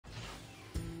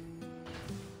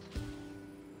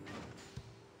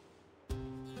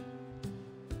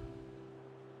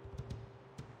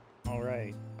All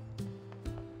right.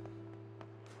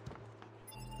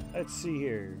 Let's see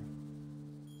here.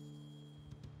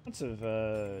 Lots of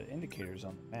indicators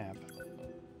on the map.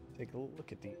 Take a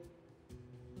look at the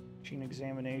machine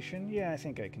examination. Yeah, I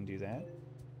think I can do that.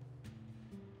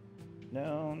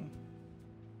 Known.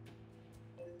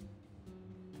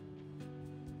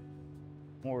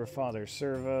 More father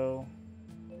servo.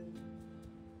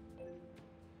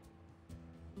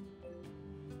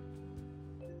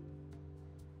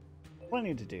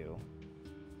 Plenty to do.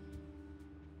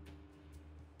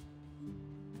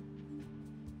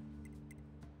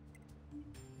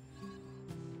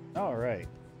 All right.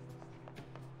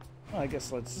 Well, I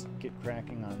guess let's get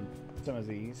cracking on some of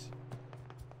these.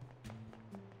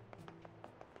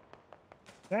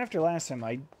 After last time,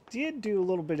 I did do a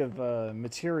little bit of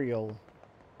material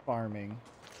farming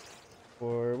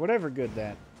for whatever good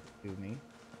that do me.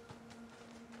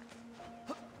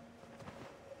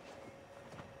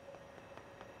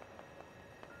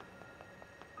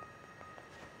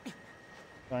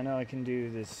 So I know I can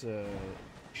do this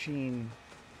machine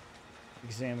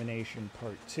examination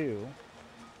part 2.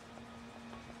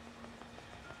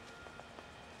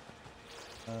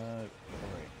 Alright.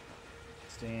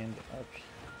 Stand up.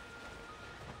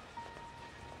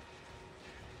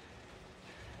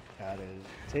 Gotta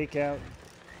take out.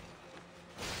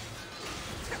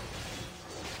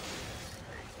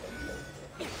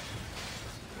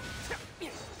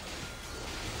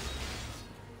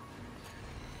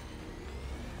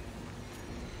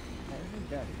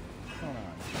 What's going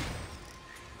on?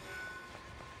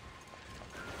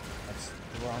 That's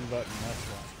the wrong button, that's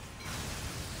why.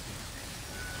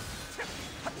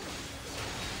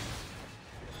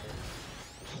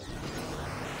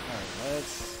 Alright,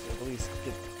 let's at least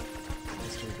get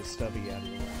Mr. Stubby out of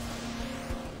the way.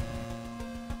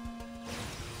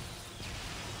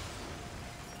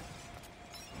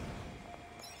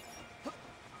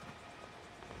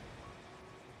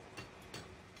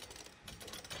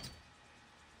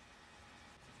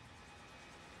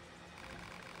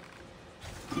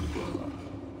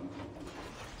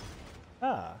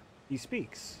 Ah, he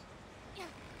speaks.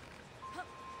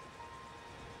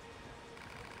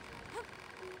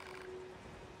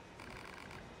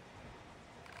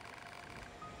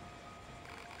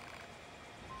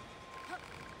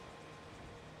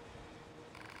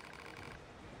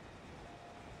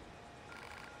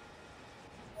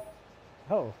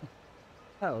 Oh,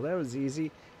 oh, that was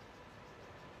easy.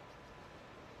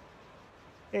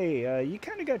 Hey, you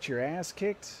kind of got your ass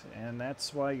kicked, and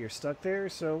that's why you're stuck there,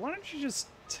 so why don't you just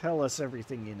tell us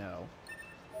everything you know?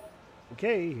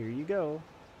 Okay, here you go.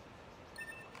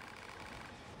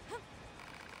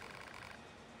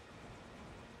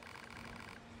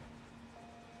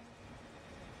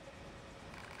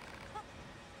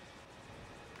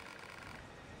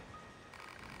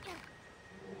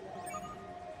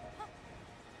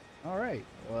 Alright,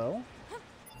 well...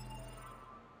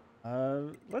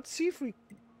 let's see if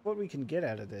what we can get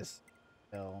out of this.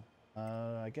 Well,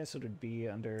 I guess it would be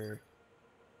under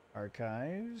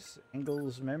archives,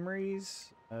 Engel's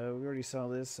memories. We already saw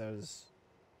this as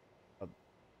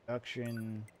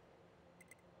abduction.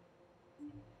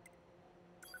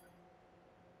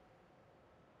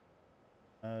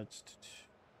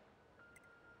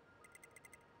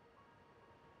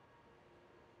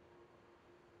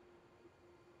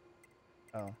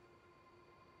 Oh.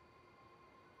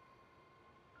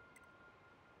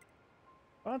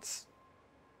 Well, that's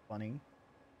funny.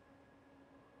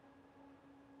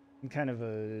 In kind of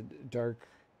a dark,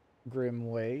 grim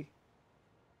way.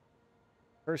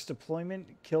 First deployment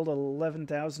killed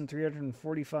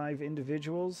 11,345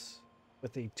 individuals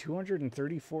with a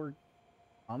 234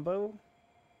 combo?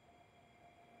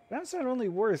 That's not only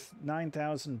worth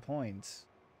 9,000 points.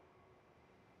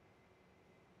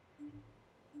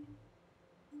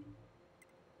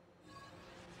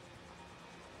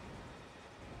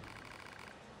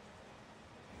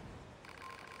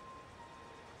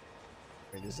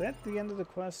 Wait, is that the end of the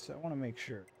quest? I want to make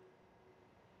sure.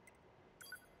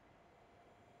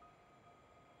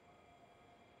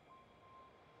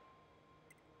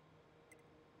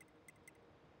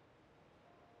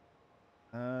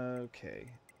 Okay.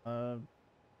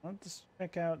 Let's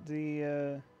check out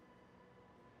the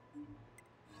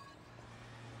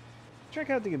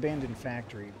abandoned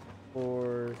factory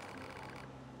for...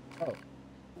 Oh.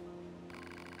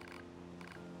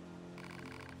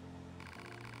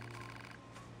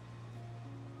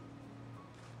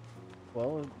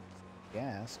 Well, he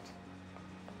asked.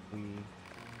 We'll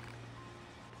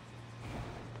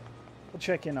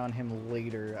check in on him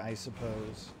later, I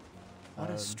suppose. What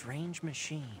a strange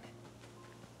machine.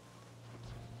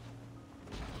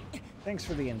 Thanks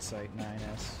for the insight,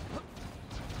 9S.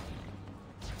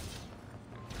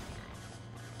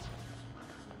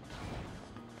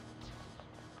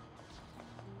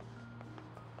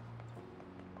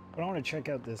 But I want to check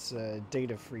out this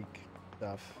data freak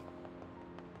stuff.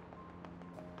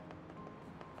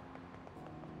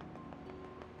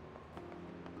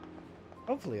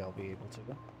 Hopefully I'll be able to.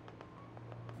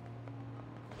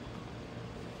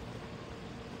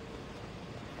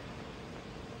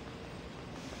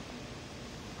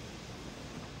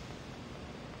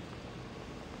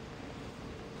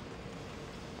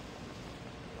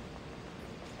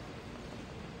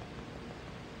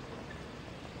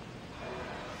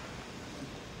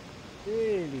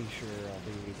 Pretty sure I'll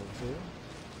be able to.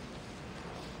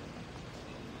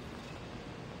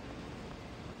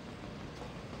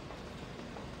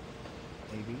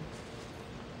 Maybe.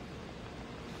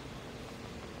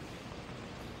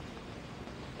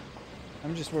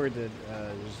 I'm just worried that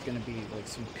there's going to be like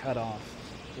some cutoff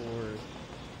for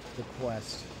the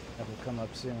quest that will come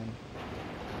up soon.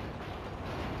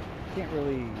 Can't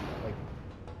really like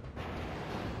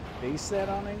base that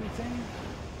on anything.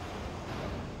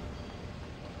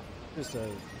 Just a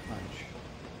hunch.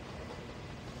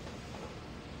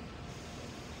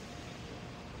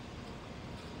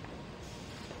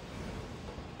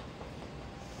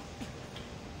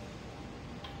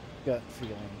 Gut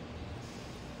feeling.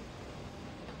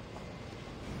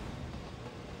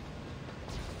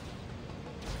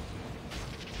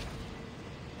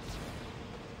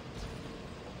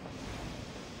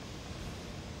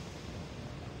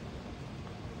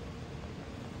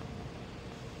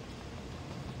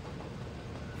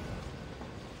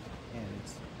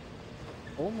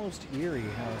 Almost eerie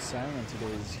how silent it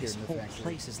is here in the factory. This whole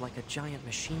place is like a giant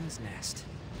machine's nest.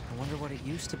 I wonder what it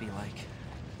used to be like.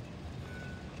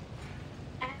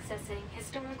 Accessing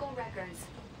historical records.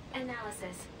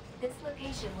 Analysis. This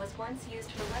location was once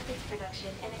used for weapons production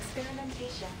and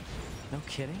experimentation. No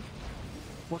kidding?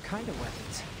 What kind of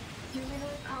weapons?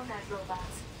 Humanoid combat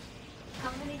robots.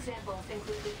 Common examples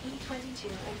include the P-22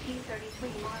 and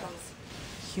P-33 models.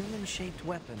 Human-shaped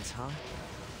weapons, huh?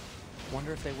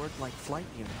 Wonder if they work like flight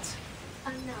units.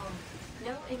 Unknown.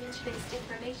 No image-based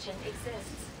information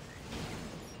exists.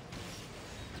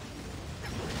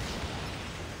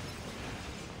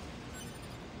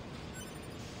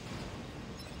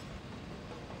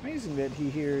 Amazing that he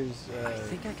hears. I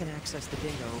think I can access the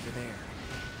data over there.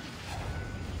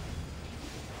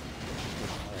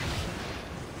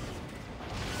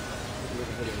 A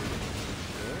little bit of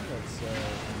let's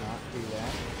not do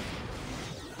that.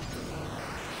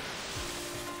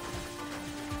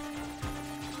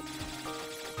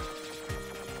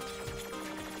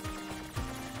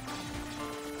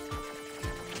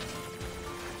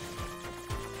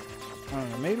 I don't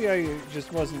know, maybe I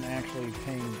just wasn't actually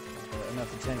paying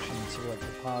enough attention to what the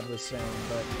pod was saying,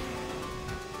 but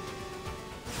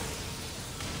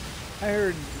I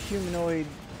heard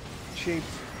humanoid-shaped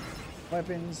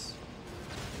weapons,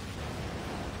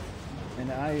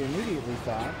 and I immediately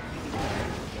thought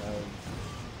of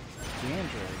the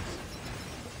androids.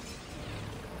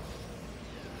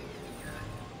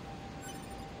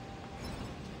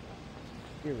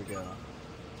 Here we go.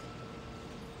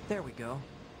 There we go.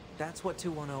 That's what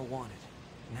 210 wanted.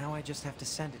 Now I just have to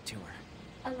send it to her.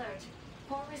 Alert.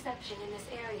 Poor reception in this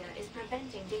area is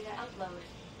preventing data upload.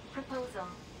 Proposal.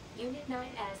 Unit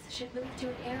 9S should move to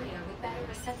an area with better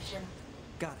reception.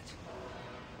 Got it.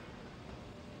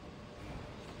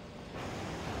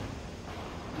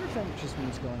 I wonder if that just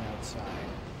means going outside.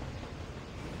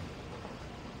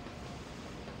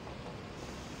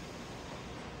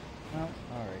 Well,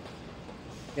 alright.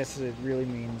 Guess it really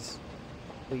means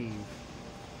leave.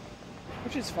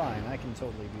 Which is fine, I can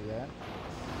totally do that.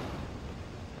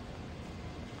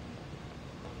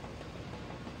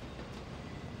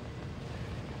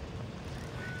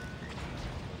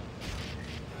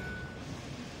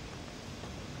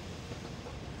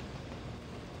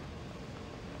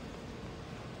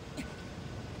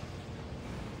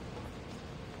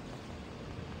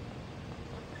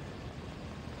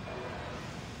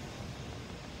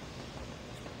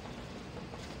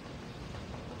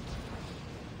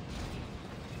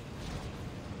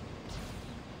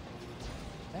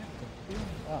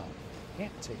 Oh,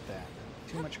 can't take that.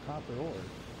 Too much copper ore.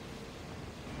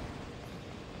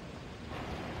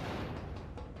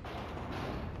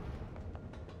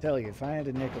 Tell you, if I had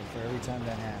a nickel for every time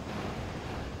that happened.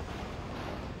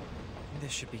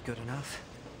 This should be good enough.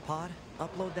 Pod,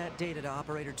 upload that data to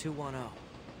Operator 210.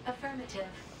 Affirmative.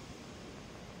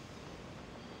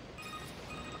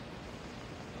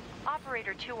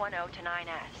 Operator 210 to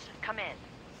 9S. Come in.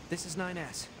 This is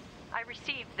 9S. I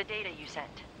received the data you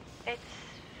sent. It's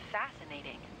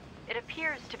fascinating. It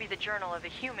appears to be the journal of a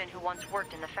human who once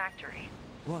worked in the factory.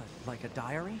 What, like a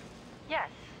diary? Yes.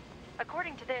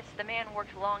 According to this, the man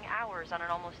worked long hours on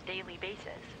an almost daily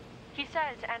basis. He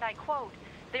says, and I quote,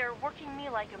 "They are working me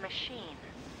like a machine.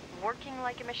 Working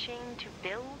like a machine to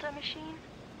build a machine?"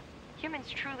 Humans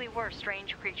truly were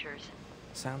strange creatures.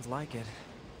 Sounds like it.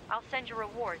 I'll send you a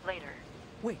reward later.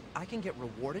 Wait, I can get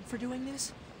rewarded for doing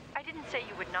this? I didn't say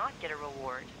you would not get a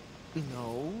reward.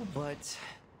 No, but...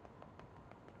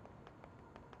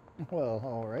 Well,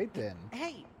 alright then.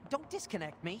 Hey, don't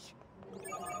disconnect me.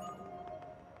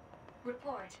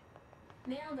 Report.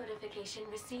 Mail notification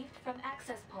received from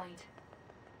access point.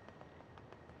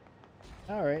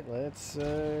 Alright, let's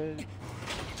pick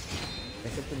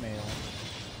up the mail.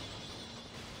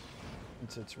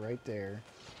 Since it's right there.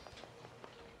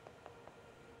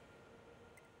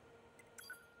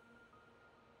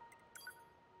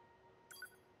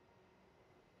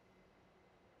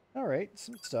 Alright,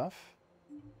 some stuff.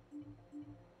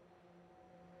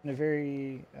 In a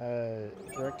very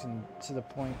direct and to the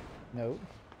point note.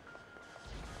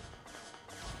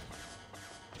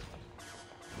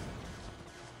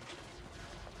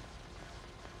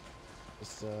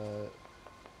 Just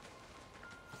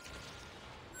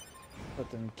let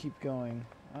them keep going.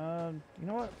 You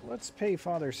know what? Let's pay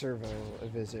Father Servo a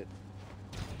visit.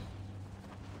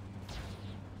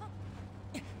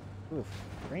 Oof,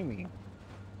 creamy.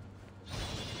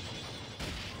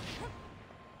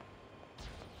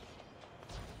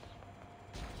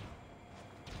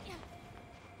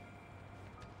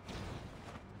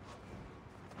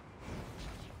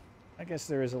 I guess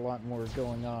there is a lot more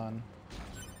going on.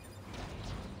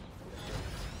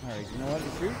 Alright, you know what?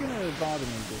 If you're gonna bother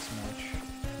me this much...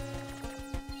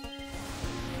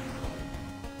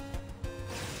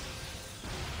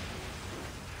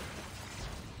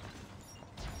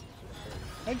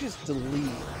 I just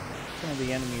delete some of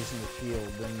the enemies in the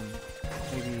field, then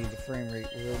maybe the frame rate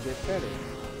will get better.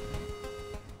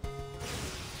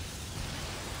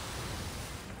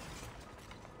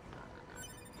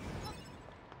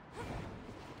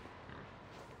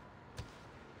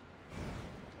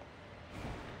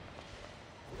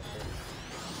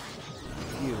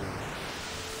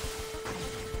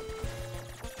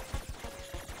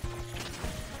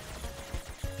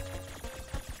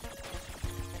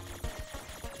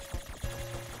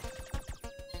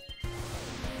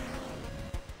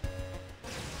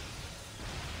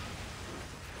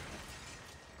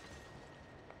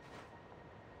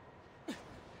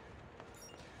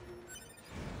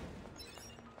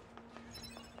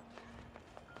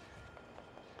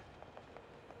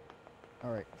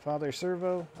 Alright, Father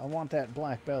Servo, I want that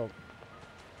black belt.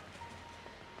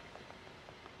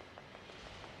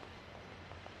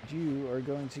 You are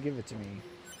going to give it to me.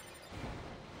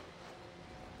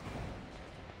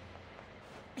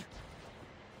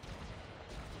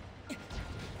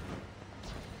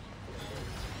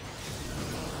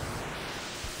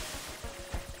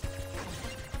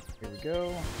 Here we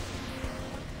go.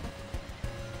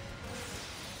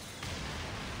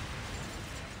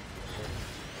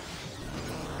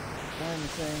 One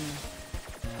thing.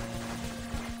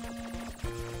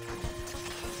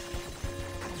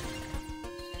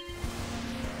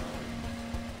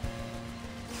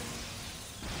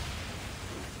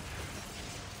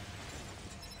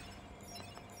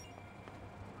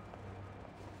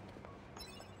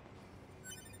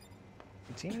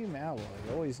 Titanium alloy,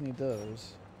 you always need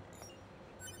those.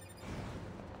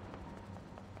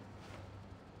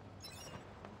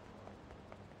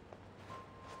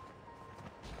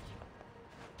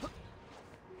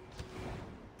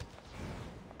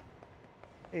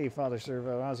 Hey, Father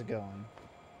Servo, how's it going?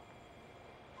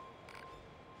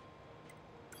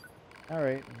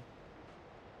 Alright.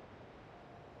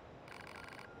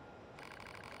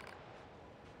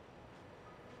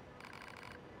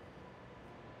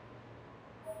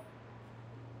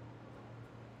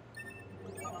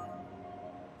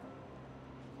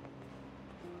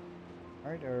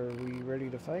 Alright, are we ready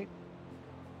to fight?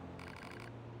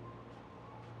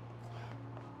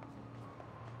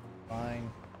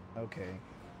 Fine. Okay.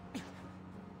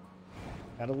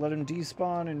 Gotta let him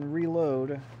despawn and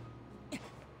reload.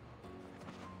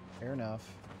 Fair enough.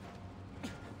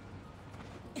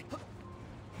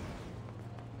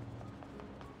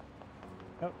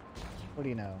 Oh, what do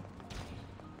you know?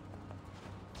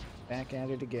 Back at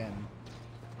it again.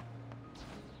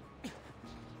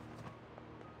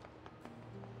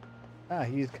 Ah,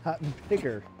 he's gotten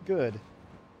bigger. Good.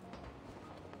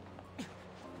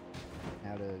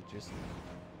 Now to just...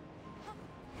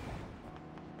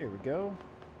 Here we go.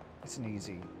 Nice and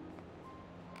easy.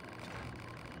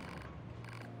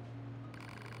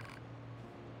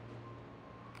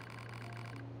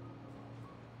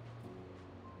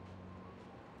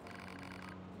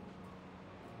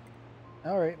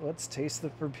 Alright, let's taste the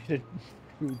forbidden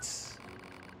fruits.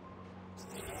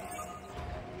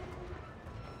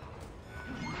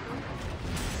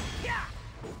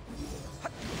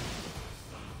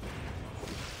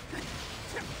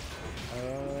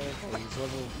 Please,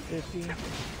 level 50.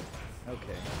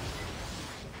 Okay.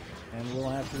 And we'll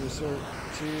have to resort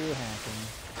to hacking.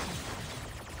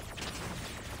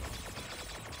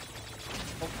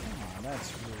 Oh, come on,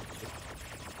 that's really good.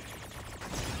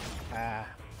 Ah.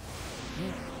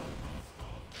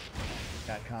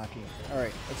 Got cocky.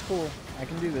 Alright, that's cool. I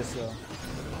can do this, though.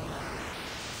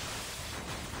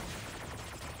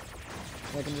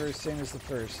 Second verse, same as the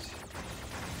first.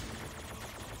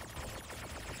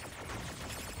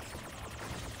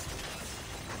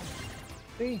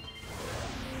 See?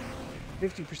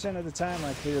 50% of the time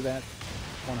I clear that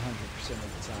 100%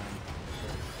 of the time.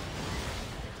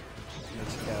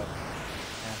 Let's go.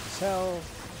 Half his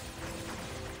health.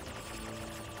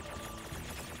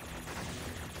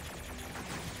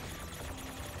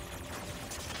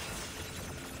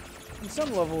 On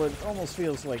some level, it almost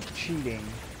feels like cheating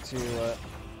to, oh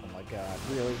my god,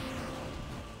 really?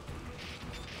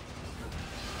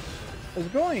 I was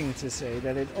going to say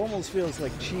that it almost feels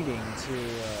like cheating to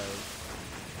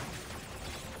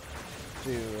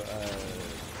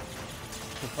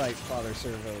fight Father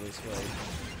Servo this way.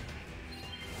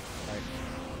 Alright,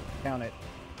 count it.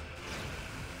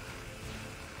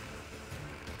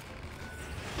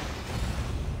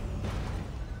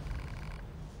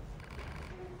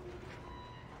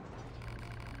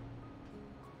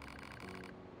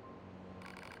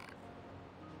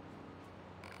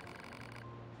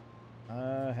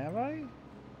 Have I? You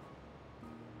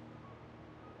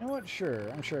know what? Sure.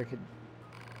 I'm sure I could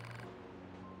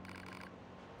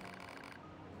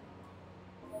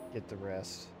get the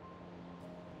rest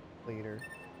later.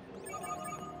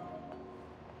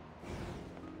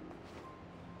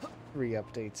 3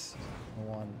 updates in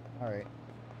 1. Alright.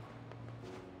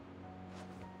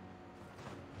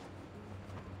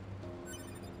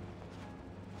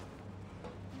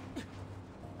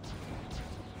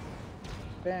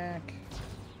 Back.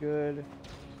 Good.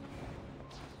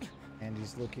 And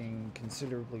he's looking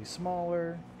considerably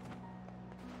smaller.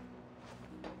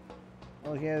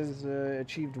 Well, he has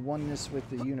achieved oneness with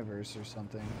the universe or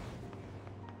something.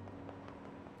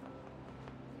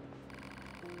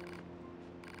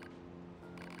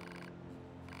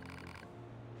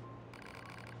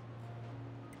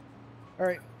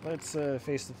 Alright, let's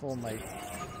face the full might.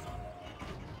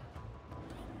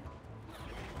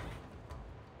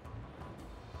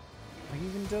 He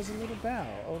even does a little bow.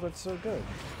 Oh, that's so good.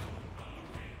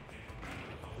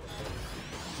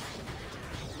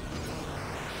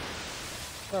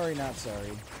 Sorry, not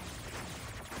sorry.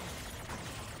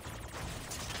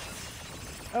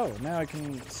 Oh, now I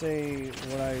can say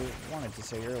what I wanted to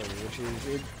say earlier, which is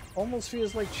it almost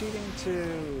feels like cheating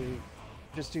to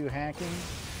just do hacking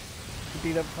to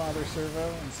beat up Father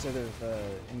Servo instead of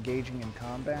engaging in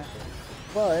combat.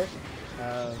 But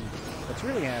what's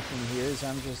really happening here is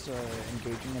I'm just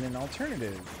engaging in an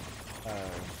alternative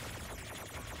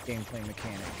gameplay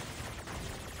mechanic.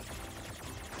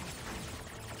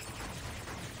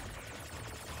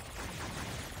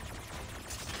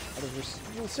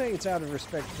 We'll say it's out of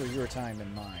respect for your time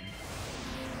and mine.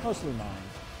 Mostly mine.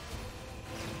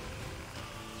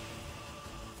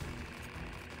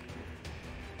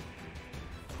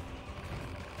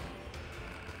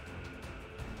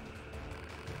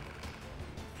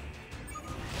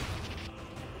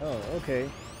 Oh, okay.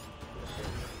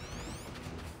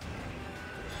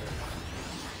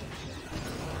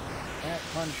 That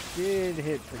punch did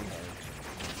hit pretty hard.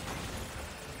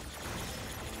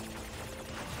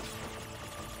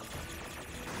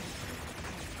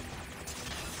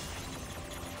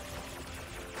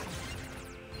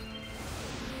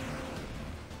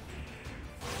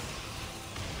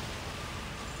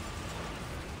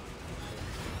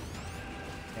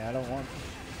 Yeah,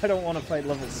 I don't want to fight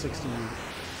level 60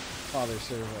 Father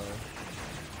Servo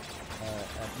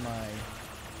at my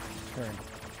current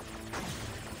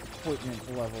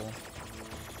equipment level.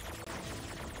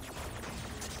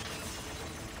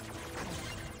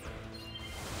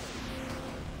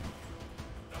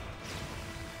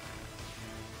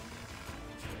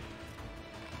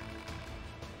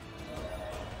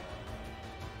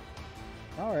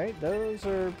 Alright, those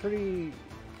are pretty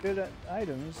good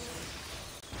items.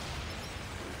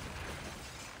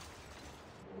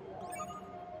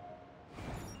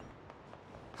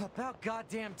 About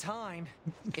goddamn time.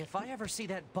 If I ever see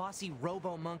that bossy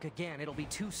robo-monk again, it'll be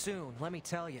too soon, let me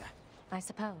tell you. I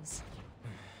suppose.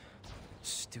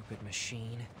 Stupid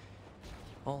machine.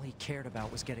 All he cared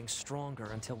about was getting stronger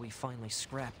until we finally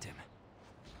scrapped him.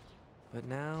 But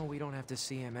now we don't have to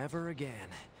see him ever again.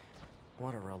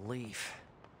 What a relief.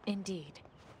 Indeed.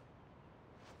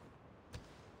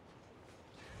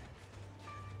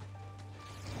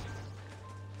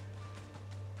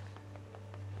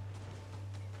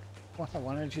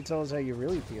 Why don't you tell us how you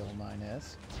really feel,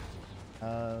 9S?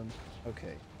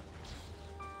 Okay.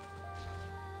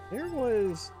 There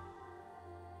was...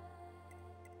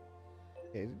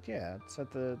 Okay, yeah, it's at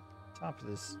the top of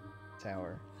this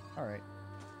tower. Alright.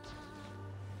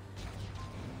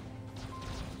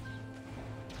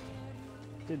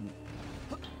 Didn't.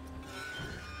 Wonderful.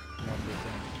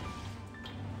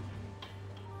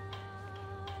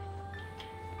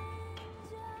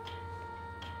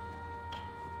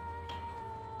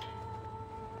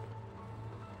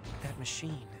 That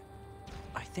machine.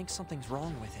 I think something's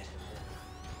wrong with it.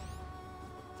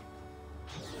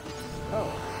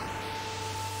 Oh.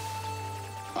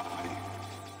 I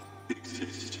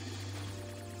exist.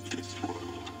 This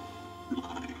world,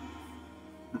 mine,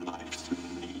 life's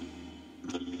me,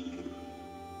 the meaning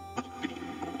of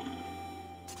being born.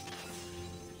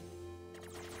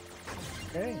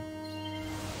 Okay.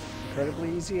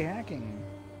 Incredibly easy hacking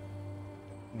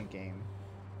in the game.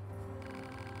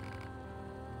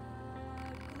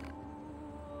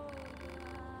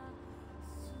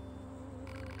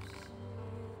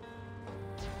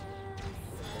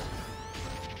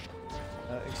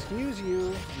 Excuse you,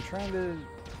 I'm trying to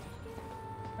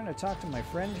talk to my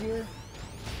friend here.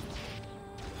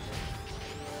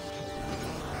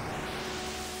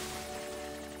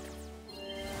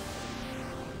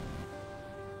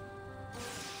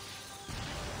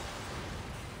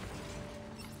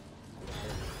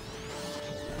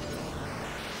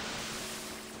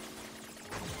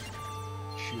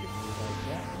 Shooting me like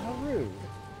that, how rude.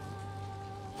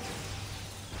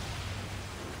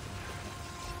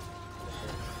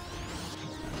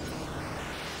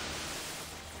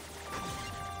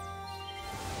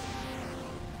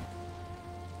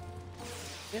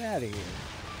 Get out of here.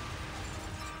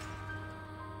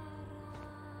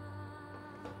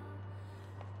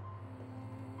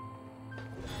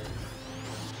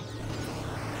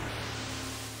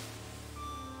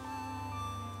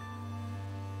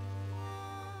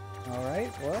 All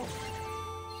right, well.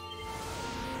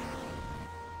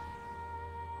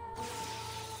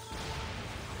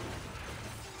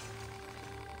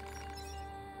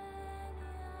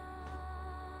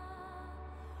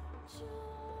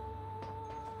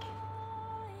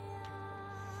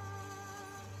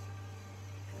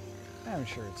 I'm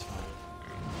sure it's fine.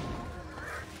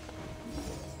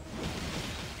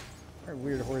 Alright,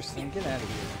 weird horse thing, get out of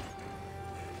here.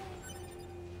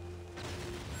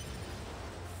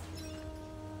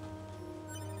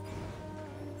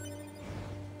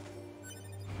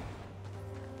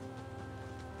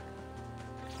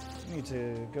 I need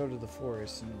to go to the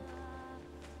forest and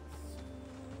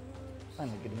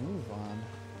finally get a move on.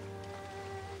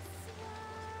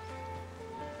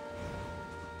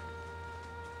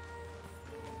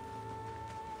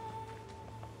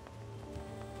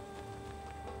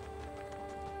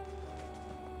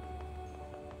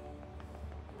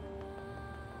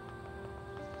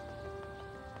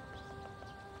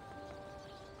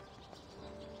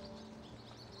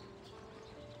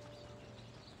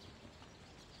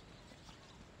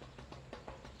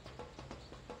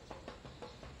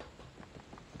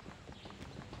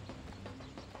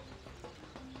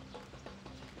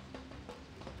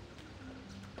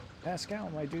 Pascal,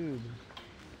 my dude,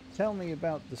 tell me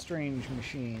about the strange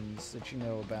machines that you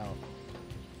know about.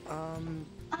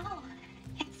 Oh,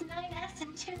 it's 9S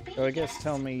and 2B. So I guess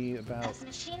tell me about Those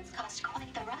machines cost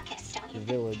quite the ruckus, don't the you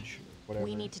village, whatever.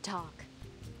 We need to talk. think?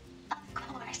 Of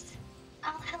course.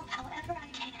 I'll help however I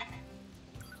can.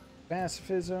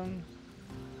 Pacifism.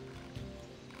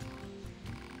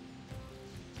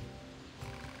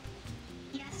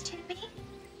 Yes, 2B?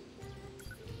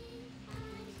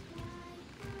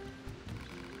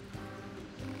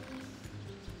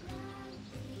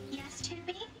 Yes,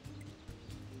 2B?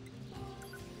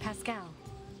 Pascal,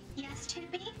 Yes,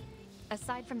 2B?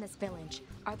 aside from this village,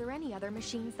 are there any other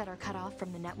machines that are cut off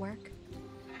from the network?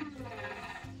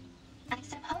 I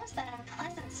suppose that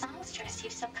unpleasant songstress you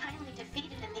so kindly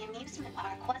defeated in the amusement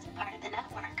park wasn't part of the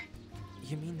network.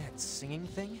 You mean that singing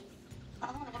thing?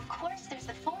 Oh, and of course there's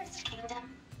the Forest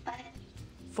Kingdom, but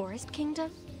Forest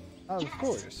Kingdom? Oh, yes, of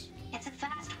course. it's a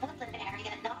vast woodland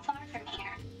area not far from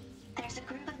here. There's a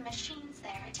group of machines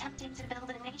there attempting to build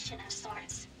a nation of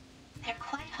sorts. They're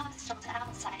quite hostile to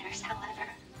outsiders, however.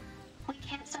 We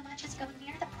can't so much as go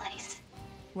near the place.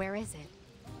 Where is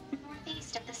it?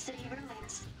 Northeast of the city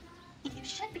ruins. You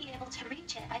should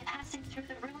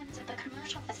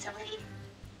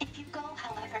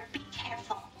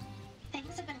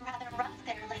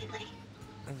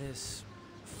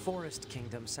Forest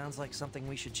Kingdom sounds like something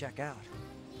we should check out.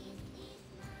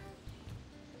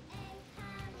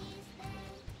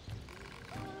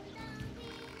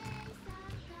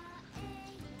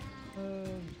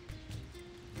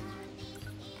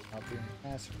 Opium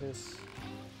pacifist.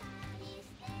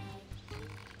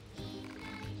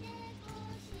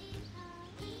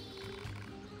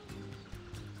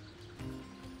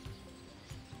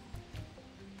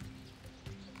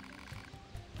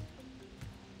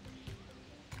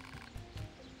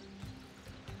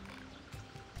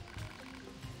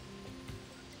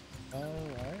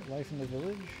 Alright, life in the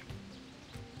village.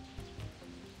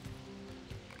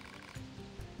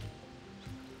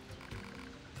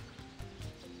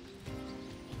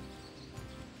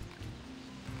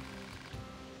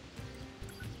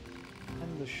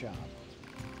 And the shop.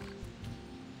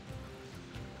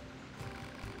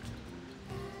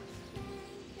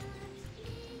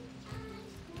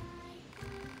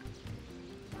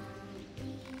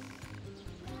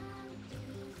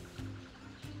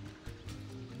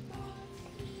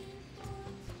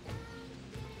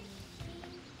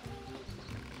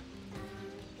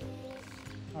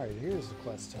 Alright, here's the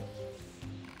quest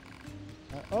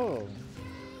hub. Oh!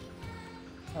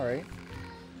 Alright.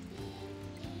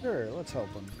 Sure, let's help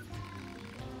him.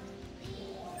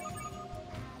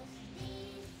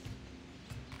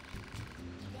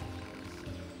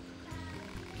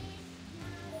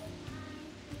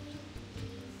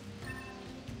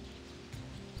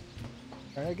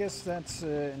 Alright, I guess that's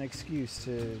an excuse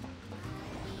to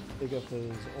dig up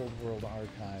those old world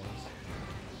archives.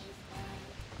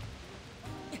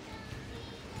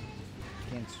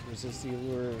 Can't resist the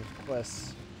allure of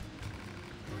quests.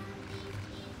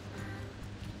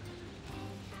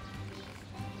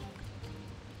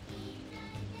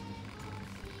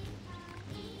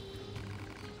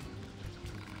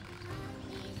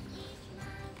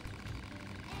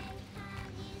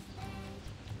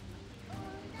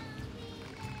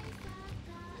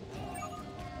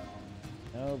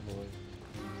 Oh boy.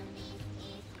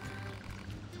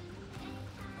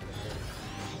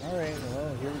 Alright,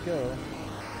 well, here we go.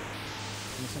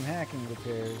 Do some hacking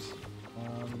repairs.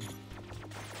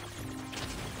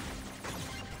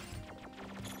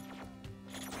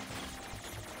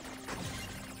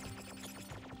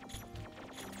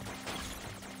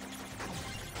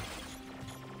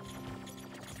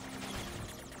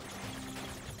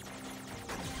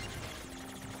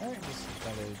 Alright, just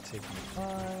gotta take my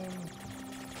time.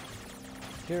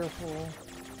 Careful.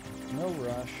 No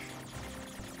rush.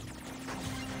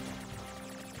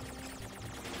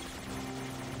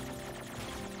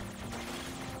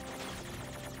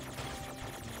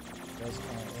 Just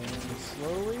kind of aim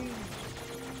slowly.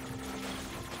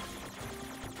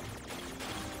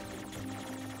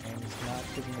 Aim is not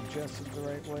getting adjusted the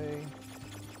right way.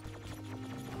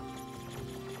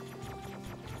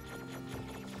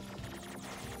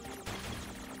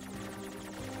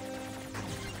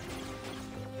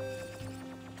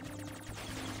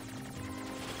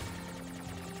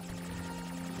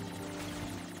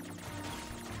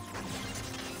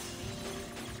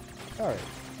 Alright,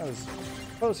 that was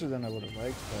closer than I would have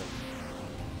liked,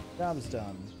 but job's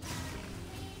done.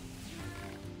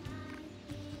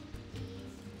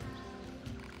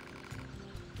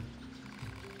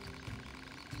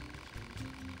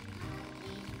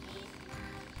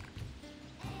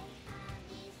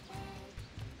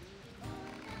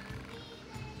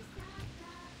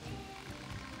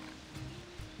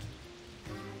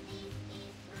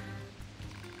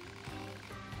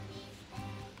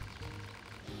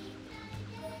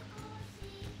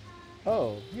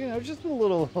 Oh, you know, just a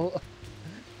little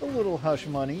hush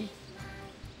money.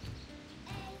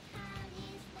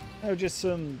 Oh, just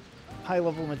some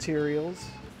high-level materials.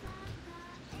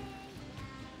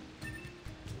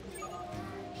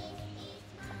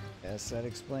 Yes, that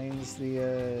explains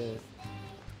the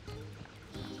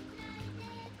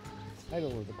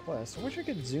title of the quest. I wish I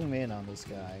could zoom in on this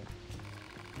guy.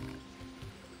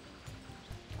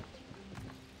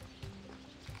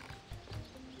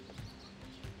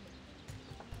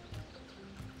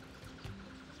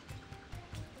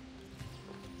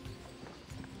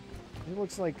 It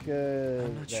looks like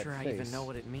I'm not sure face. I even know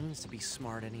what it means to be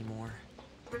smart anymore.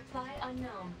 Reply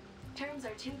unknown. Terms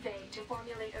are too vague to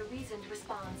formulate a reasoned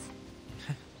response.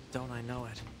 Don't I know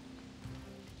it?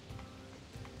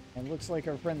 And looks like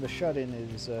our friend the Shut-In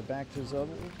is back to his old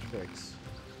tricks.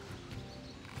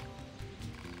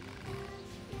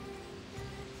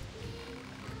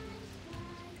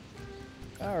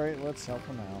 Alright, let's help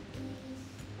him out.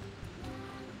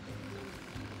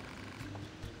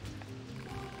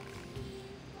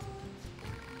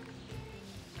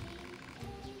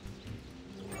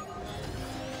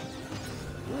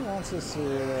 wants us to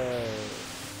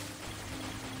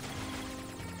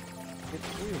get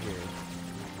through here.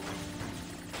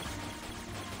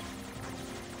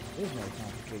 It is more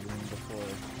complicated than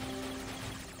before.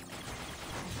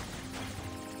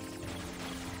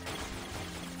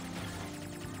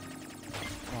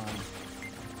 Come on.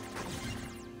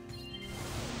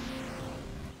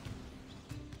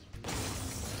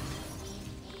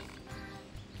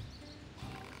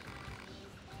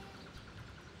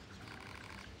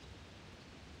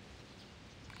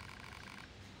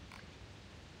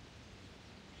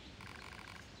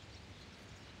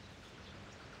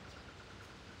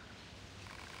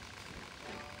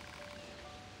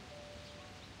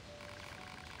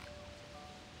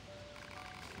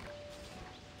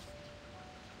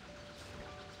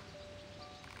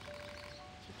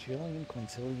 Jillion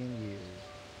quintillion years.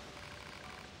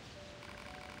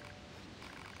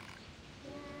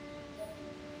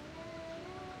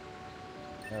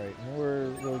 Alright, more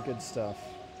really good stuff.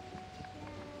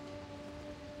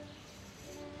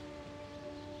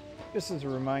 Just as a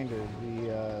reminder,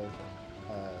 the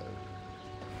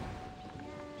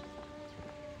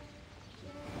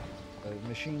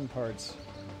machine parts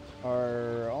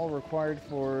are all required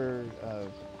for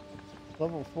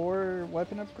level 4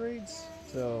 weapon upgrades.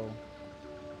 So,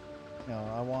 you know,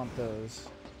 I want those.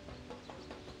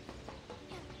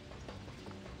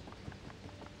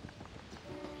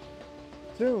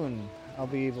 Soon, I'll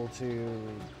be able to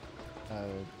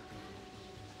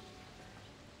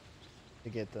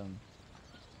get them.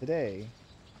 Today.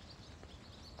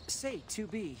 Say,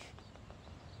 2B,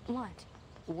 What?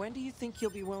 when do you think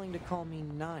you'll be willing to call me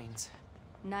Nines?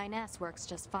 9S works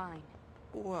just fine.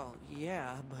 Well,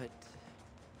 yeah, but...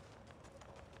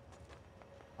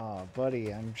 Aw,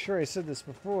 buddy, I'm sure I said this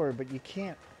before, but you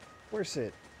can't force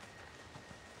it.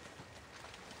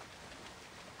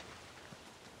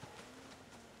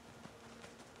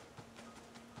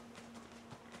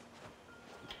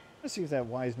 Let's see if that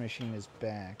wise machine is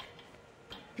back.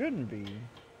 Shouldn't be.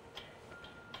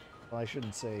 Well, I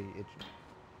shouldn't say it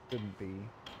shouldn't be.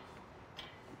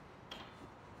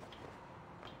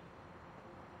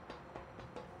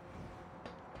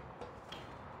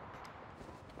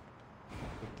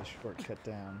 Take the shortcut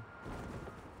down.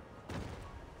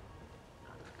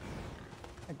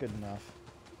 Not good enough.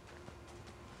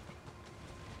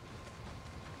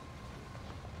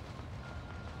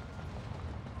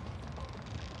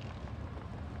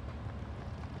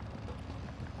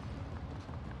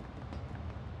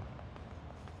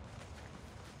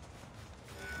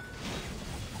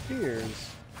 Cheers.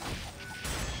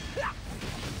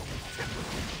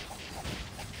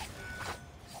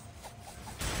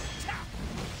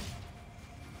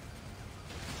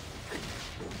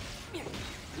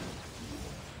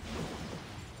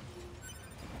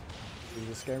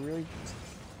 This guy really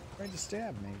tried to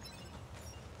stab me.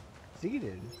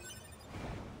 Seated.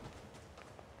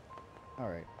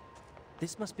 Alright.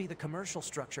 This must be the commercial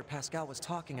structure Pascal was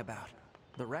talking about.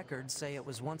 The records say it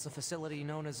was once a facility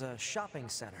known as a shopping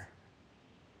center.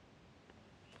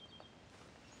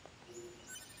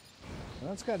 Well,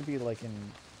 that's got to be like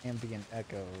an ambient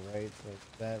echo, right?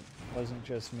 Like that wasn't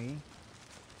just me.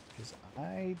 Because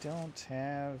I don't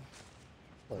have...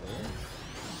 Hello?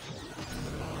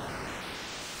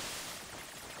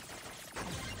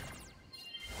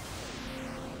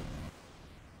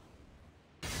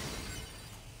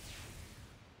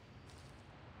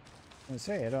 I was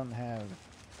gonna say, I don't have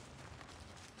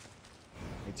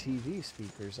my TV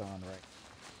speakers on right.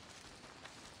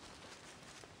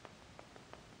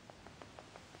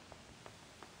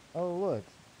 Oh, look.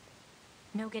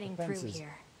 No getting The through fence is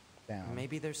here. down.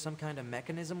 Maybe there's some kind of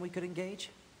mechanism we could engage?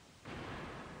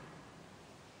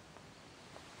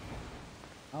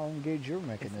 I'll engage your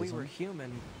mechanism. If we were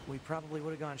human, we probably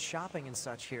would have gone shopping and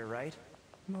such here, right?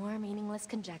 More meaningless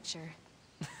conjecture.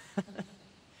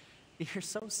 You're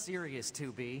so serious,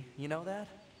 2B. You know that?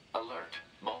 Alert.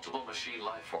 Multiple machine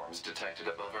life forms detected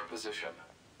above our position.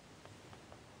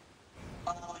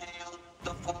 All hail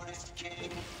the Forest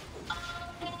King. All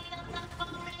hail the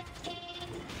Forest King.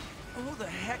 Who the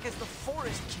heck is the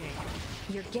Forest King?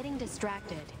 You're getting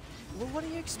distracted. Well, what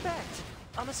do you expect?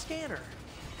 I'm a scanner.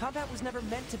 Combat was never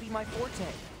meant to be my forte.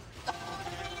 All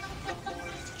hail the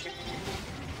Forest King.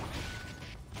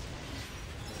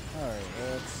 Alright,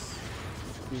 let's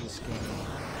do the scanning.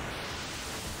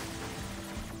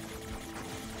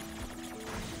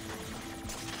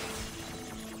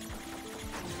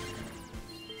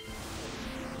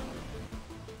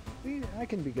 I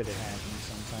can be good at hacking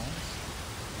sometimes.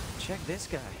 Check this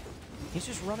guy. He's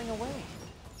just running away.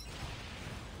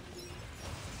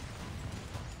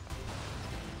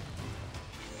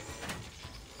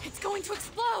 It's going going to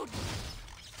explode!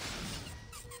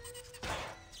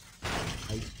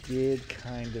 I did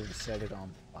kind of set it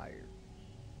on fire.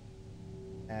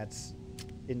 That's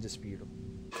indisputable.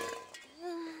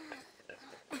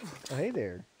 Oh, hey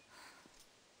there.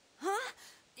 Huh?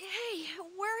 Hey,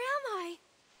 where am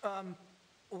I?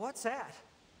 What's that?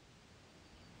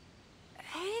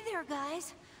 Hey there,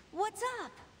 guys. What's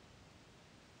up?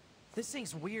 This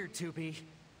thing's weird, 2B.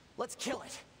 Let's kill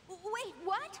it. Wait,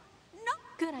 what? No.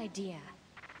 Good idea.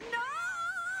 No!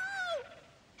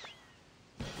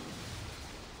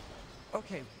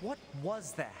 Okay, what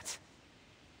was that?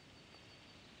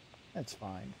 That's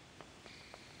fine.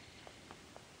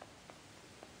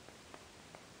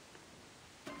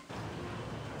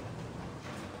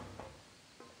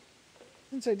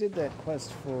 Since I did that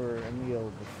quest for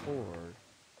Emil before,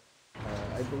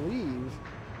 I believe...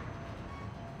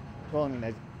 Well, I mean,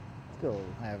 I still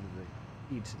have the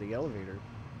key to the elevator.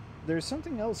 There's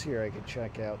something else here I could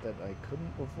check out that I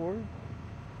couldn't before.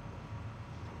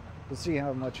 We'll see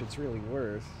how much it's really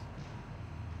worth.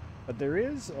 But there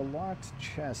is a locked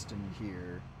chest in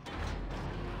here.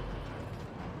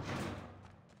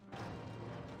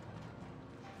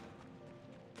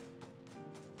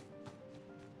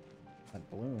 That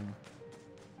balloon.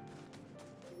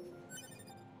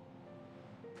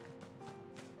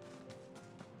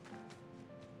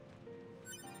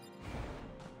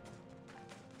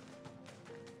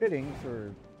 Fitting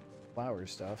for flower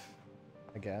stuff,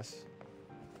 I guess.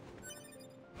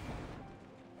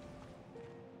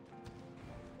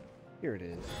 Here it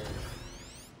is.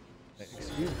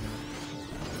 Excuse me.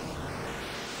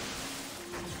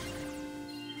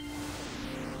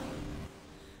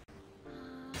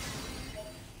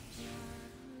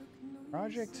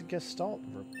 Project Gestalt.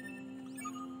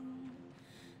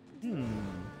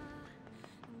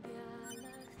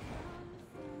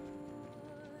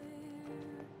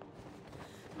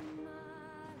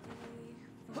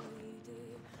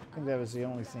 I think that was the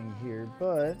only thing here,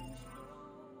 but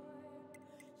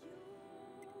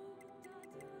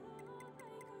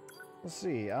we'll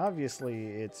see. Obviously,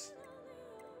 it's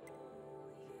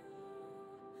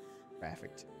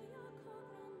trafficked.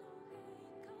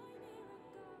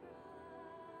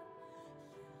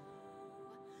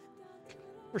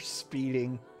 We're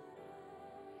speeding.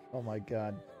 Oh my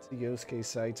god. It's Yosuke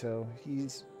Saito.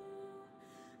 He's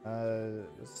the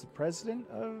president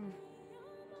of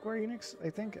Square Enix, I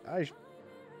think.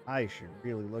 I should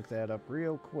really look that up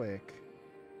real quick.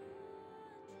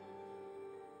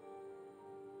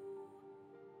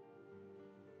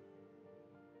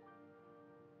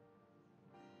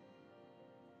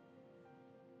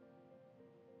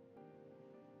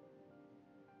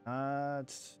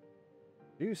 It's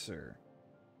producer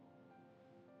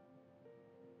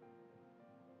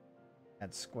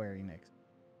at Square Enix.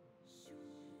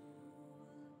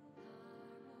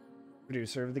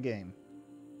 Producer of the game,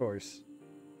 of course.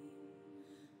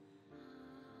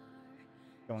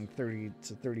 Going 30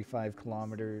 to 35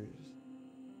 kilometers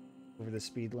over the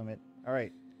speed limit. All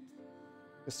right.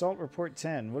 Assault Report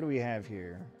 10. What do we have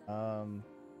here?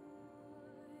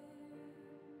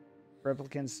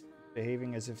 Replicants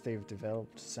behaving as if they've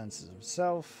developed senses of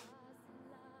self.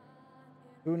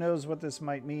 Who knows what this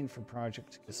might mean for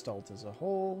Project Gestalt as a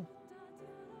whole?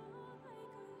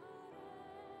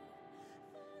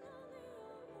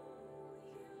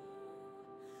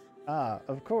 Ah,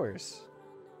 of course.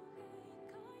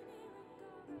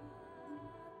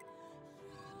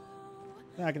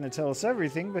 They're not going to tell us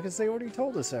everything because they already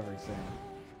told us everything.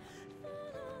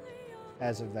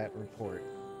 As of that report.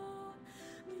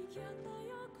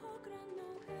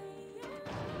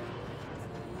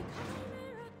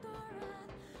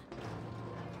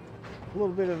 A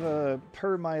little bit of a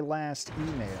per my last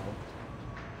email.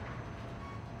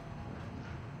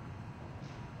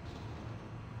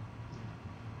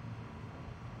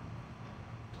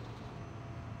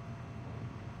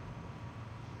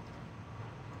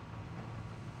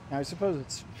 Now, I suppose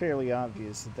it's fairly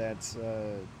obvious that that's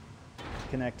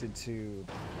connected to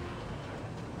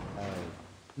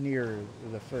Nier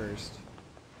the First.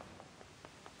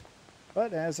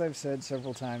 But as I've said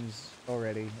several times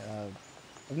already,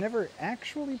 I've never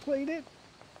actually played it.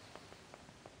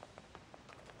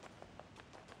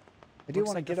 I do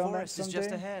want to get on that someday. Is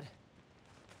just ahead.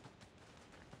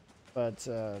 But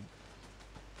I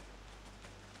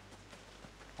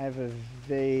have a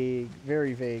vague,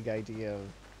 very vague idea of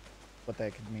what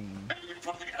that could mean. Aim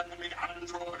for the enemy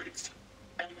androids.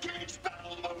 Engage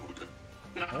battle mode.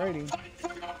 Now Alrighty. fight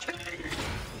for your king.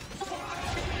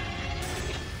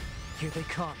 Here they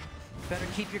come. Better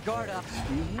keep your guard up.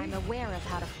 I'm aware of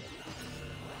how to...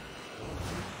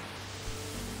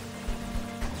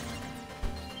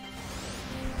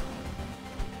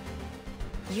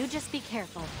 You just be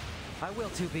careful. I will,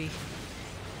 2B.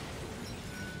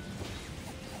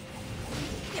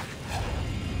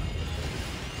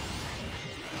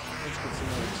 Let's get some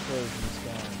more explosions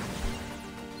going.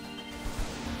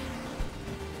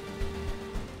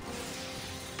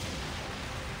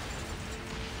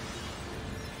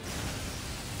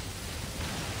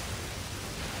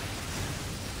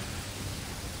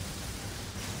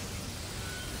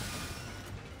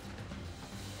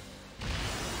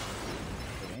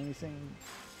 Anything?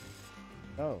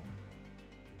 Oh.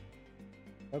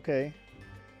 Okay.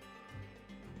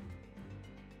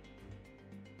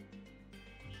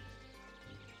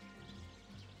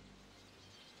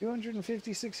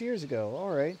 $256 years ago. All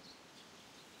right.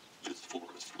 This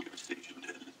forest we are stationed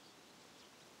in.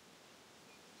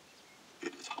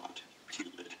 It is hot,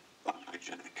 humid,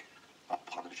 unhygienic, a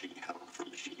punishing hell for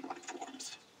machine life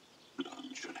forms.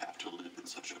 None should have to live in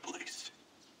such a place.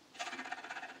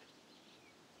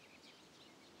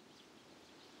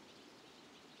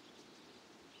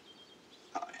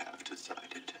 I have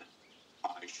decided.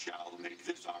 I shall make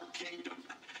this our kingdom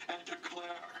and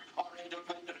declare our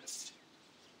independence.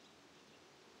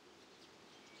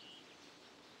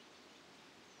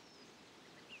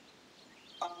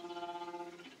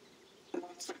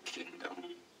 What's a kingdom?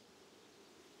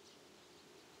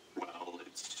 Well,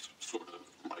 it's sort of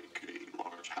like a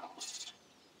large house.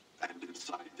 And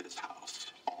inside this house,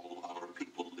 all our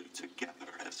people live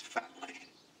together as family.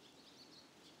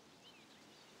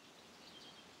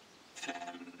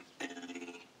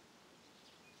 Family.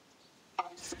 I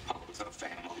suppose a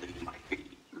family might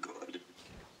be good.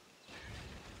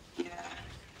 Yeah,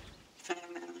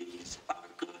 families are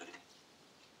good.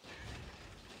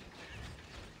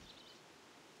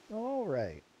 All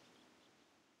right.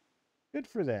 Good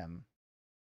for them.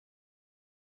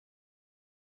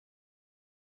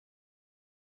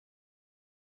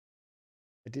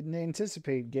 I didn't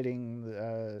anticipate getting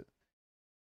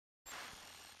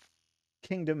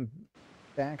Kingdom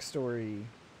backstory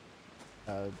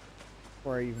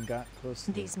before I even got close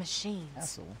to These the machines.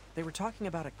 castle. They were talking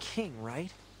about a king,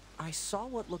 right? I saw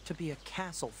what looked to be a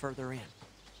castle further in.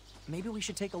 Maybe we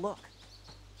should take a look.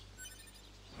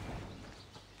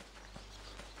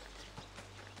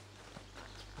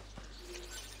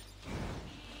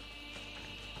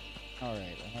 All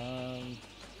right. I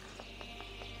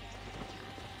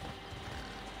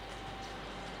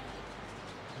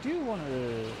do want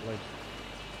to like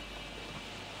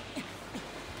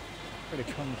try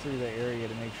to come through the area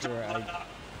to make sure I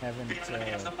haven't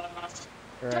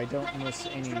or I don't miss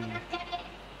any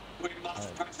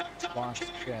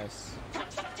locked chests.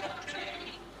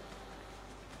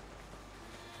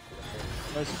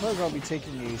 I suppose I'll be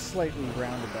taking a slightly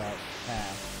roundabout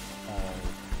path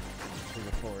through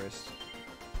the forest.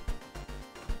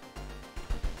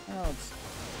 Oh, it's...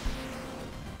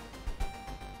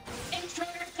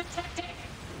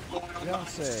 You don't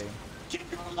say.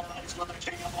 Keep your lives for the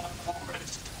king of our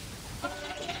forest.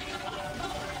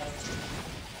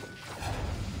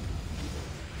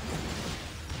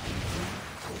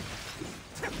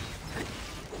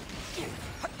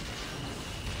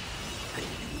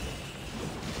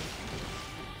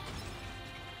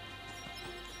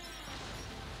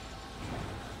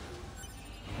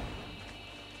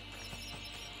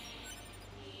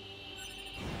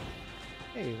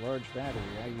 Hey, large battery.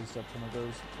 I used up one of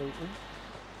those lately.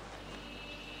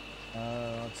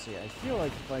 Let's see. I feel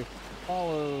like if I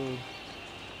follow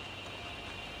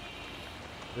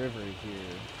river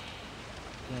here,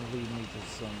 it's gonna lead me to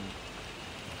some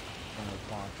kind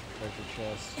of locked treasure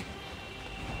chest.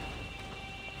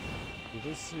 Okay,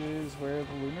 this is where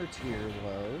the lunar tier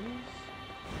was.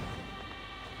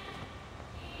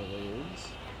 It is.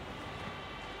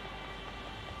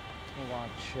 A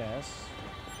locked chest.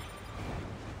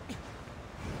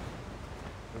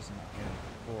 Wasn't here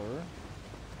before.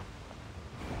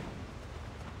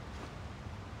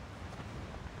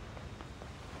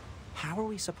 How are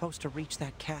we supposed to reach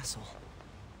that castle?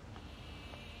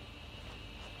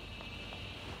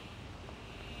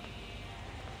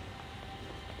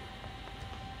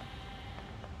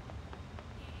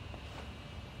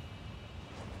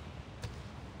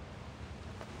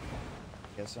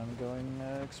 Guess I'm going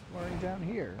exploring down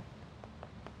here.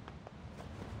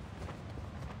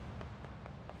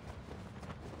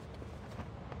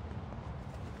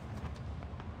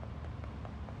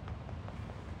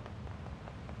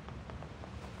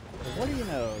 But what do you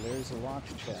know? There's a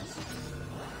locked chest.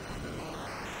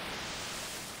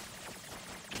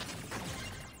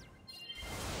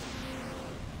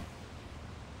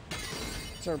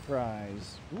 What's our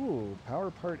prize? Ooh,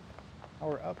 power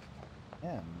up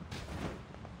M.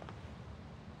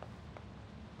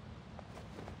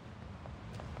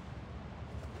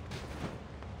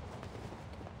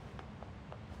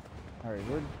 Alright,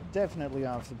 we're definitely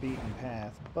off the beaten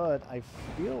path, but I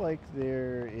feel like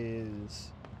there is...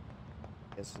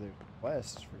 I guess there's a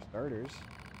quest for starters.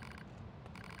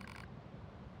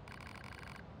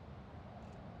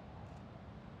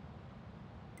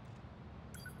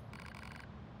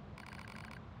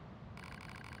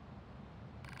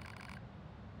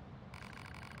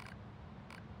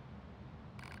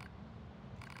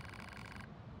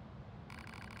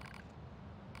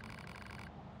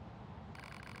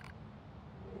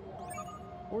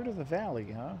 Port of the Valley,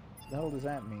 huh? What the hell does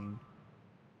that mean?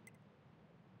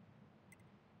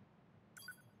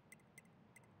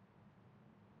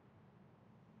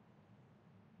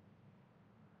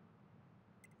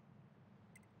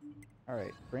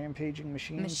 Alright, rampaging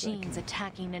machines. Machines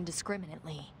attacking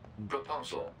indiscriminately.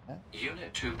 Proposal.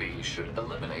 Unit 2B should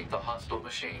eliminate the hostile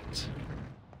machines.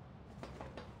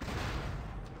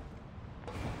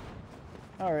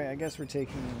 Alright, I guess we're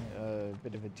taking a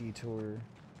bit of a detour.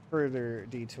 Further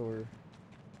detour.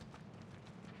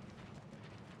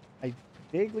 I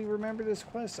vaguely remember this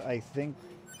quest. I think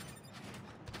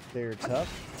they're tough,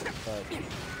 but...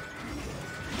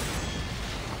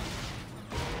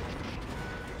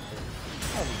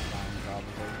 I'll be fine,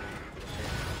 probably.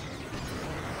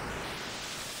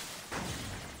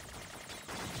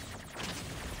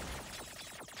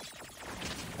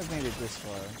 I've made it this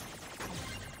far.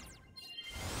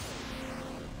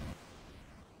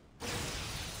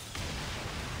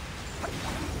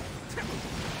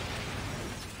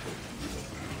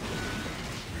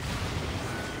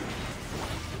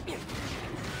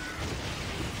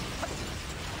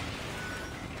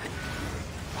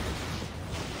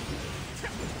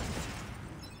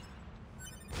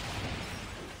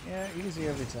 Yeah, easy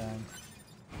every time.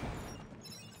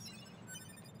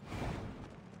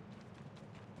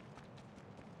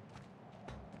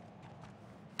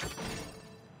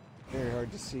 Very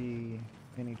hard to see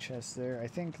any chests there. I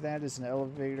think that is an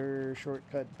elevator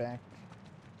shortcut back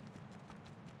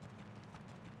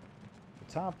to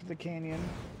the top of the canyon.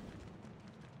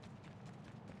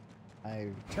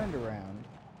 I've turned around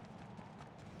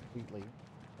completely.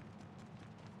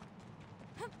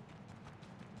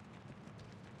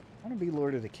 I want to be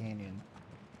Lord of the Canyon.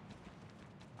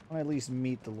 I want to at least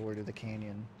meet the Lord of the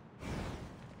Canyon.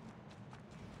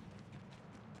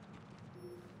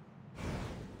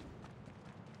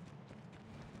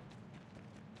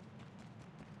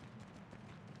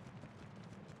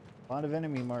 A lot of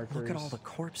enemy markers. Look at all the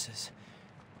corpses.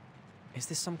 Is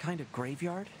this some kind of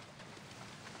graveyard?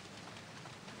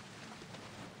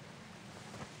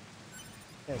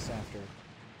 Yes, after.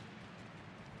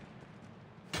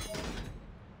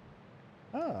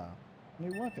 Ah, new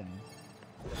weapon.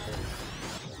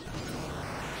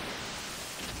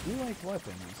 You like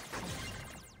weapons.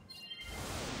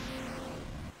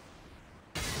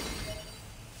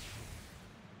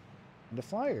 And a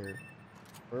flyer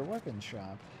for a weapons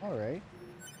shop. Alright.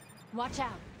 Watch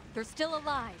out. They're still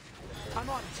alive. I'm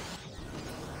on it.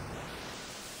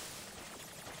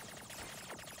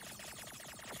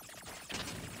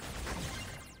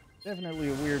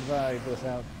 Definitely a weird vibe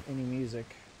without any music.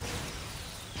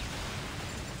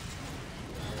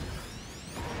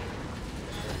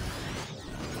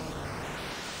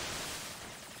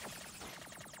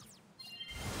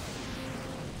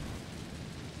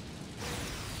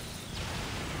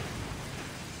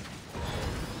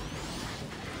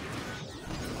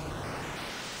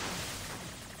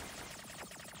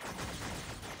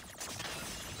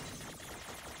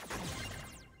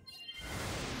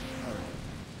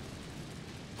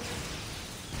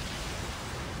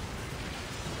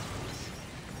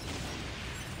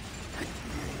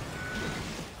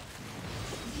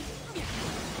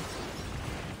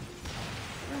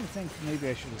 I think maybe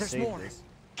I should have saved more. this.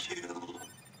 Kill.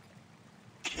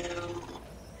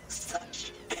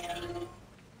 Such pain.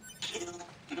 Kill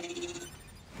me.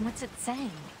 What's it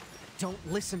saying? Don't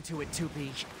listen to it,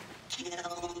 2B.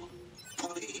 Kill.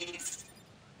 Please.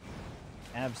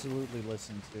 Absolutely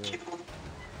listen to it.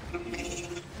 Kill me.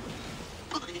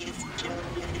 Please kill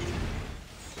me.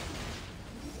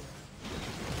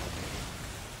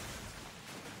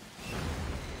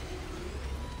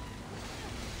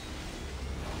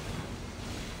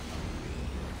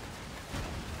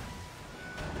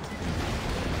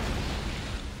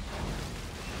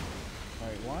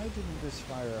 Why didn't this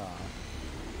fire off?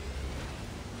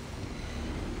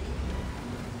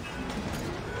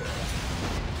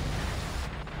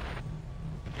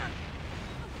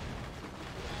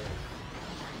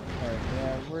 Alright,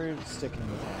 yeah, we're sticking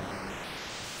with that.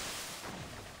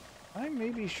 I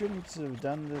maybe shouldn't have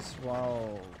done this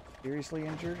while seriously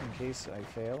injured in case I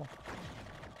fail.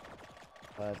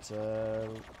 But,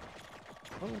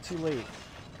 A little too late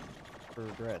for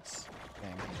regrets, I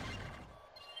think.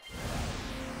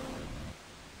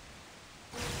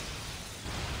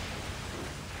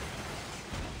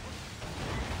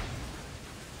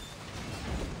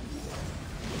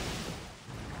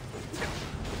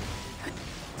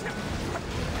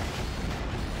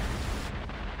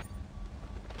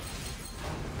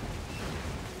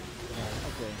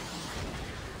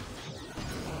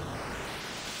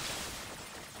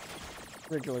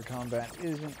 Regular combat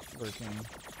isn't working.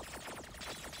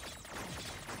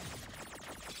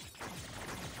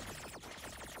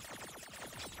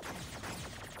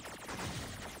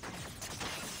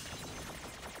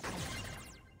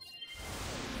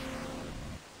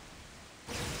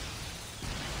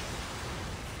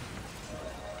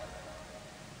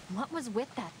 What was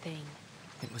with that thing?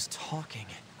 It was talking.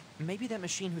 Maybe that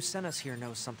machine who sent us here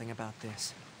knows something about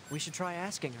this. We should try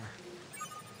asking her.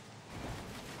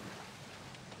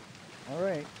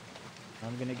 Alright,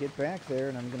 I'm gonna get back there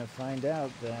and I'm gonna find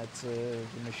out that the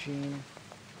machine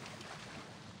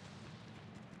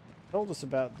told us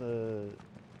about the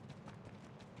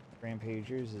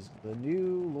Rampagers is the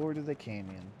new Lord of the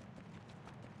Canyon.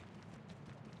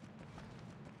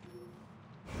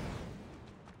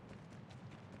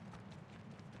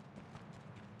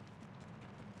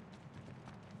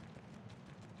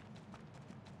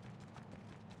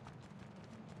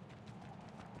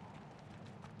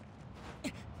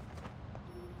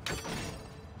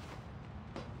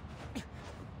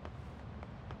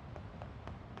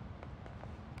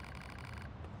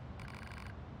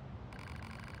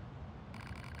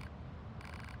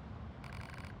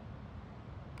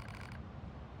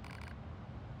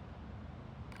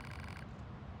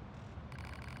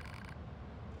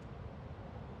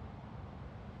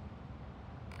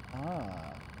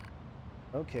 Ah,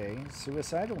 okay,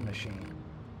 suicidal machine.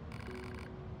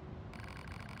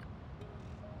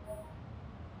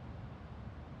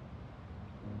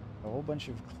 A whole bunch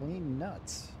of clean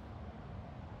nuts.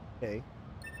 Okay.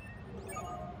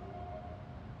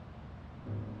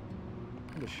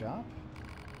 The shop?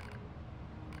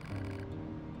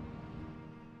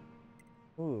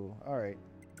 Ooh, alright.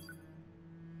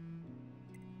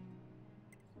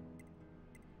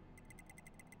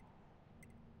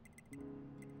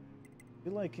 I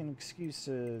feel like an excuse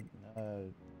to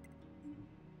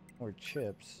more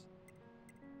chips.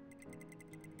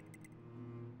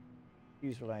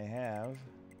 Use what I have.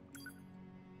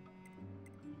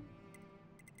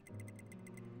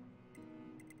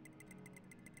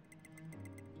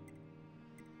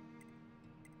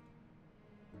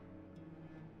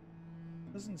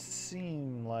 Doesn't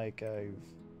seem like I've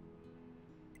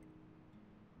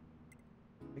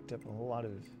picked up a whole lot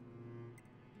of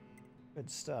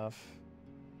good stuff.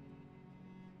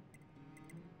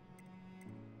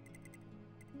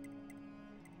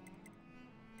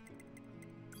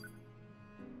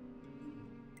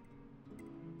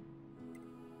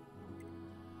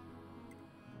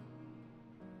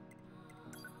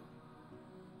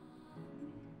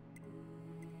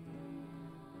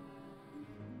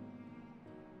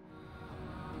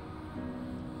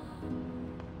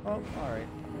 Oh, alright.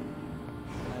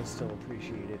 I still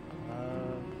appreciate it.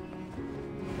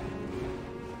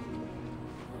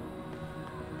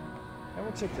 I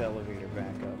will take the elevator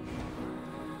back up.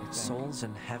 I think. Souls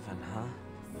in heaven, huh?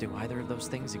 Do either of those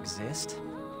things exist?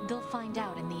 They'll find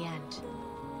out in the end.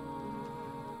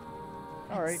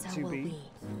 Alright, And so will 2B. we.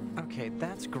 Okay,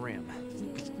 that's grim.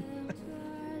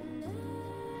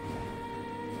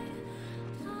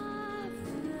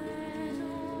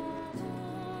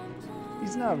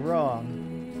 He's not wrong.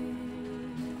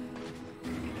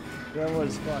 That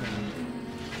was funny.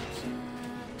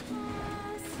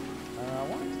 I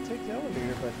wanted to take the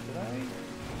elevator, but did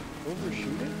I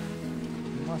overshoot it?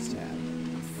 Must have.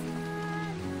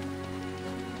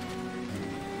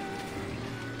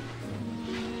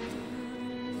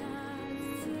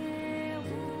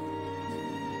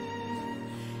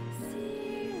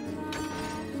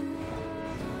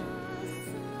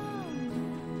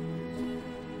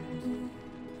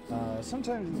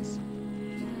 Sometimes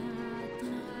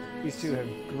these two have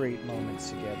great moments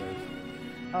together.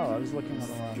 Oh, I was looking on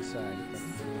the wrong side.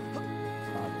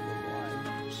 Probably why.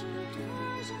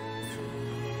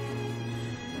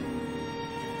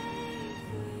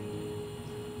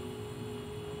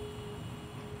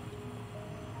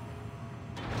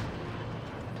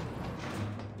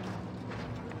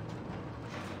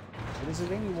 But is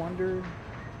it any wonder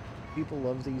people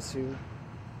love these two?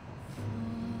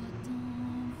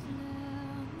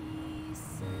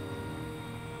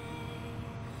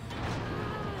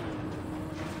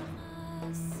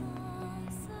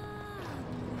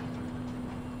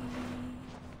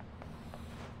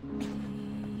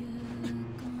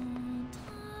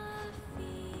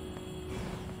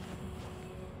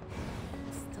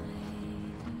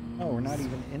 Oh, we're not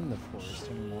even in the forest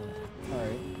anymore.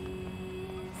 Alright.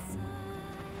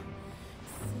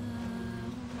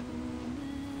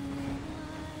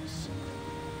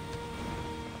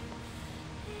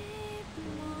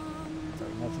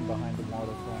 Sorry, nothing behind the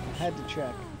waterfall. I had to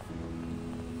check.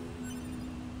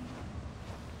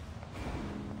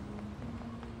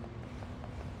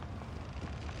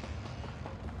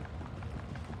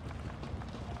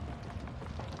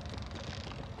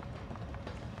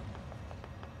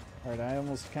 Alright, I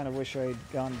almost kind of wish I'd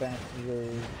gone back to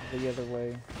the other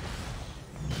way.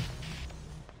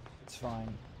 It's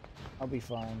fine. I'll be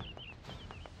fine.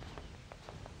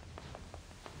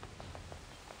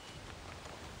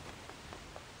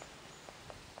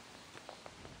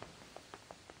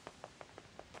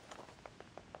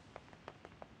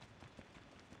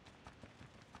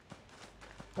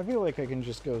 I feel like I can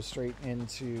just go straight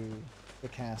into the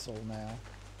castle now.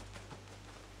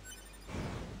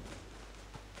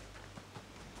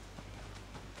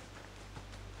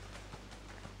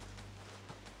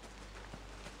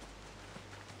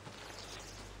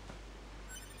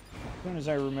 As soon as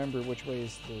I remember which way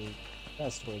is the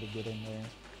best way to get in there.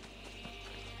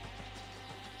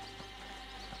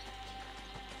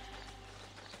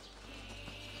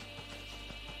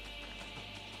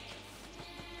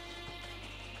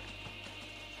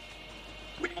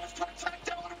 We must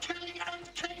protect our king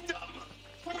and kingdom!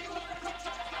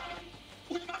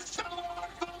 We must show our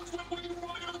foes when we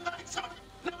royal knights are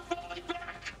no falling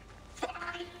back!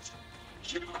 Fight!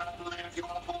 You have lived your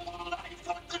whole life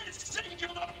for this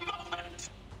singular moment!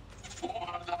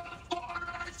 For the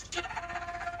Forest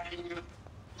King!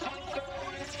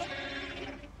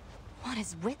 What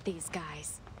is with these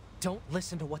guys? Don't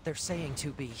listen to what they're saying,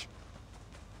 2B.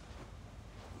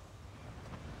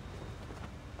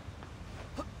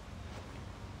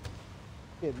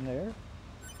 Getting there.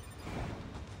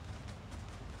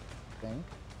 Think.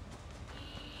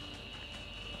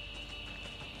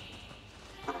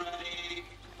 Ready,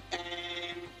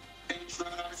 aim,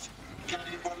 interest, get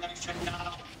information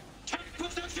now. Take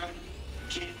position.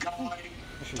 Keep going.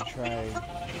 I should Don't be try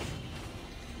afraid.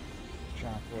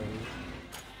 shockwave.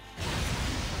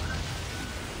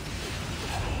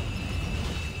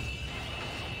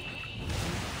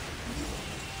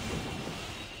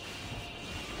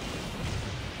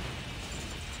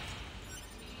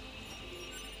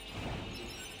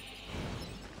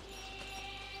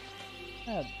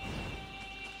 That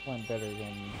went better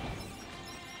than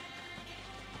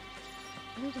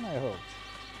I hoped.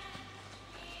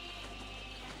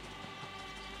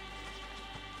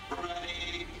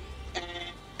 Ready,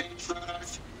 aim,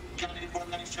 interest, get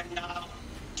information now.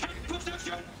 Take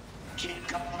position. Keep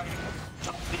going.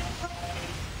 Don't be afraid.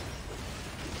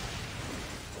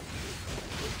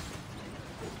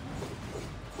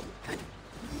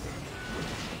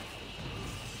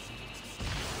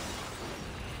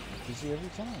 Easy every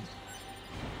time.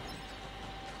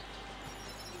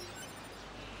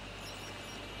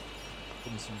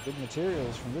 Getting some good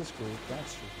materials from this group,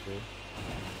 that's for sure.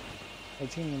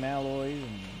 Titanium alloys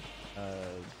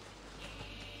and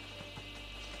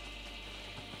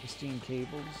pristine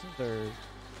cables. They're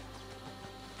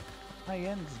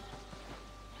high-end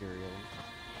materials.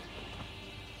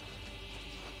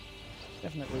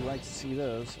 Definitely like to see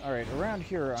those. Alright, around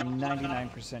here I'm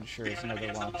 99% sure it's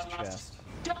another locked chest.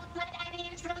 Don't let any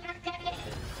intruders get in.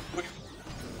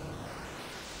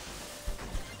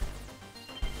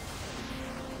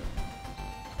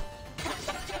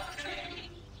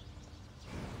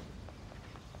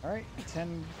 Alright,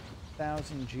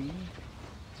 10,000 G.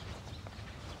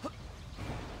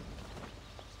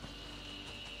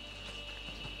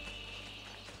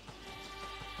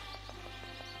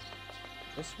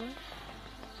 This way?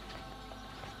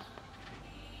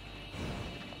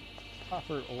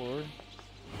 Copper ore.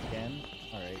 Again.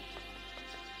 Alright.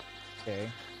 Okay.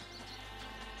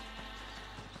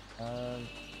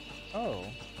 Oh.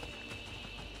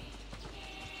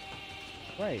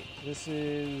 Right, this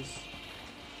is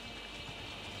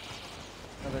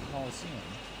another Coliseum.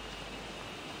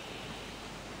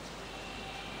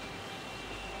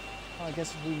 Well, I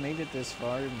guess if we made it this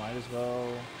far, we might as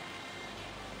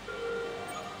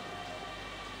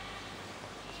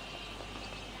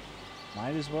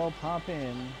well pop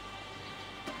in.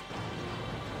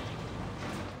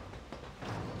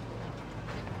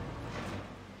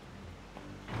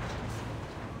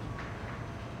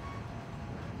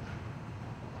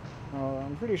 Oh,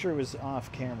 I'm pretty sure it was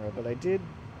off camera, but I did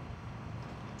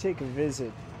take a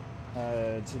visit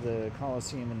to the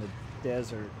Coliseum in the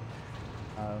desert.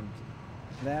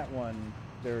 That one,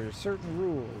 there are certain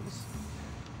rules.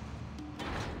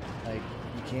 Like,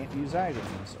 you can't use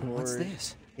items, or What's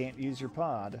this? Can't use your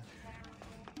pod.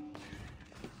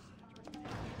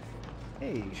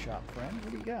 Hey, shop friend,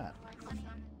 what do you got?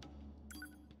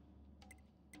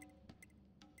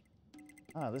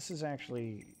 Ah, this is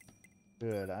actually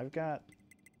good. I've got...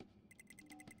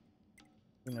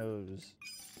 Who knows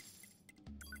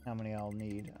how many I'll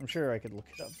need. I'm sure I could look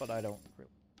it up, but I don't really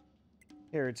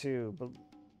care to. But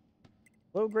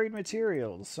low-grade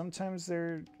materials, sometimes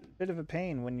they're a bit of a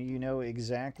pain when you know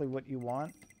exactly what you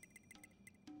want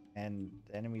and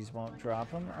enemies won't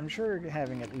drop them. I'm sure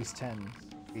having at least 10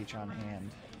 each on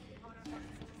hand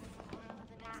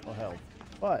will help.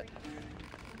 But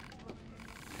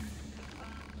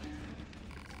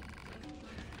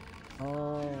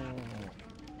oh,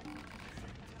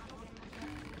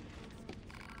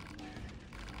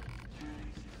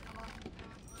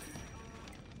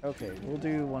 okay, we'll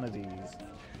do one of these.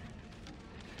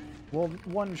 Well,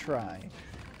 one try.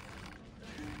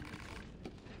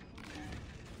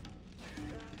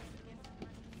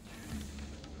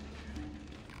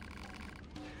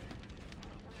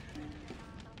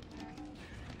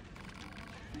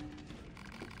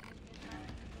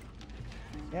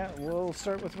 Yeah, we'll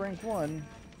start with rank 1.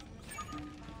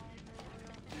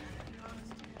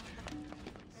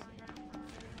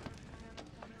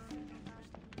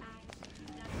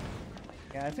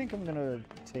 Yeah, I think I'm gonna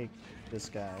take this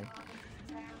guy.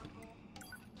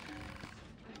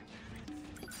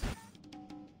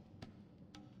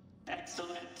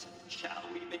 Excellent. Shall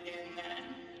we begin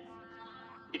then?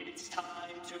 It's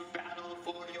time to battle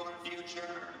for your future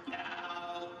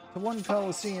now. The one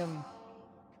Coliseum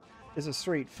is a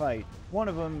straight fight. One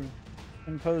of them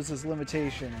imposes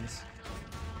limitations.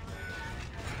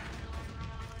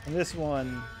 And this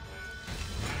one...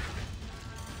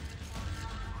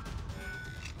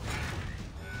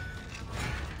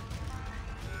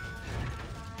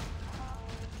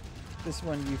 This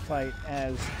one you fight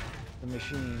as the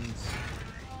machines.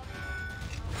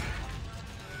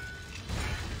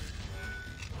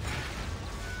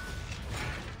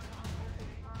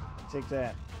 Take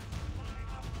that.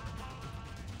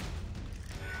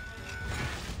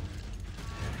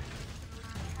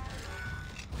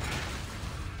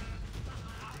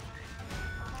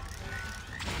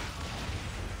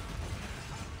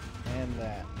 And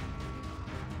that.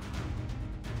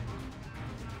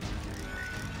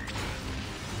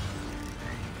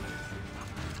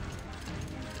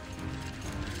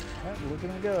 Alright, look at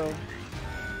him go.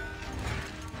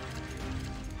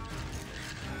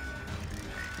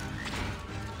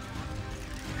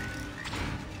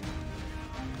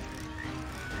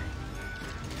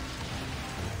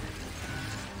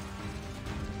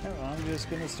 I'm just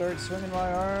gonna start swinging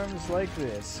my arms like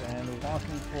this and walking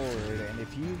forward, and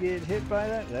if you get hit by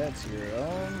that, that's your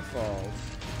own fault.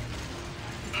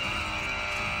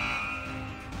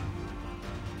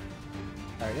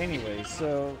 Alright, anyway,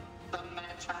 so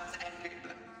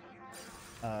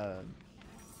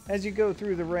as you go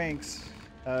through the ranks,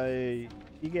 you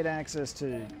get access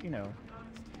to, you know,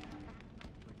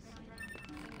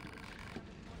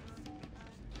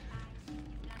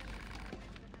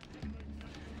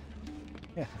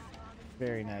 yeah,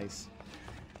 very nice.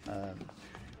 You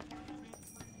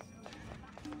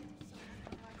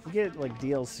get like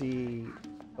DLC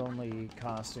only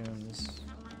costumes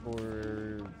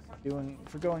for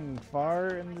going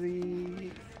far in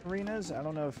the arenas. I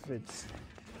don't know if it's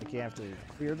like you have to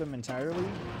clear them entirely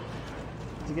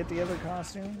to get the other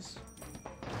costumes.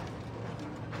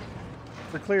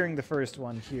 For clearing the first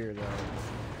one here though,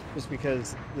 just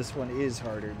because this one is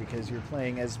harder because you're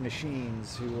playing as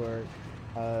machines who are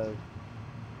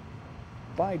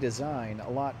by design a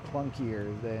lot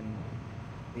clunkier than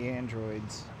the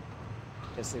androids.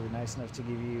 Guess they were nice enough to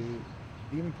give you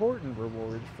the important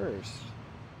reward first.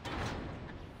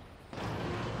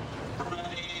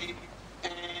 Ready,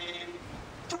 aim,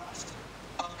 thrust.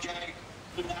 Okay,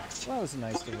 next. Well, that was a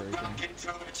nice diversion. Back into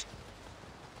it.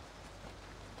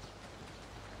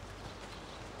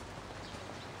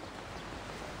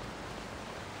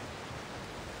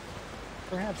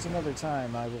 Perhaps another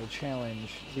time I will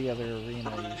challenge the other arenas.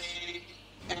 Ready,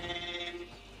 aim,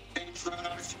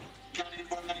 intruders. Get in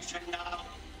formation now.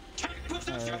 Take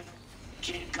position.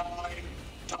 Keep going.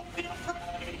 Don't be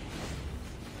afraid.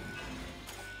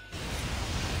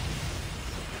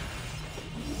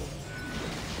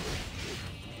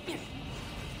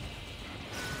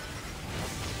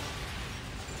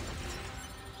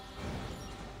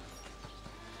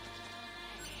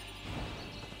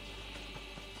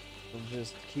 We'll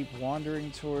just keep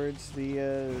wandering towards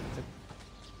the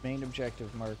main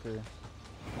objective marker.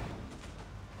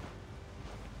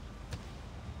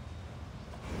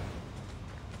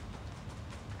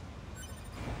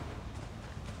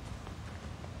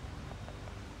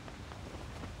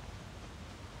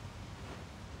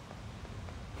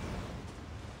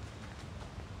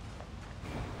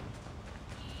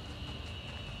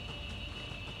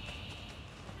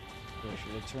 I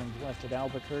should have turned left at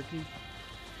Albuquerque.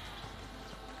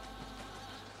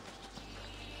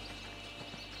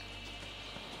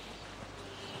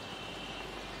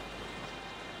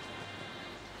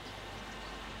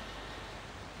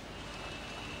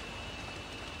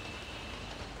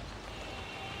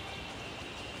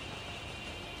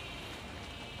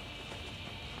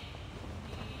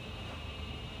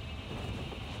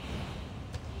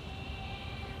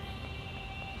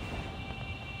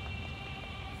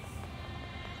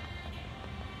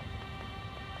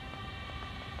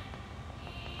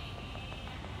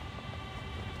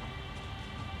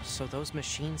 So those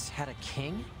machines had a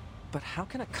king? But how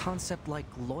can a concept like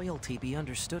loyalty be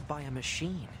understood by a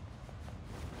machine?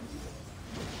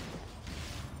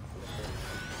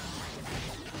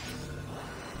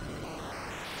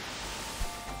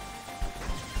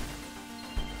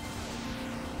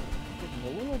 Getting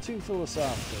a little too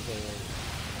philosophical there,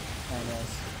 I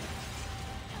guess.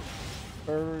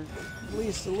 Or at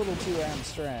least a little too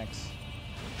abstract.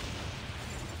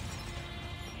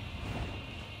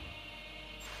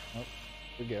 Oh, here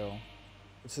we go.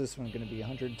 What's this one going to be?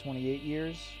 128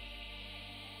 years?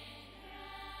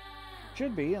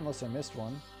 Should be, unless I missed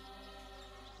one.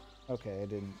 Okay, I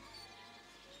didn't.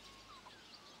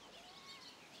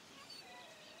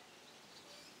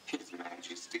 His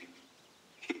Majesty,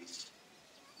 he's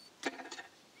dead.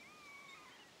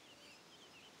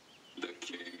 The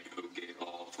king who gave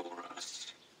all for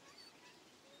us.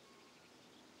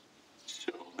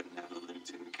 So benevolent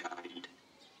and kind,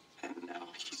 and now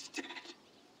he's dead.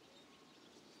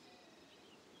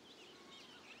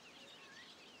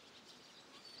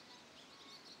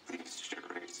 This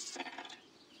sure is sad.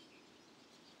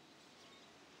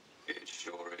 It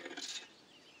sure is.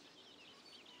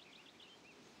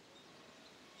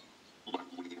 But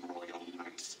we royal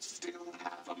knights still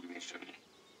have a mission.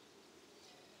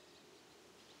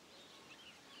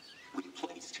 We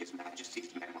placed His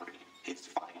Majesty's memory, his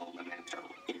final memento,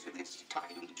 into this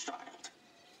tiny child.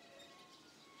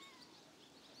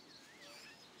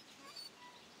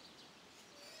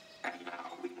 And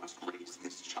now we must raise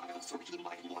this child so he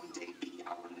might one day be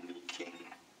our new king.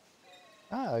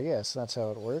 Ah, yes, that's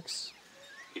how it works.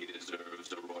 He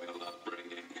deserves a royal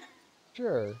upbringing.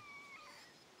 Sure.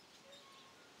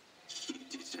 He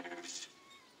deserves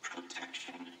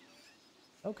protection.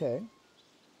 Okay.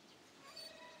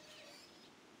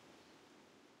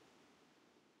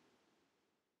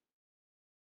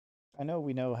 I know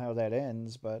we know how that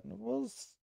ends, but we'll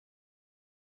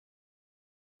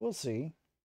see.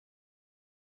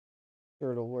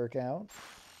 Sure, it'll work out.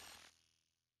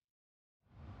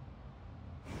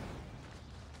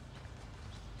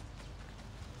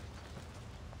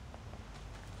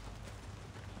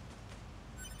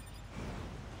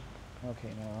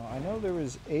 Okay, now I know there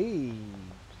was a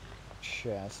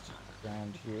chest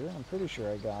around here. I'm pretty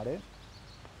sure I got it.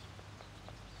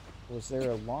 Was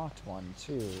there a locked one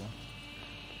too?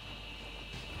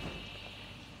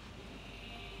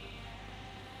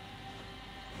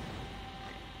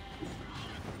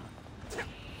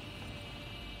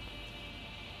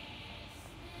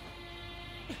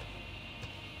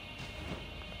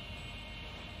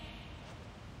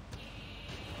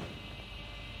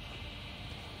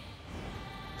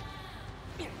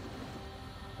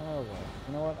 Oh well,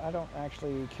 you know what? I don't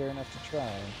actually care enough to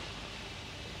try.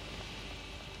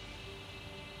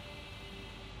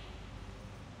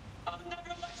 I'll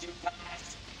never let you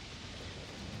pass.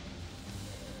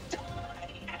 Die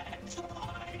and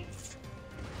rise.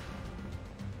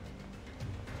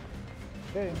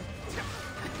 Okay.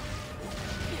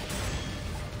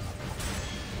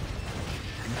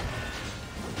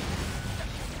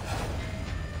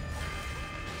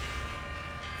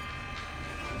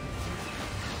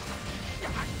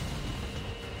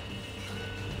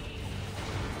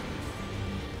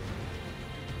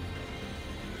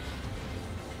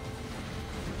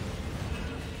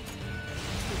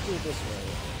 Let's do it this way.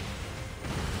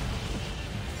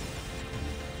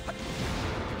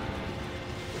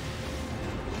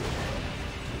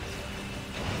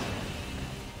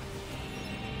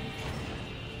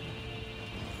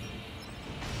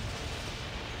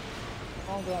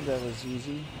 Oh god, that was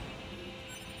easy.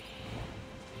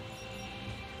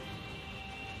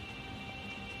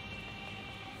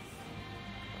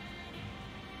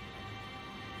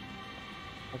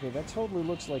 Okay, that totally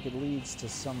looks like it leads to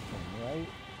something, right?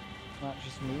 Not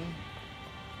just me?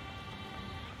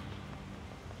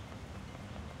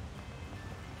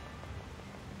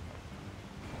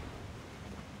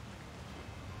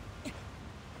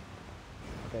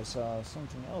 Okay, I saw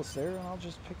something else there, and I'll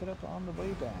just pick it up on the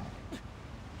way back.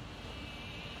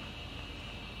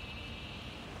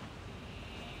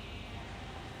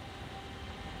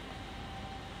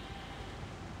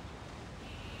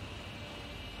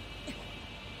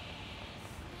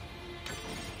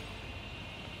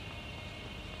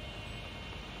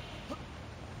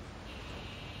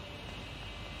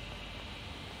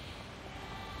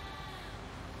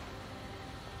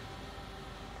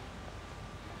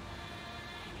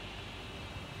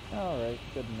 Alright,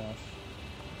 good enough.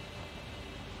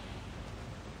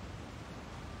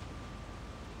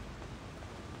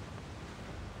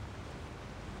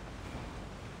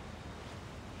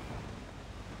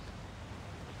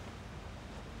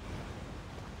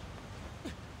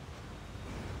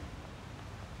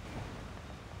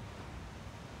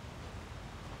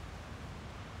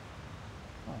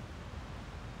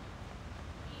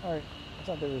 Alright, I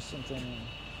thought there was something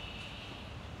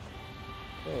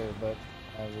there, but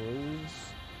I was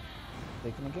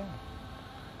taken again.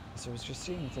 So I was just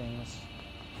seeing things.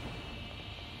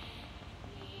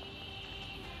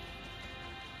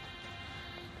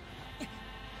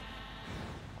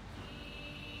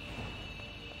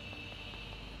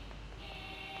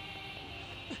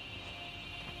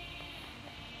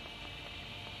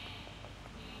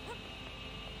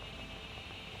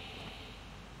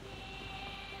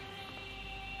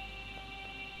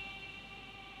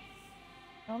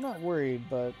 I'm not worried,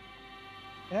 but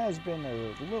it has been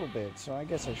a little bit, so I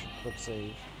guess I should quick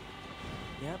save.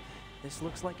 Yep, this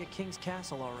looks like a king's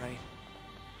castle, all right.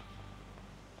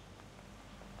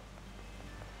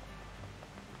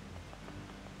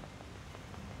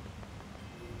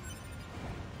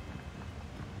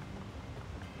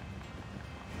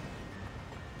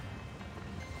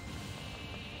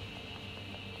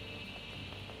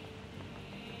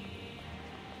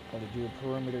 Gotta do a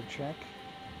perimeter check.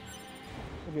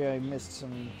 Maybe I missed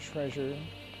some treasure.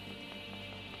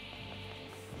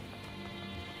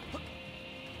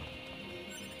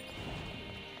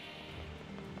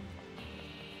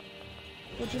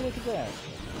 Would you look at that?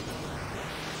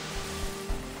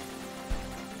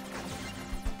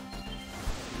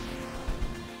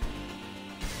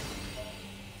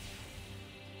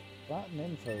 Got an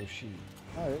info sheet.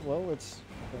 Alright, well, it's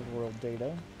old world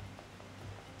data.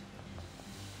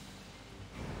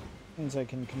 Means I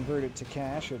can convert it to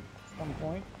cash at some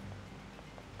point.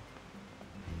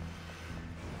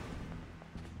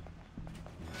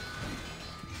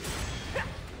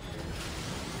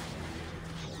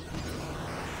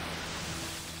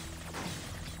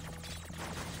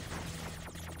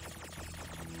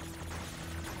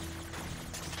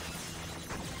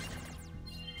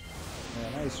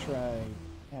 Yeah, nice try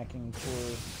hacking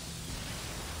for.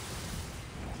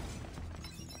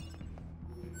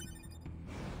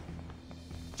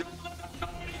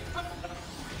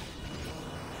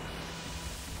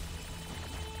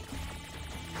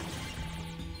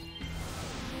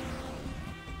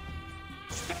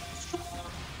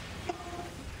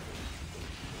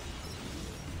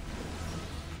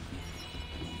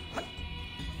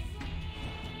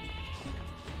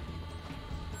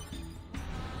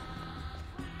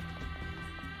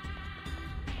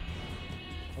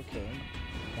 Okay,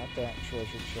 got that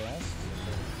treasure chest.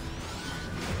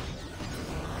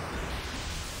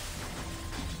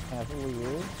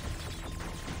 Cavalier.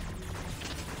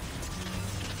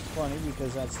 Funny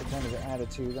because that's the kind of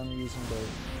attitude I'm using to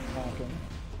hack him.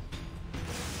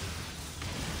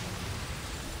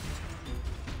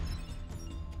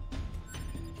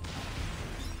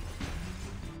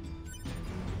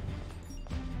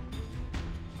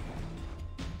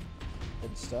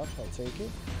 Good stuff, I'll take it.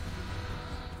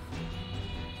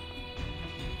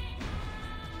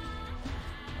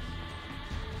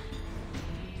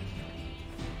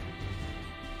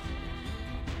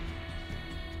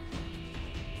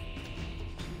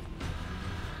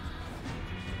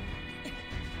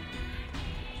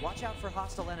 Watch out for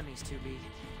hostile enemies, 2B.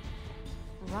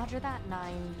 Roger that,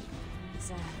 9.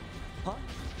 Huh?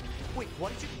 Wait,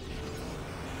 what did you...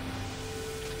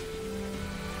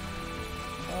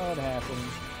 Oh, it happened.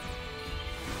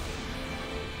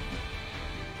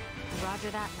 Roger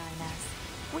that,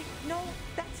 9S. Wait, no,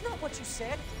 that's not what you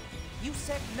said. You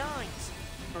said 9s.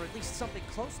 Or at least something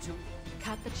close to...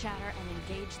 Cut the chatter and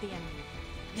engage the enemy.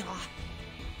 Ah.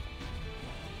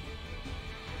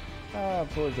 Ah,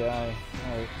 poor guy.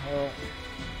 Alright, well...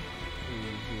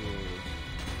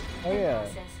 Oh yeah,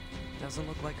 Doesn't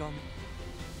look like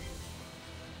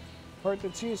part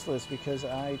that's useless because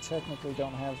I technically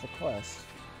don't have the quest.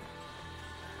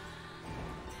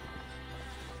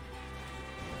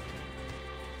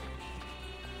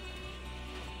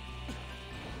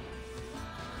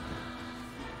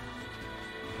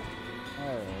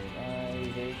 Alright,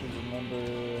 I vaguely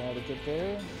remember how to get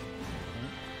there.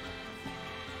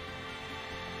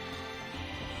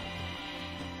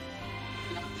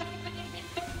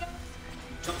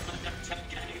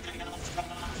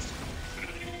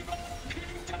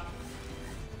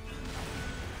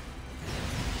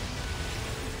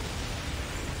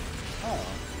 Oh,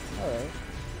 alright.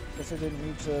 Guess I didn't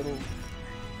need to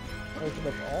open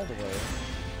up all the way.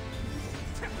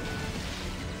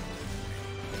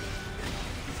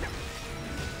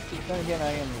 Then again,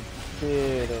 I am a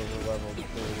bit overleveled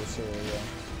for this area,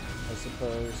 I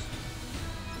suppose.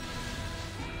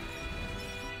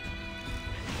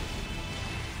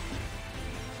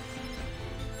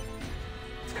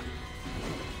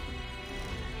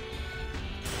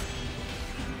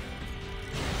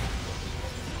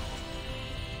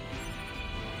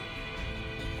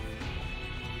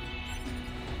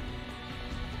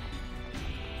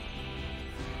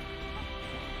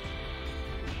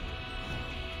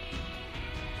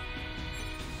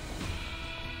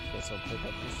 I'll pick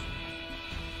up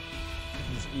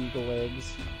these eagle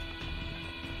eggs.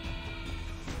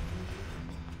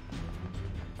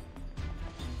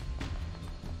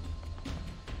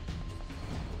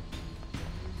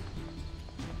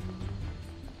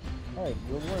 Alright,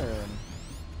 we'll learn.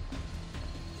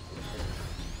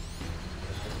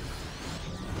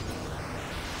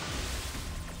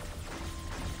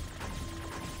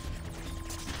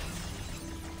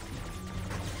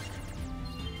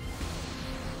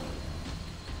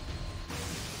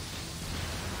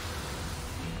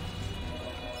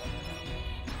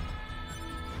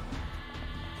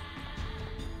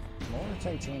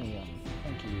 Titanium.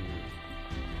 Thank you.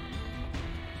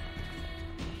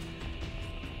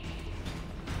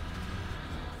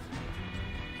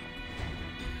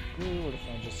 Ooh, what if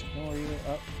I just ignore you?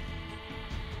 Oh.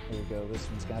 There we go. This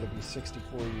one's got to be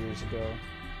 64 years ago.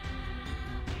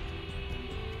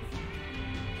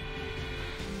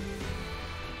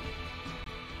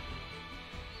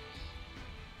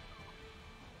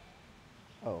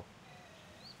 Oh.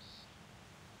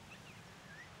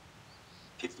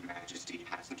 His Majesty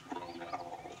hasn't grown at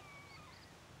all.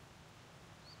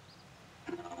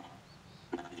 No,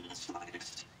 not in the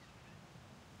slightest.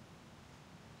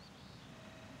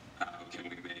 How can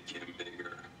we make him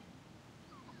bigger?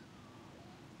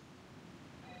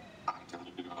 I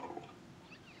don't know.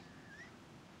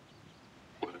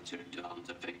 We're too dumb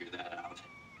to figure that out.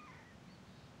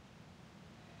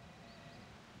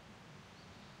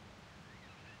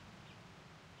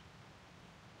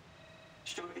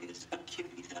 Sure is a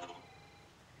cutie, though.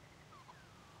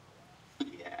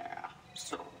 Yeah,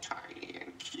 so tiny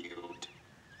and cute.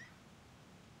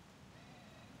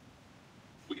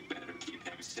 We better keep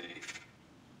him safe.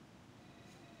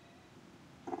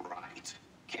 Right.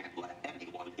 Can't let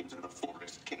anyone into the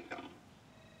Forest Kingdom.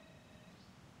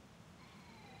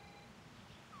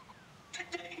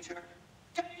 Danger!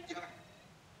 Danger!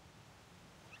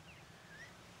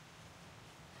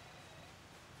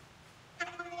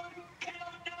 Everyone, get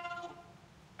out now!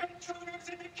 Intruders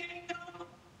in the kingdom!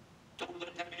 Don't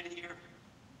let them in here.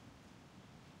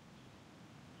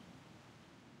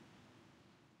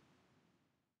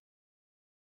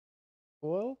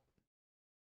 Well,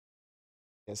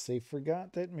 guess they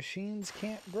forgot that machines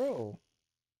can't grow.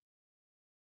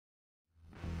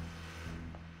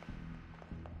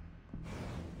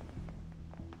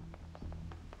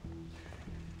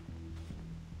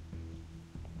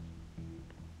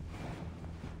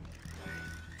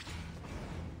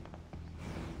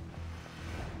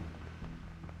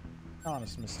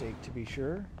 Honest mistake, to be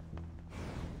sure.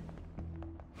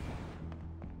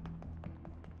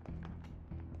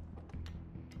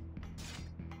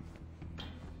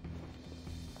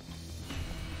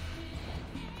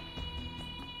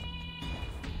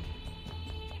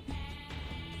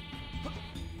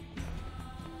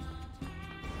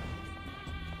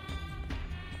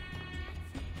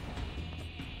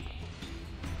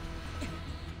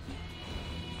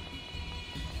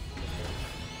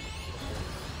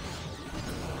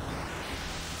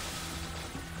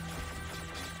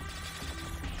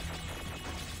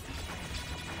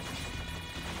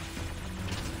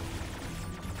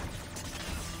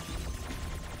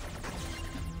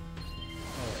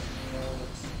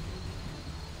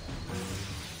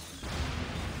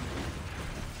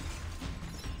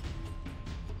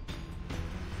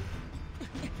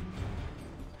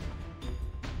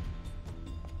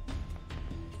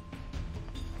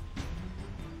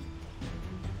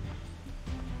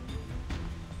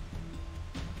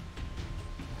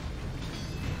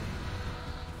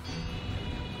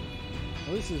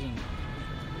 Well, this isn't important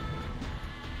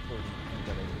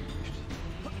that I reached.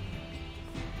 I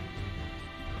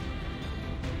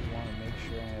want to make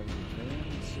sure I have room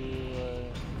to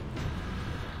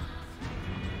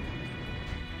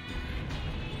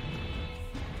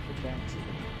get back to the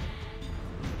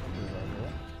upper level.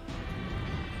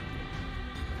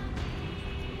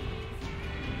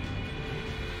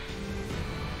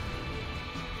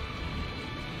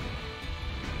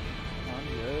 Come on,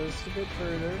 just a bit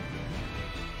further.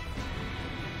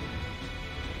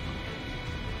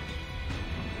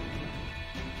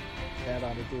 That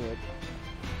ought to do it.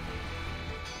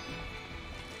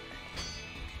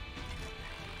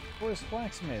 Forest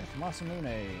Blacksmith,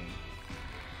 Masamune.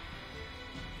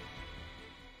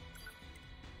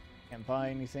 Can't buy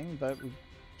anything, but we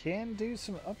can do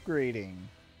some upgrading.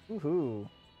 Woohoo!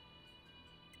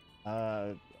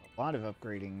 A lot of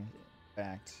upgrading, in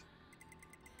fact.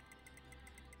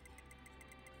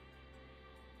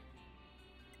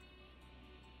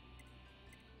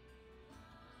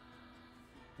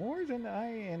 More than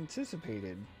I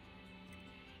anticipated.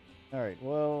 Alright,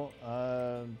 well,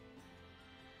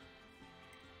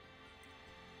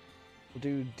 we'll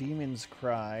do Demon's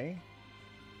Cry.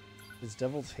 His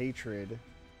Devil's Hatred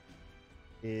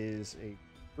is a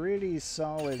pretty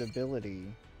solid ability.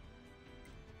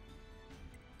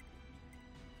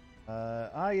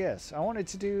 Yes, I wanted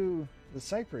to do the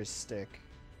Cypress Stick,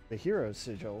 the Hero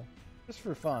Sigil, just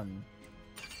for fun.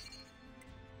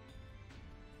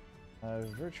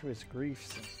 Virtuous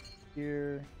Griefs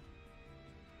here.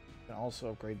 Can also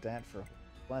upgrade that for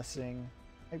Blessing.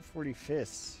 Type 40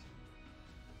 Fists.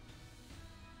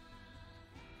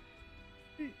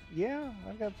 Yeah,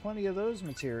 I've got plenty of those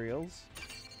materials.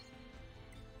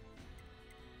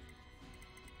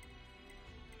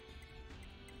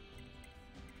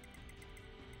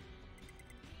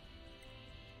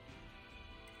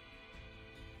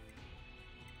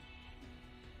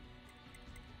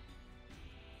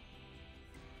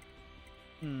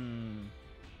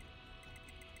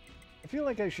 I feel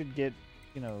like I should get,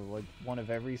 you know, like one of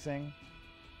everything.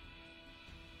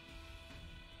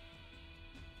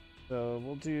 So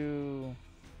we'll do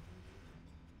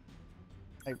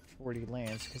Type 40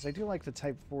 Lance, because I do like the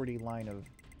Type 40 line of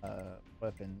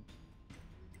weapon.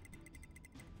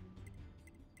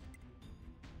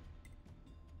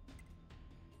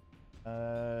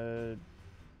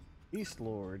 Beast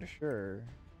Lord, sure.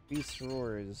 Beast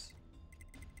Roar is...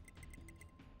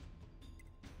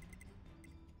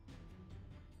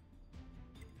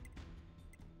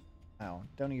 Wow,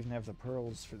 don't even have the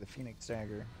pearls for the Phoenix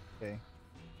Dagger. Okay.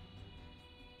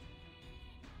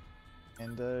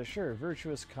 And, sure,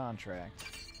 Virtuous Contract.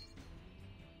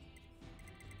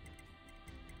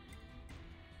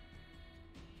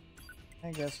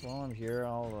 I guess while I'm here,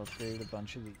 I'll upgrade a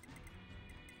bunch of these.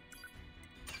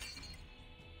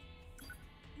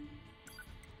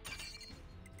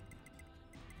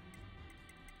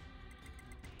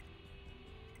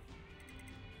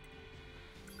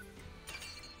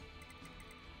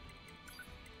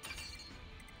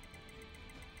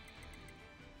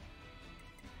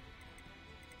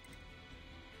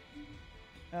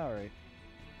 All right.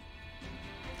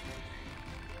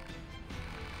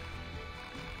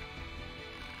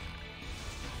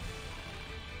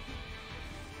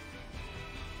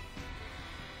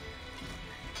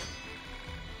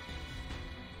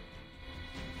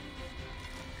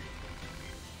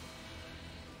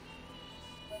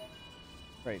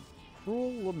 Right.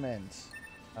 Cruel Lament.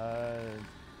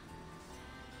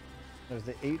 There's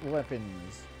the 8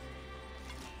 weapons.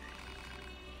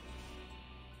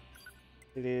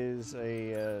 It is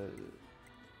a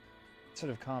set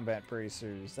of combat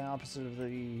bracers, the opposite of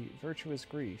the Virtuous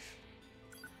Grief.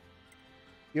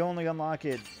 You only unlock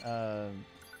it to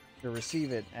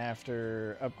receive it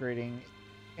after upgrading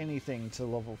anything to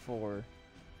level 4.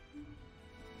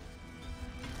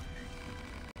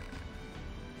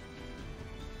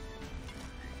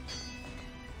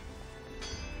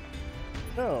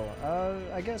 So,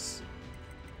 I guess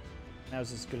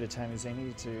now's as good a time as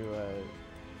any to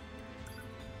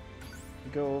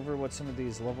go over what some of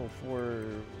these level 4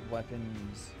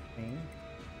 weapons mean.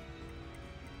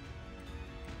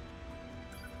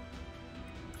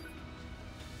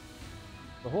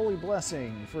 The Holy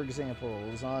Blessing, for example,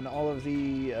 is on all of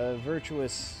the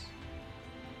virtuous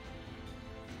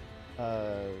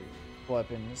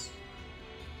weapons.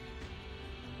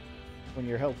 When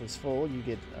your health is full, you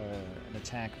get an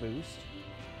attack boost.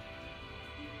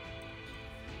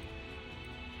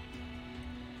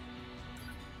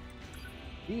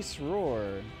 Beast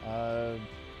Roar.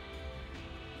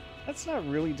 That's not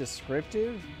really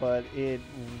descriptive, but it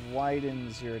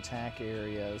widens your attack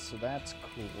area, so that's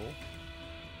cool.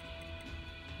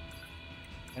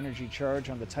 Energy charge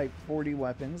on the Type 40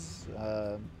 weapons.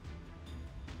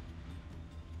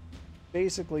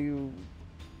 Basically,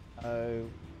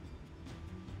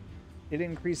 it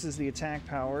increases the attack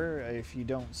power if you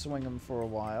don't swing them for a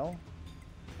while.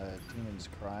 Demon's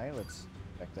Cry, let's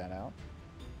check that out.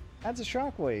 Adds a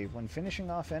shockwave when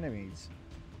finishing off enemies.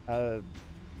 I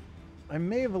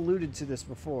may have alluded to this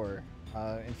before.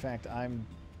 In fact, I'm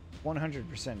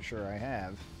 100% sure I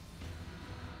have.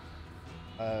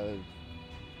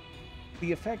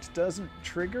 The effect doesn't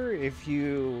trigger if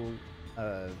you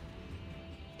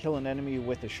kill an enemy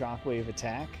with a shockwave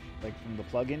attack, like from the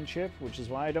plug-in chip, which is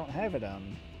why I don't have it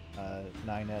on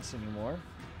 9S anymore.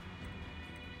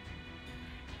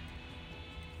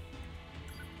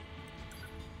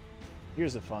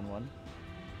 Here's a fun one.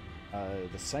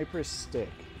 The Cypress Stick.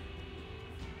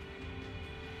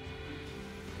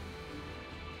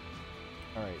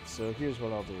 Alright, so here's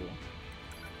what I'll do.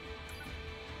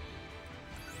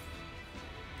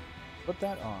 Put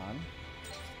that on.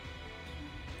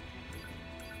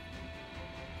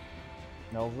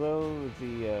 And although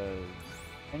the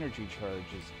energy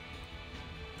charge is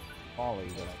folly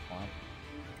that I want,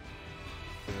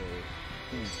 the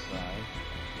Queen's Cry.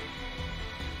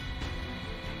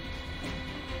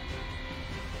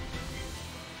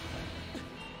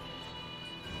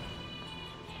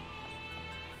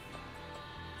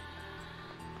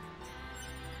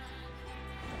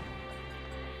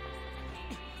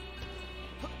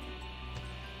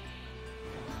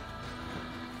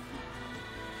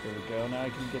 There we go, now I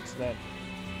can get to that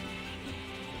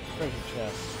treasure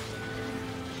chest.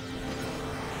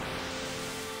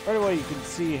 Right away you can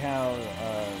see how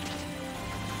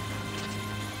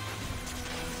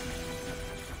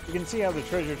the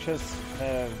treasure chests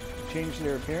have changed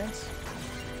their appearance.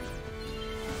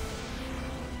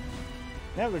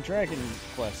 Now the Dragon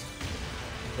Quest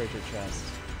treasure chest.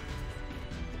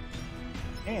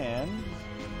 And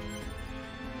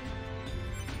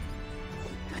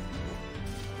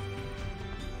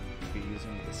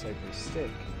using the Cypress Stick.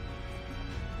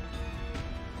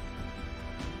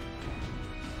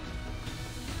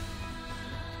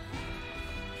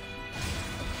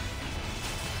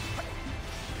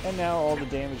 And now all the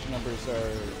damage numbers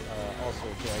are also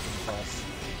Dragon Quest.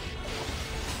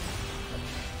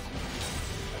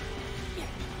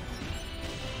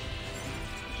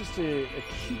 Just a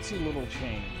cutesy little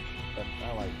change, but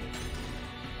I like it.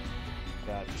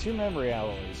 Got 2 memory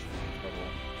alloys for the trouble.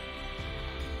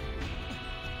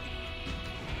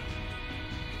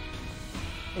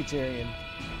 Hey, Tyrion.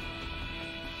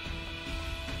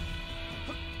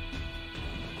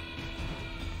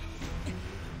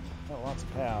 Oh, lots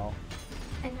of POW.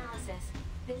 Analysis.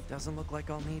 This Doesn't look like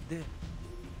I'll need this.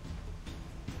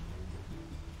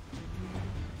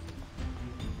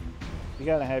 You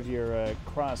gotta have your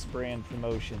cross-brand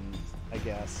promotions, I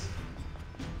guess,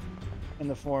 in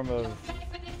the form of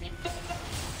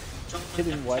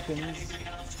hidden weapons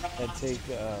that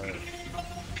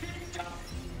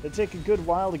take a good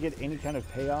while to get any kind of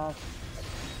payoff.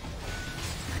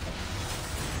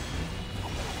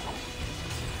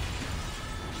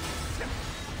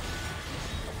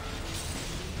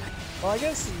 Well, I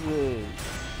guess the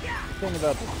thing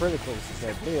about the criticals is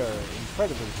that they are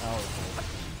incredibly powerful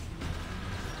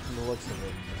from the looks of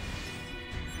it.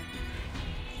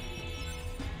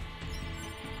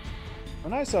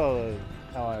 When I saw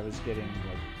how I was getting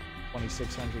like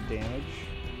 2,600 damage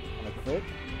on a crit,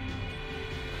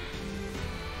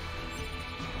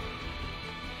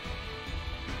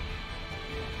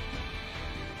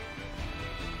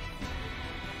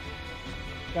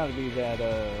 gotta be that,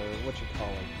 what you call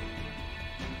it?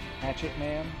 Hatchet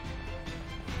Man?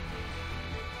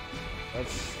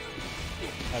 Let's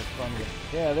have fun with it.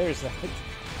 Yeah, there's that.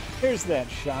 There's that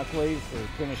shockwave for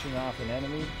finishing off an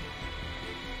enemy.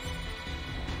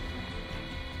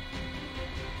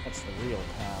 That's the real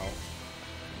POW.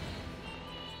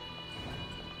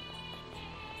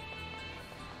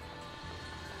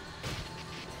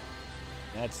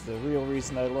 That's the real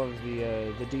reason I love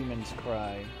the Demon's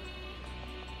Cry.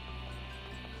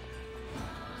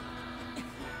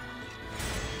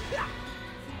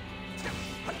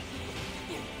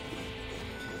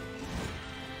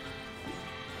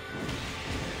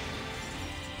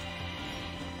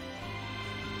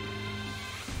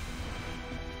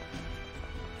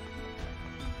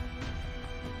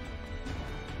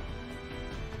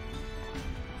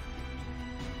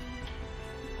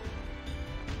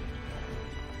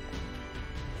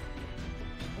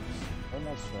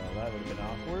 That would have been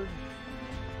awkward.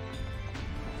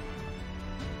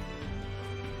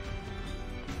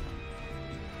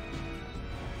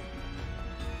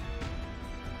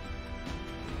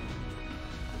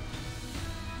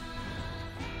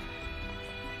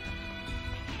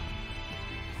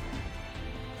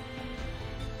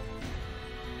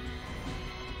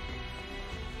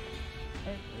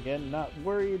 Right, again, not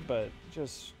worried, but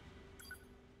just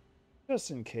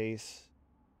in case.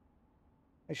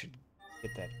 I should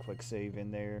get that quick save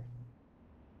in there.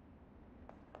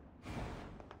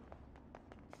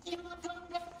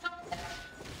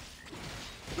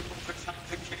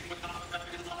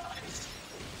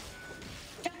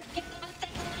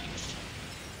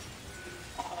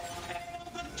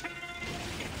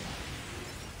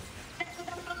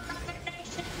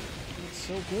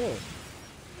 so good.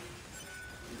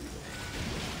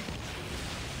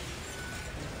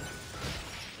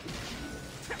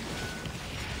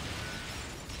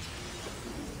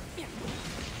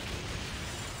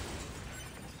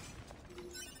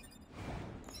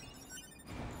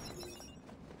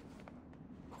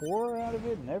 Core out of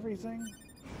it and everything.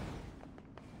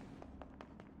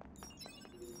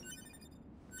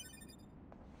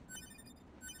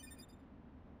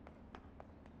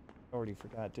 Already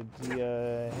forgot. Did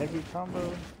the heavy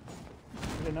combo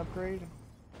get an upgrade?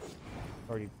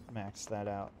 Already maxed that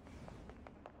out.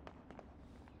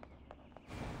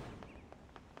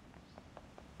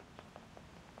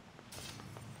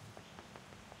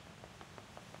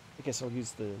 I guess I'll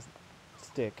use the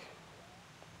stick.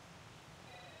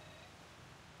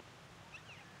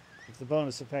 If the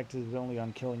bonus effect is only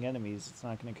on killing enemies, it's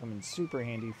not going to come in super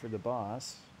handy for the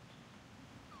boss.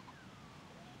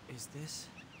 Is this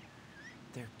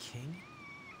their king?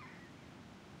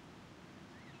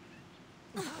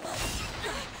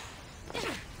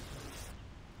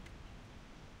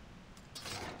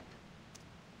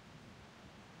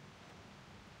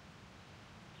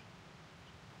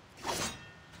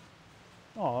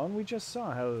 Oh, and we just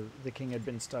saw how the king had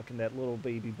been stuck in that little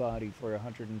baby body for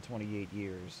 128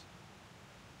 years.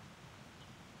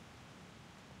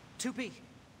 2B,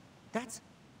 that's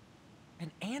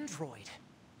an android.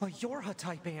 A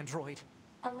Yorha-type android.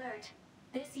 Alert.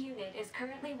 This unit is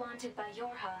currently wanted by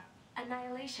Yorha.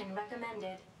 Annihilation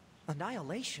recommended.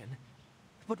 Annihilation?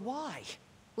 But why?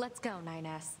 Let's go,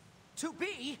 9S.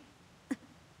 2B?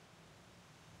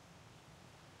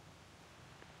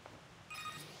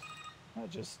 I'll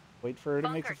just wait for her to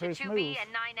make the Bunker first to 2B move. and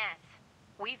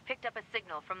 9S. We've picked up a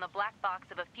signal from the black box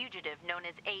of a fugitive known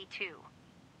as A2.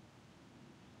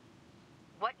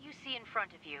 What you see in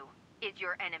front of you is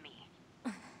your enemy.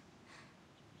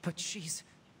 But she's...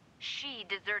 She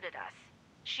deserted us.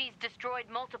 She's destroyed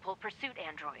multiple pursuit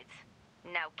androids.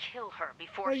 Now kill her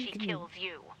before Well, you she can kills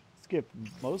you. Skip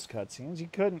most cutscenes.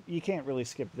 You can't really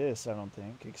skip this, I don't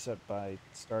think, except by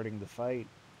starting the fight.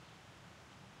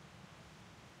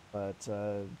 But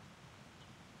I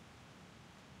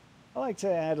like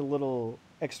to add a little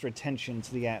extra tension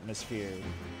to the atmosphere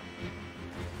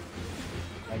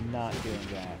by not doing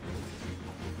that.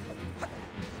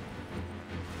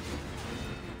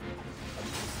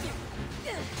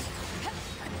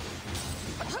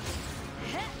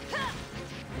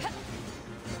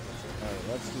 Alright,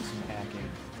 let's do some hacking.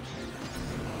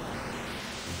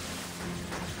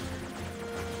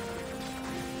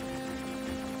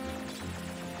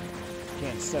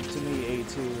 Can't step to me,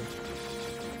 A2.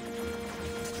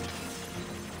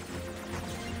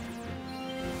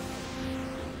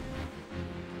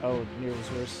 Oh, Nier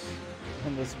was worse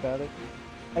than this about it.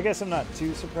 I guess I'm not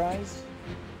too surprised.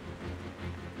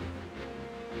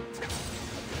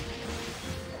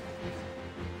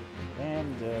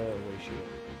 And, where is she?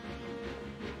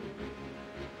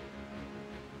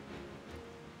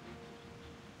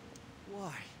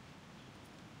 Why?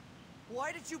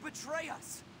 Why did you betray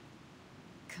us?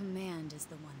 Command is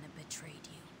the one that betrayed you.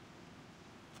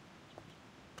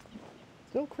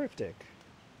 Still cryptic.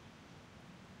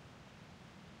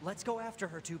 Let's go after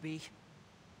her, 2B.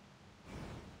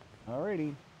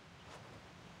 Alrighty.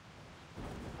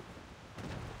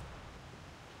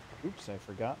 Oops, I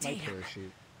forgot my Damn.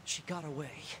 parachute. She got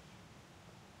away.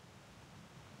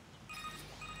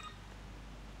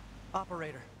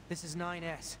 Operator, this is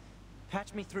 9S.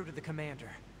 Patch me through to the commander.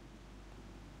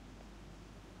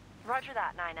 Roger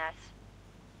that, 9S.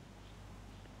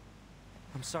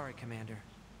 I'm sorry, Commander.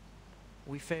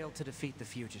 We failed to defeat the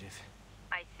fugitive.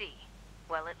 I see.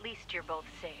 Well, at least you're both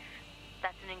safe.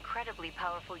 That's an incredibly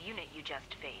powerful unit you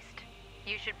just faced.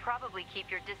 You should probably keep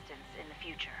your distance in the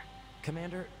future.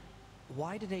 Commander,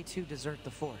 why did A2 desert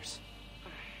the Force?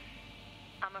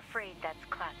 I'm afraid that's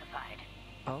classified.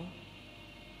 Oh?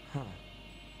 Huh.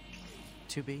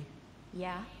 2B,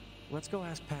 Yeah? let's go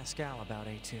ask Pascal about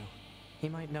A2. He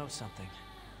might know something.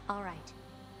 All right.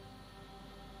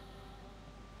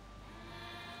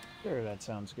 Sure, that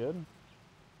sounds good.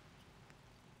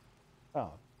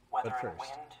 Oh, Whether but in first.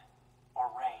 wind or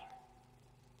rain,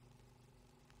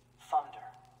 thunder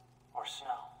or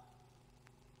snow,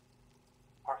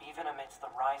 or even amidst the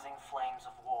rising flames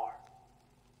of war,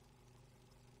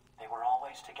 they were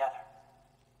always together.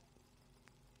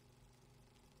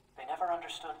 They never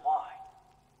understood why,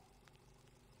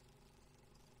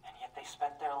 and yet they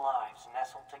spent their lives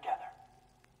nestled together,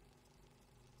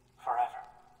 forever,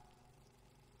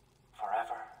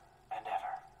 forever and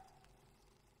ever.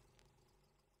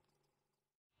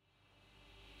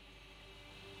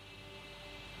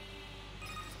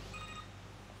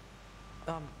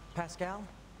 Pascal?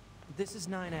 This is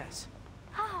 9S.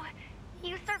 Oh,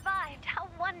 you survived. How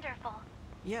wonderful.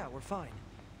 Yeah, we're fine.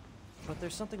 But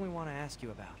there's something we want to ask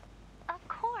you about. Of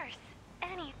course.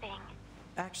 Anything.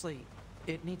 Actually,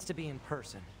 it needs to be in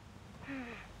person.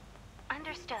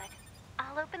 Understood.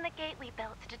 I'll open the gate we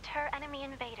built to deter enemy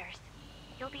invaders.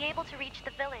 You'll be able to reach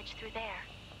the village through there.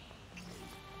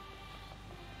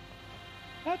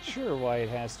 Not sure why it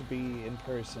has to be in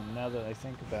person, now that I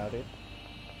think about it.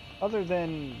 Other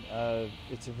than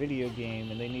it's a video game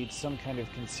and they need some kind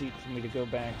of conceit for me to go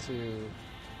back to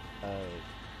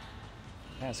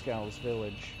Pascal's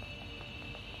village.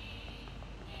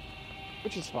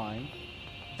 Which is fine.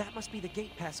 That must be the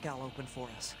gate Pascal opened for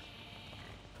us.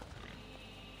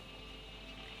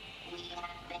 We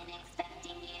have been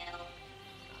expecting you.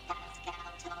 Pascal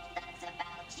told us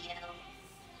about you.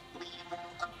 We will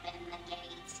open the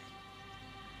gates.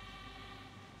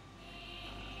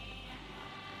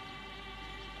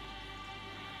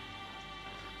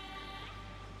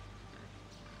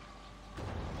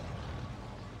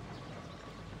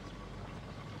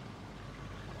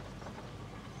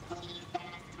 Please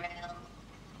pass through.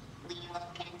 We will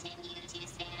continue to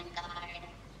stand guard.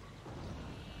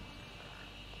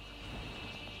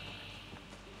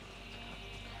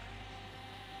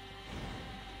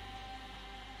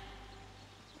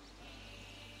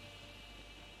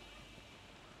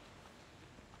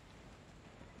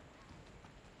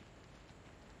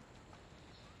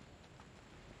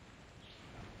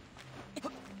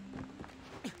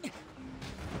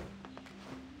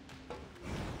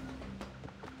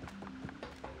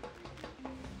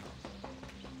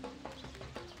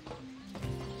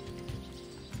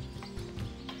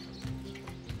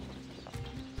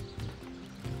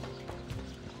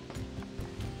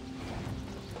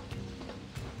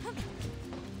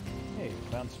 Hey,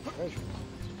 found some treasure.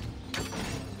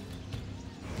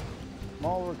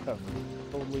 Small recovery.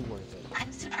 Totally worth it.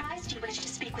 I'm surprised you wish to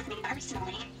speak with me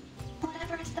personally.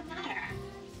 Whatever is the matter?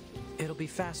 It'll be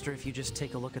faster if you just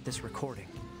take a look at this recording.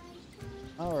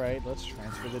 Alright, let's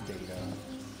transfer the data.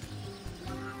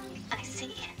 I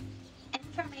see.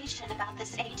 Information about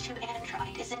this A2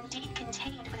 android is indeed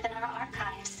contained within our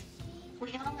archives.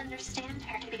 We all understand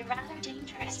her to be rather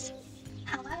dangerous.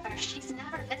 However, she's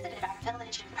never visited our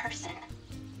village in person.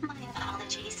 My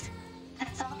apologies.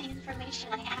 That's all the information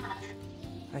I have.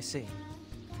 I see.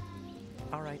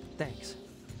 All right, thanks.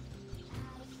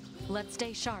 Let's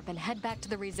stay sharp and head back to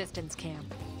the resistance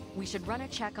camp. We should run a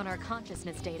check on our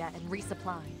consciousness data and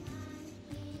resupply.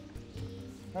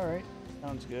 Alright,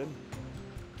 sounds good.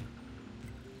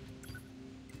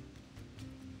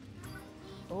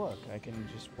 Oh look, I can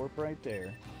just warp right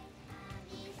there.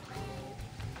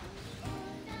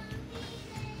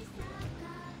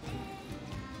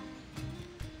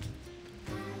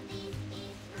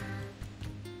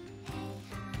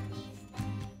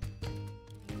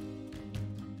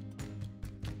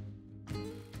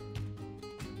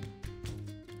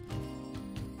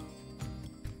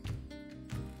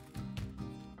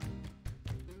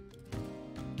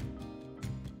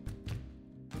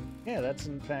 Yeah, that's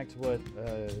in fact what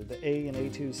the A in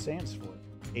A2 stands for.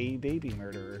 A baby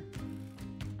murderer.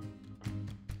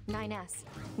 9S,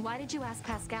 why did you ask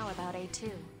Pascal about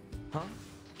A2? Huh?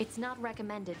 It's not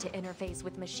recommended to interface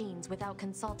with machines without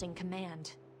consulting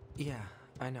command. Yeah,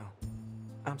 I know.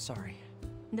 I'm sorry.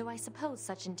 Though I suppose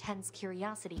such intense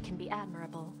curiosity can be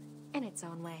admirable, in its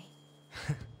own way.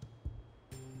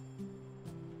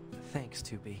 Thanks,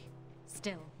 2B.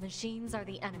 Still, machines are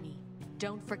the enemy.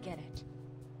 Don't forget it.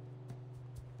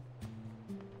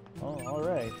 Oh,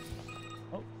 alright.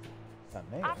 Oh,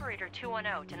 not me. Operator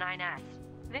 210 to 9S.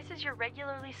 This is your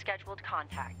regularly scheduled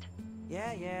contact.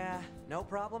 Yeah, no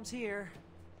problems here.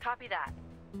 Copy that.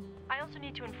 I also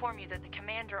need to inform you that the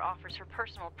commander offers her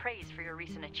personal praise for your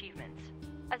recent achievements.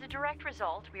 As a direct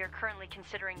result, we are currently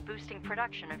considering boosting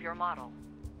production of your model.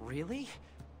 Really?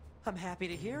 I'm happy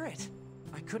to hear it.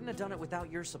 I couldn't have done it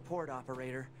without your support,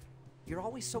 Operator. You're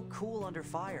always so cool under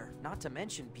fire, not to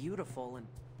mention beautiful and...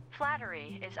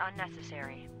 Flattery is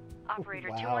unnecessary. Operator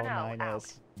Wow, 210 out.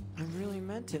 9S. I really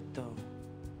meant it, though.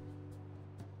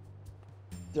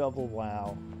 Double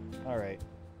wow. Alright.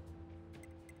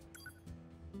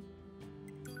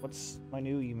 What's my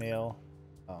new email?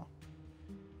 Oh.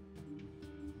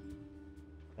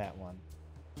 That one.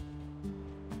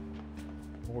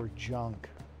 More junk.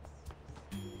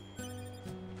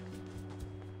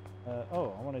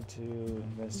 Oh, I wanted to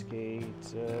investigate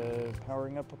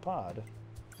powering up a pod.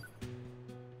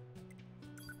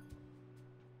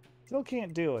 Still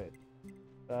can't do it.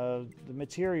 The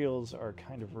materials are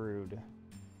kind of rude.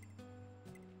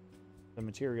 The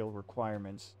material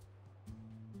requirements.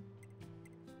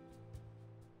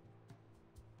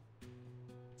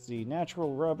 The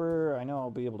natural rubber, I know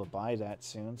I'll be able to buy that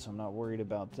soon, so I'm not worried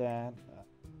about that.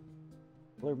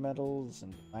 Color metals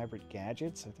and elaborate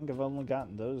gadgets. I think I've only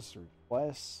gotten those through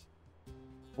quests.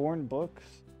 Foreign books.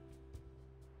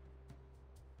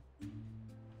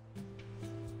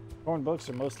 Foreign books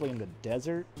are mostly in the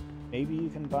desert. Maybe you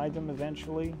can buy them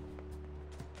eventually.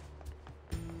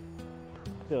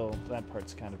 Still, that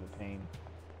part's kind of a pain.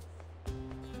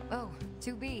 Oh,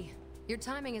 2B. Your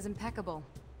timing is impeccable.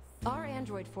 Our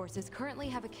android forces currently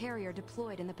have a carrier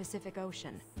deployed in the Pacific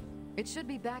Ocean. It should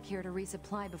be back here to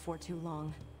resupply before too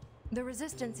long. The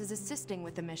Resistance is assisting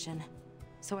with the mission,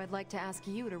 so I'd like to ask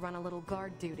you to run a little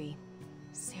guard duty.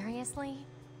 Seriously?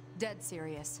 Dead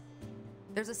serious.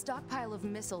 There's a stockpile of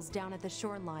missiles down at the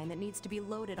shoreline that needs to be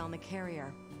loaded on the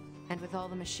carrier. And with all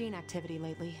the machine activity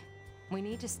lately, we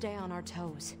need to stay on our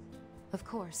toes. Of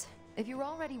course, if you're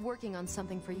already working on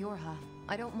something for Yorha,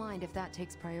 I don't mind if that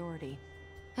takes priority.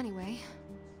 Anyway,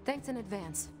 thanks in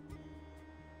advance.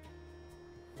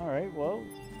 Alright, well...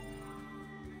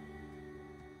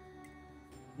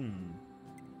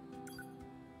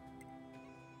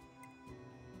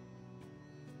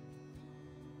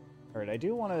 Alright, I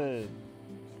do want to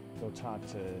go talk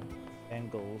to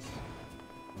Engels,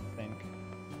 I think.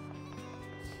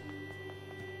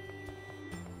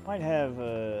 Might have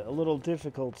a little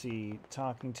difficulty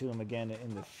talking to him again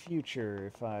in the future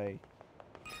if I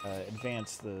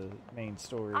advance the main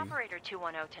story. Operator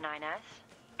 210 to 9S.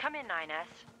 Come in, 9S.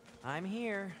 I'm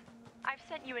here. I've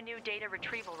sent you a new data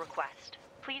retrieval request.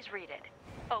 Please read it.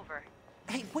 Over.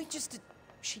 Hey, wait just a...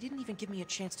 She didn't even give me a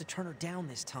chance to turn her down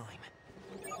this time.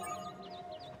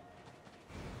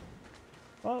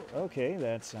 Well, okay,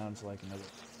 that sounds like another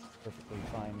perfectly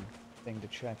fine thing to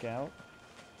check out.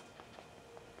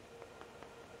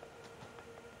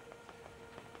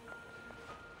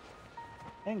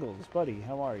 Engels, buddy,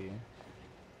 how are you?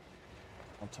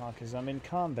 I'll talk as I'm in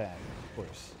combat, of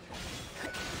course.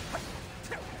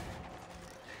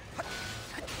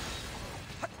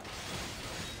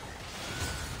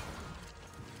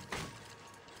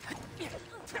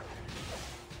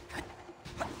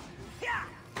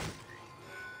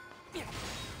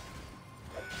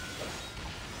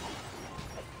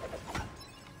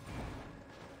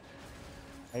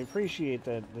 I appreciate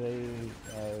that they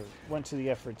went to the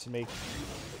effort to make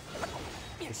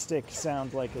the stick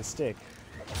sound like a stick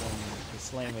when you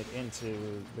slam it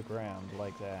into the ground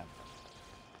like that.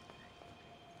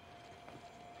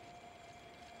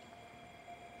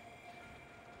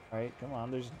 Alright, come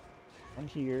on, there's one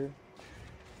here.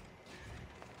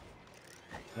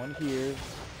 One here.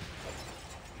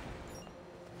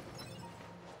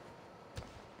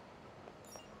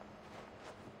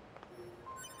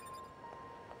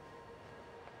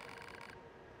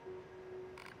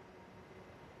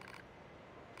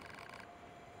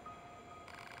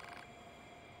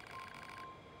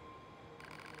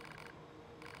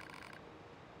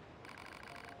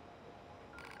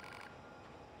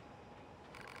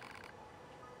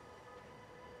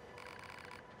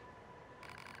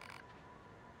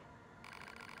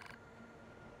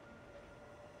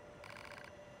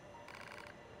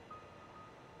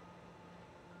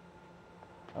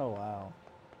 Oh wow.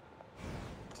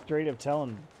 Straight up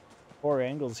telling poor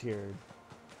Engels here.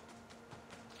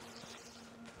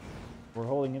 We're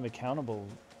holding him accountable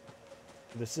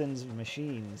for the sins of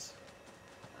machines.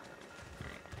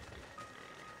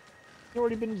 He's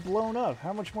already been blown up.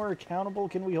 How much more accountable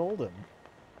can we hold him?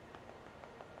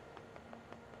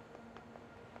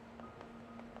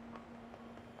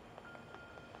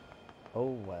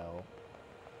 Oh well.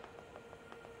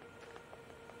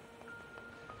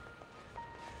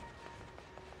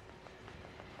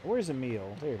 Where's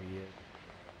Emil? There he is.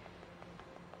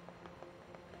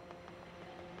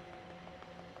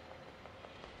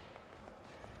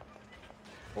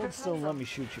 Hold still and let me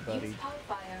shoot you, buddy. Use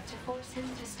fire to force him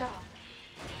to stop.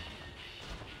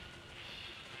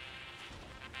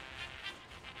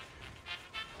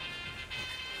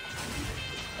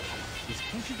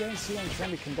 Can't you guys see I'm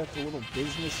trying to conduct a little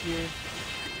business here?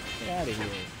 Get out of here.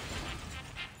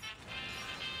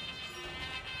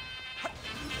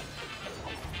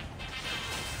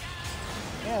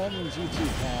 Yeah, that means you too,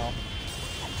 pal.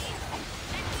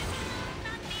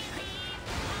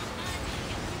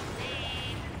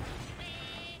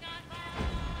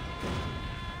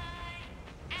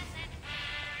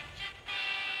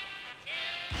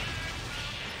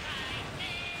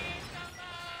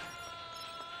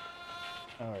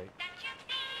 Alright.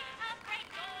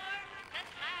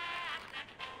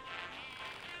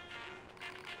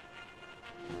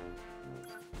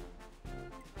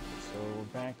 So we're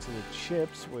back to the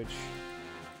chips, which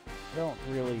I don't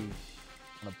really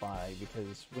want to buy,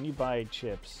 because when you buy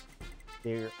chips,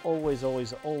 they're always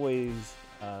the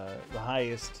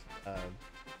highest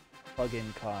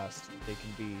plug-in cost they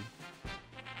can be.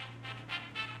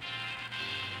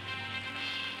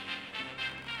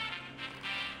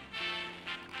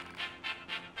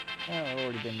 Oh, I've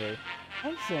already been there.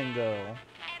 One thing though.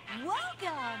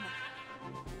 Welcome!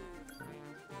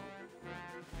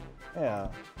 Yeah,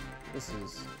 this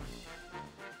is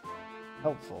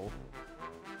helpful.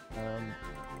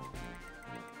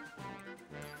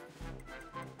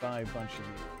 Buy a bunch of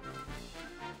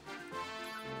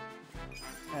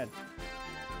these.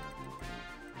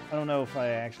 I don't know if I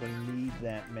actually need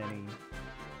that many.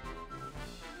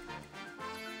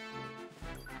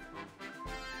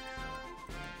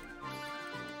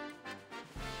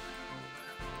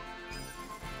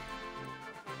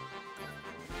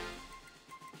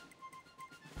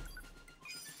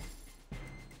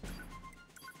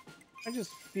 I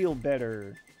just feel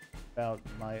better about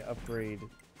my upgrade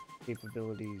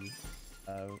capabilities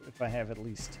if I have at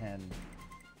least 10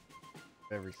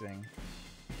 of everything.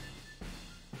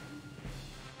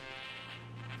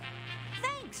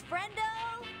 Thanks,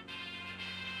 friendo!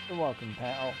 You're welcome,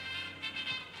 pal.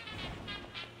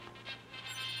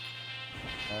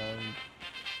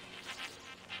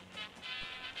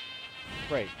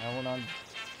 Right, I went on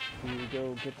to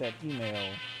go get that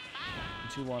email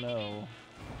 210.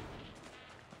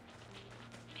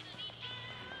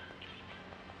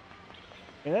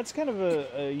 Yeah, that's kind of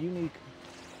a unique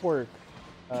quirk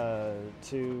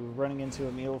to running into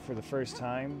Emil for the first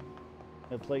time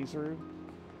in a playthrough.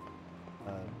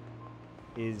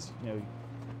 Is, you know,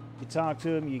 you talk to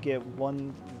him, you get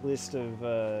one list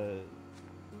of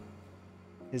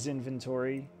his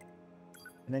inventory,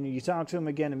 and then you talk to him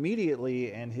again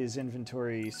immediately, and his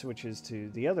inventory switches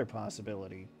to the other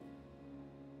possibility.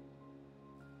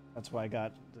 That's why I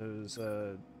got those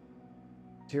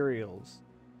materials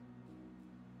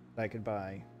I could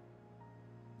buy.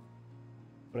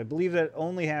 But I believe that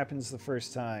only happens the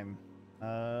first time.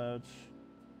 Yeah,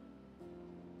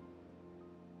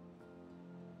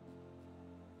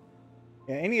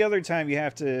 any other time you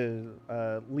have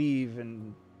to leave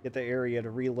and get the area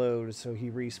to reload so he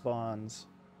respawns.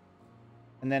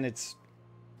 And then it's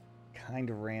kind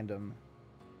of random.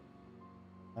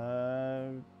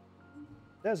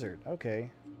 Desert,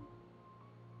 okay.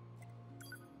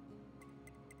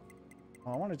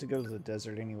 Oh, I wanted to go to the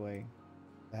desert anyway.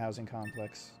 The housing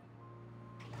complex.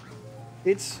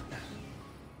 It's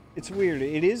weird.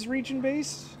 It is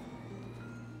region-based.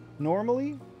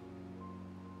 Normally.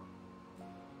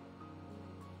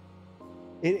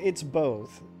 It's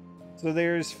both. So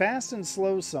there's fast and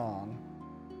slow song.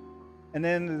 And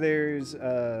then there's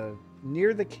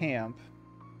near the camp.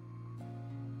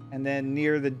 And then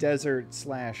near the desert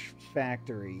 /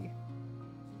 factory.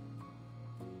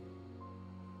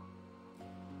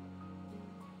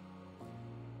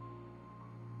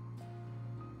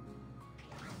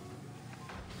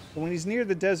 When he's near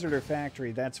the desert or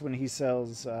factory, that's when he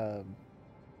sells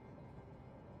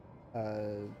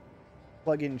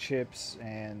plug-in chips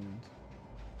and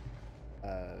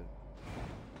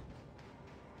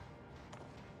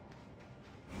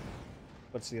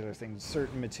what's the other thing?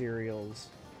 Certain materials.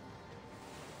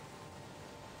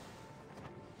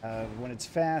 When it's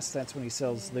fast, that's when he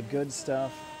sells the good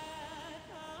stuff.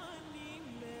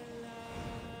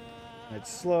 When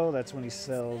it's slow, that's when he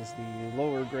sells the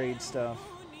lower grade stuff.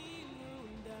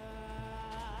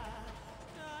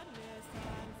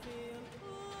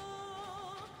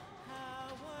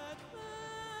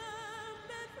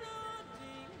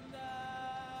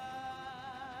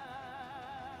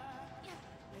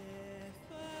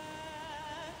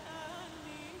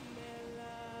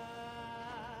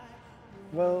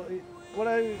 Well, what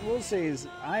I will say is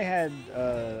I had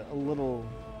a little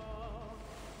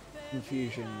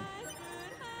confusion.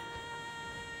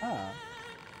 Ah,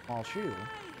 small shoe.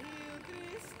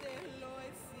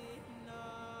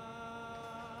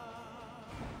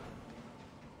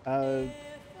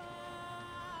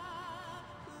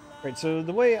 Right, so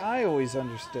the way I always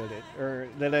understood it, or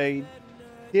that I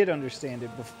did understand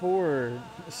it before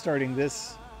starting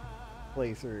this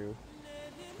playthrough,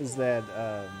 is that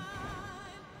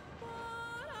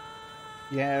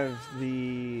you have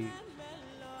the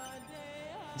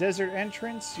desert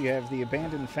entrance, you have the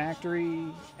abandoned factory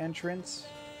entrance,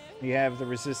 you have the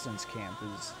resistance camp.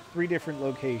 There's 3 different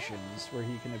locations where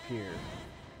he can appear.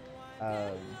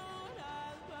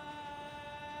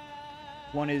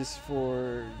 One is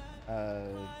for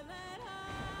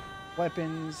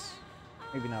weapons,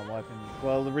 maybe not weapons.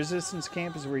 Well, the resistance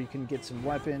camp is where you can get some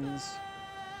weapons.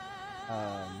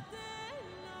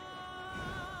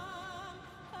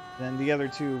 Then the other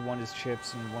two, one is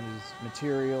chips and one is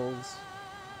materials.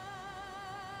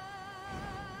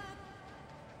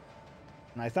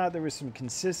 And I thought there was some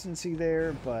consistency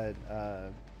there, but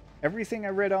everything I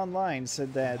read online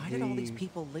said that Why did all these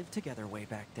people live together way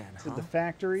back then, huh? the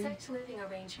factory Such living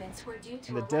arrangements were due to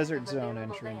and the a lack desert of zone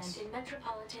available entrance land in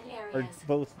metropolitan are areas.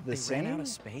 both the They same. ran out of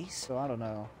space? So I don't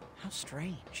know. How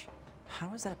strange.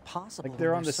 How is that possible? Like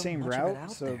they're when on the there's so same much of it route,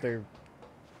 out so there? they're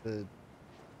the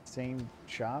same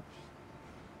shop,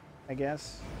 I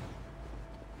guess.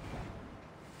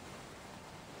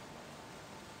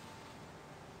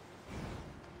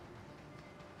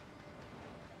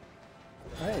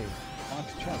 Hey,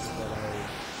 locked chest that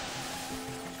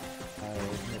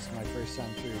I missed my first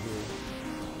time through here.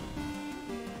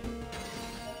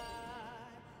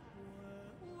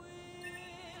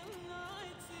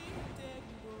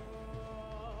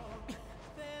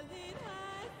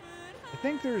 I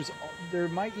think there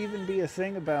might even be a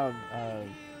thing about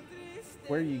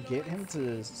where you get him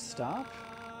to stop.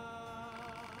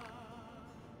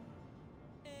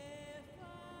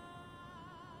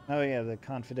 Oh yeah, the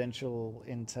confidential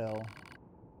intel.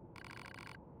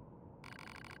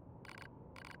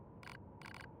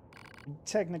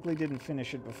 Technically didn't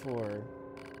finish it before.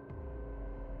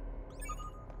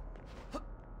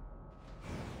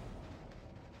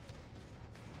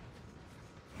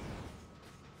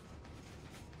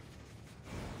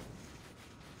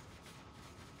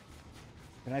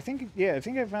 And I think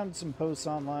I found some posts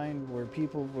online where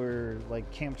people were like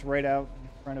camped right out in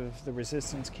front of the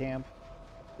resistance camp.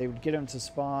 They would get him to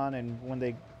spawn, and when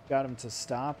they got him to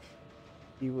stop,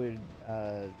 he would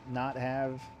not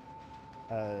have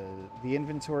the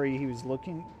inventory he was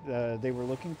they were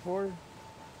looking for.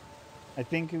 I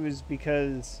think it was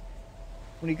because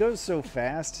when he goes so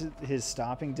fast, his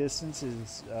stopping distance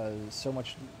is so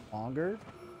much longer.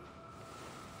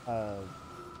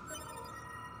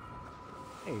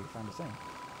 Hey, found a thing.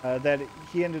 That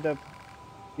he ended up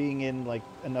being in like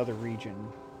another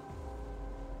region.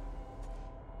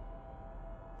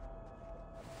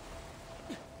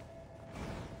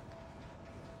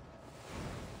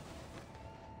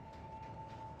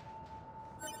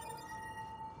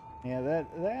 Yeah,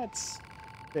 that's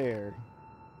fair.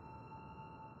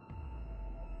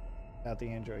 About the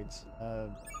androids.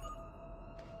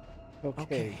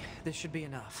 Okay. This should be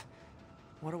enough.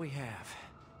 What do we have?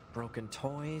 Broken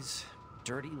toys,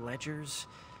 dirty ledgers,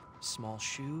 small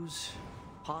shoes.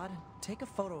 Pod, take a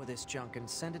photo of this junk and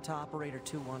send it to Operator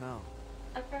 210.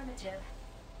 Affirmative.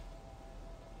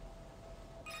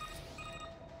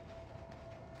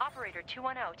 Operator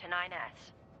 210 to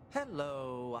 9S.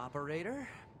 Hello, Operator.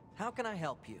 How can I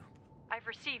help you? I've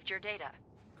received your data.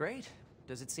 Great.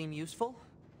 Does it seem useful?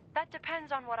 That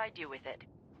depends on what I do with it.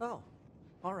 Oh,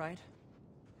 all right.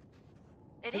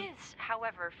 It is,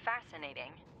 however,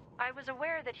 fascinating. I was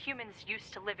aware that humans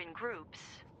used to live in groups,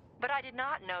 but I did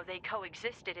not know they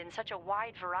coexisted in such a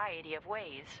wide variety of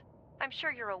ways. I'm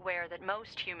sure you're aware that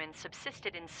most humans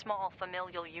subsisted in small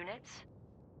familial units.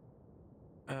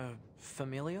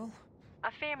 Familial? A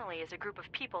family is a group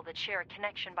of people that share a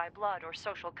connection by blood or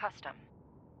social custom.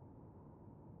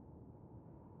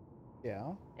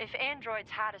 Yeah. If androids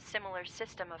had a similar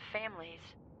system of families...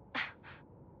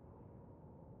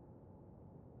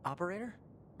 Operator?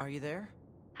 Are you there?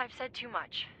 I've said too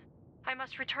much. I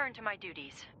must return to my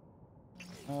duties.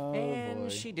 Oh, and boy.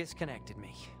 she disconnected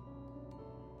me.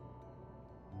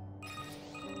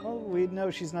 Well, we know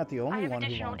she's not the I only have one who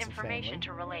additional wants a family. information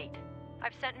to relate.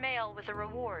 I've sent mail with a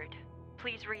reward.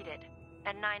 Please read it.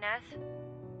 And 9S?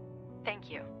 Thank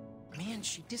you. Man,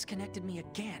 she disconnected me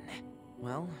again.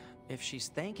 Well, if she's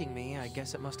thanking me, I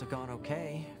guess it must have gone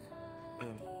okay.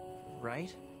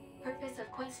 Right? Purpose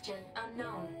of question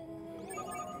unknown.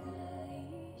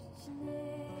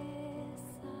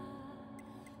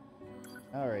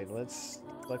 Alright, let's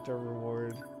collect our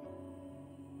reward.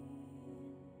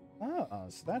 Oh,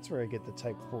 so that's where I get the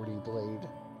Type 40 blade.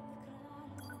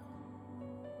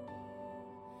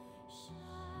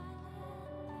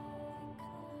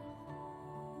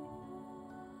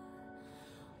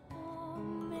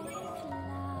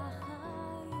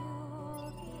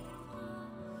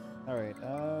 Alright,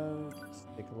 let's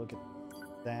take a look at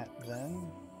that then.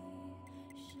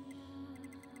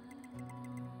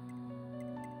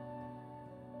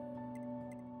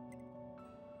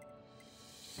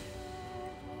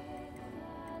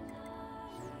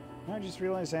 I just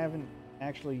realized I haven't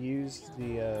actually used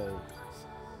the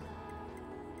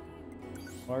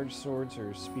large swords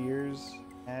or spears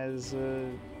as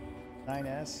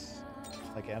 9S,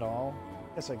 like at all.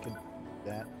 Guess I could do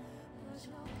that.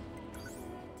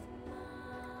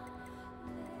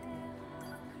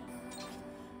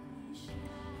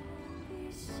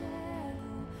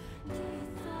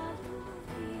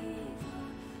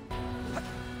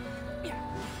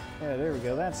 Yeah, there we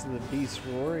go. That's the beast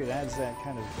roar. It adds that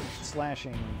kind of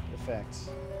slashing effect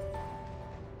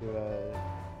to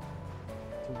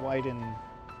widen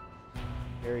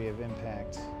area of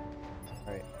impact.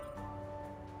 All right.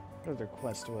 What other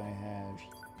quest do I have?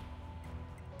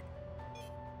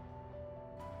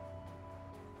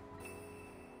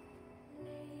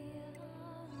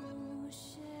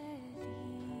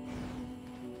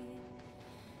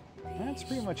 That's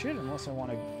pretty much it, unless I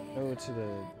want to go to the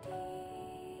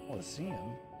Coliseum.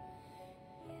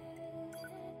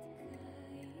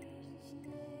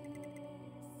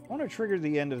 I want to trigger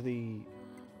the end of the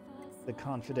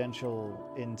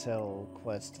confidential intel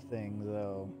quest thing,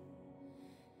 though.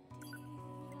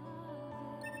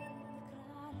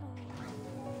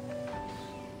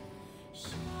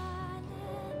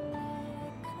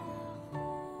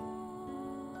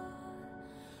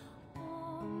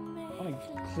 I want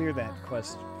to clear that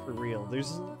quest for real.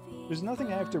 There's nothing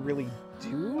I have to really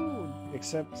do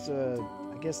except,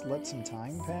 I guess, let some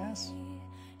time pass.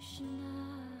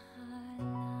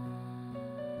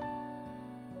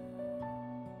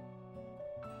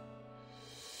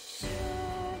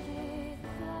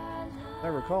 If I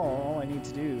recall, all I need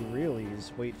to do really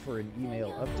is wait for an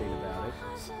email update about it.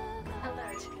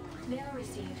 Alert. Mail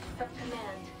received from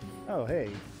command. Oh, hey,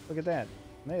 look at that.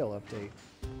 Mail update.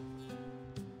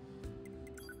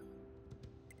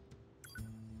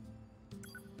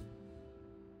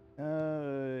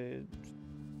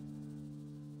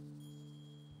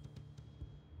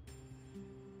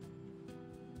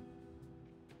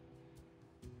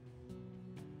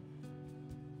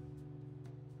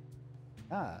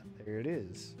 Ah, there it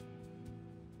is.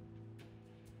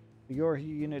 Your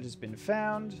unit has been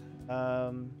found.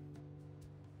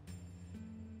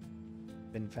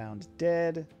 Been found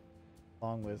dead,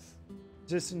 along with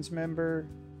resistance member.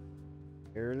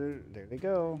 There they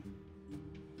go.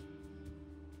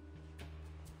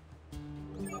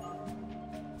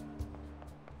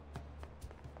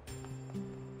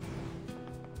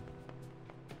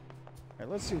 Alright,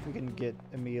 let's see if we can get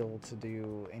Emil to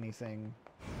do anything.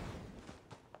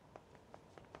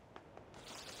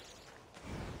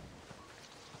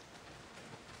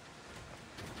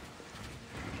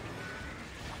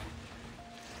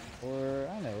 Or,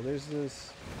 I don't know, there's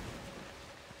this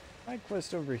side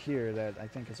quest over here that I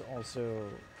think is also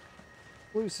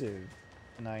exclusive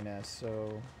to 9S,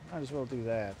 so might as well do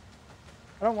that.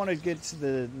 I don't want to get to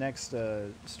the next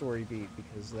story beat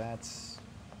because that's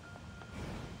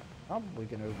probably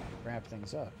going to wrap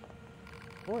things up.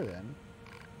 Before then,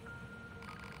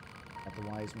 at the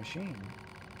Wise Machine.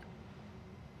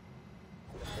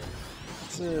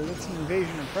 That's an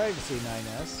invasion of privacy,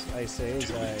 9S, I say,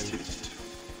 as I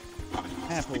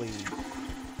happily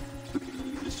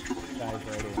dive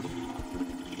right in.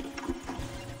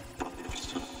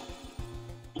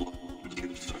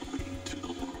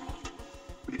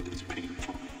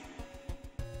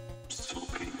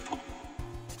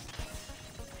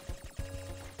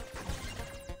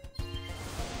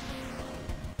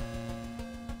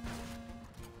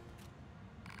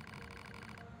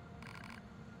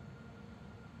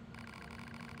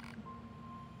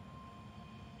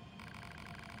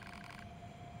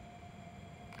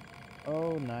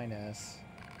 Oh, 9S.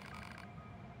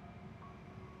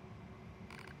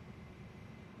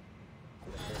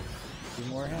 Do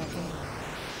more hacking?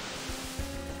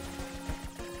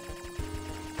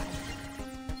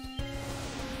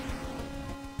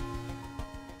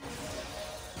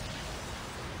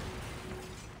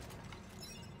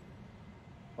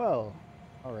 Well,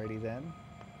 alrighty then.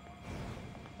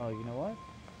 Oh, you know what?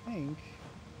 I think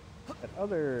that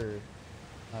other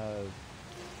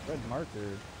red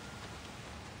marker,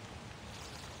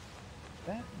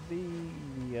 that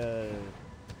the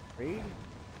raid?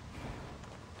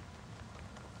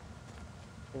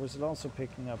 Or was it also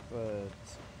picking up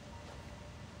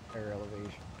higher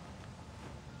elevation?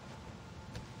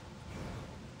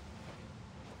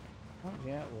 Oh,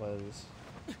 yeah, it was.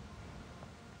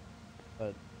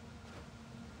 But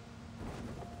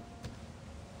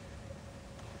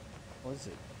what is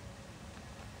it?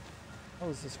 What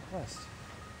was this quest?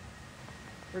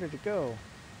 Where did it go?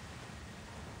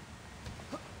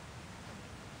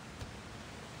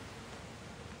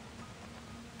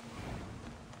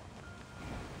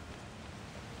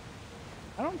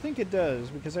 I don't think it does,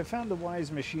 because I found the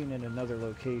Wise Machine in another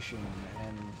location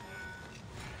and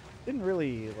didn't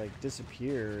really like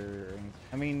disappear or anything.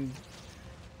 I mean,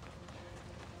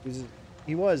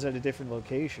 he was at a different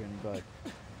location, but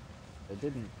it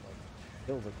didn't like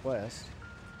kill the quest.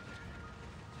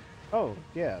 Oh,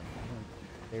 yeah.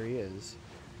 There he is.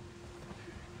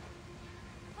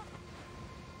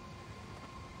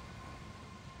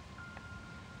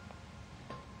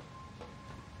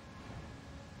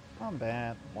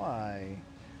 Combat? Why?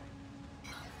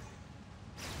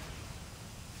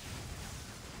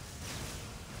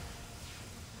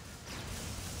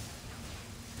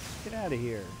 Get out of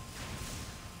here.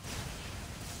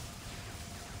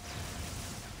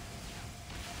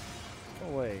 Go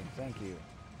away. Thank you.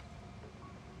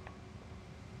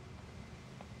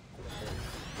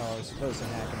 Oh, I was supposed to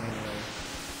hack him anyway.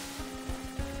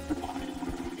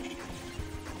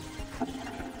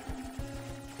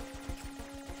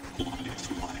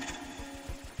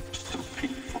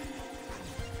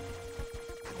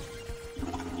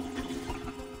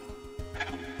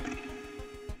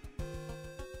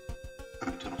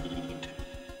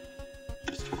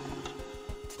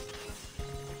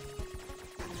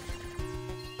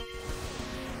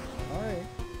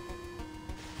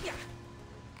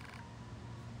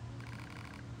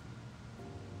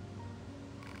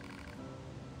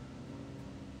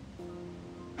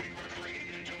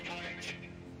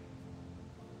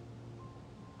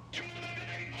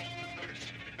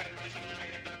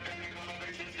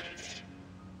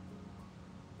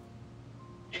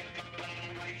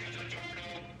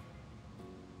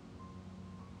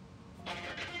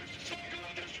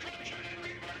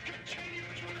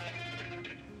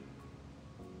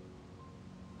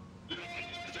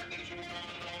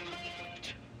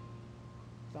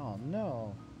 Oh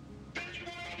no.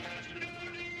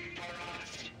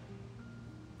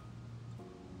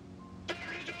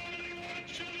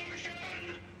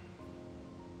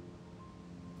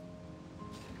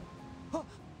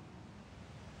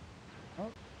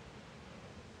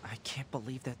 I can't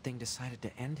believe that thing decided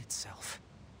to end itself.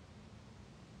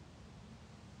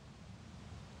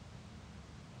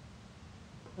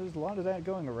 There's a lot of that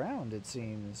going around, it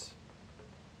seems.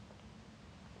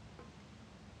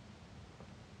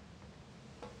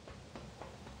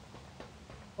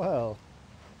 Well.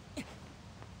 I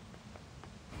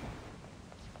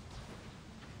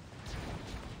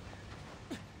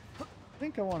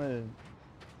think I want to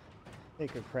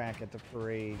take a crack at the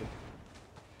parade.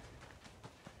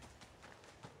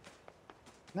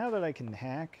 Now that I can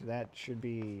hack, that should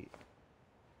be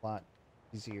a lot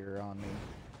easier on me.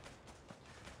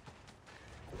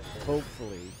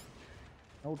 Hopefully.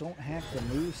 Oh, don't hack the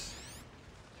moose.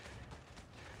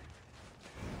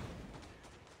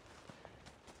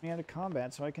 Me out of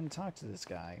combat so I can talk to this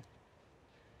guy.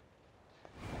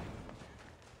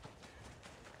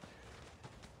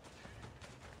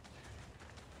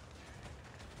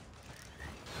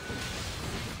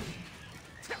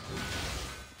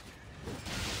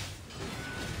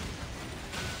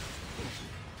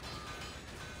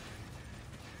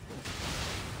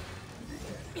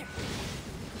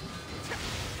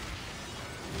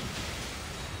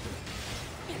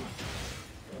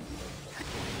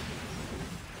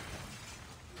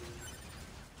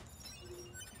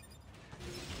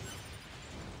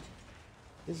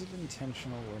 Is it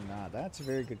intentional or not? That's a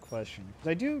very good question.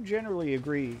 I do generally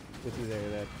agree with you there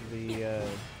that the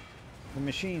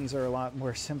machines are a lot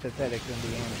more sympathetic than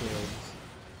the androids.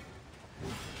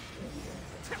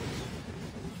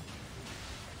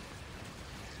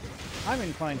 I'm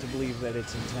inclined to believe that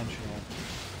it's intentional.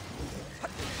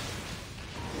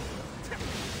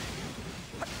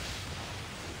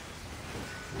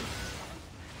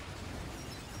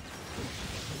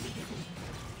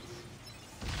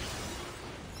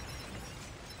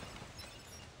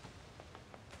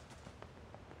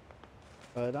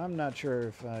 But I'm not sure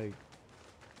if I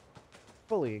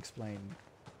fully explain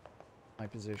my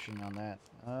position on that.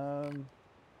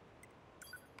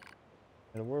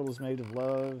 The world is made of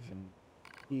love and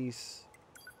peace.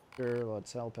 Sure,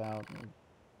 let's help out.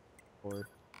 Or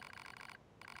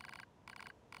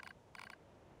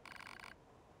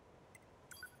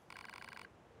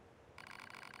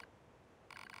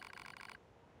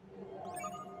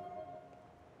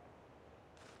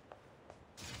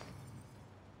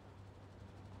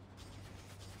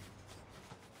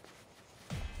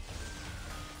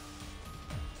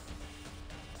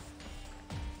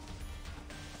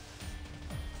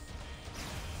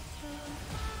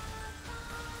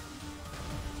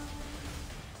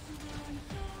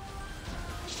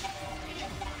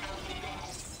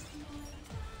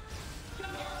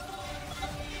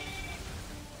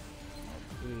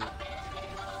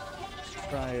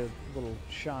try a little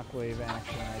shockwave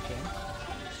action, I think.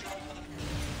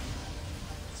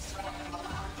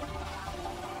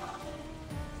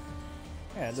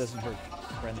 Yeah, it doesn't hurt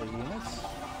friendly units.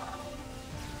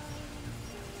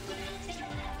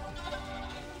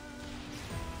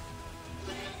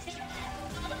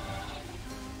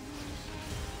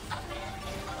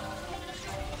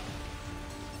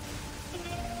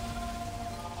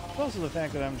 also the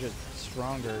fact that I'm just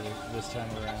stronger this time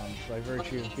around by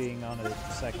virtue of being on a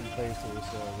second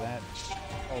playthrough, so that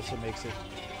also makes it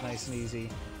nice and easy.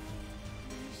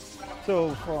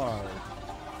 So far,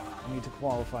 I need to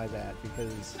qualify that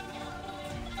because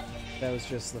that was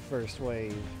just the first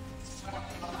wave.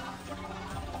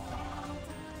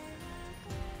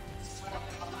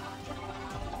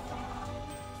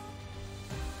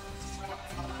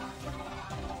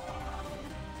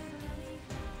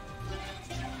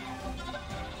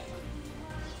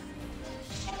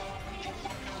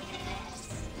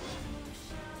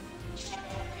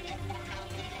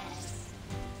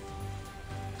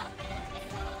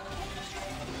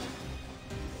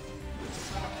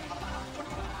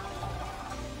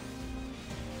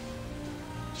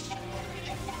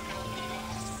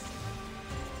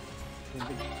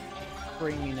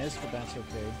 Braininess, but that's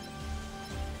okay.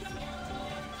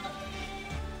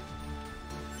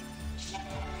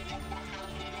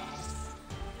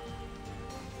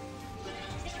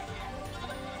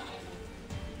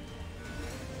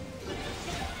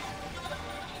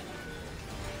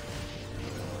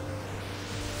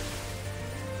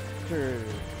 Sure.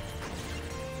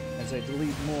 As I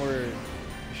delete more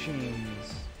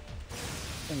machines,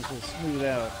 things will smooth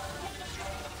out.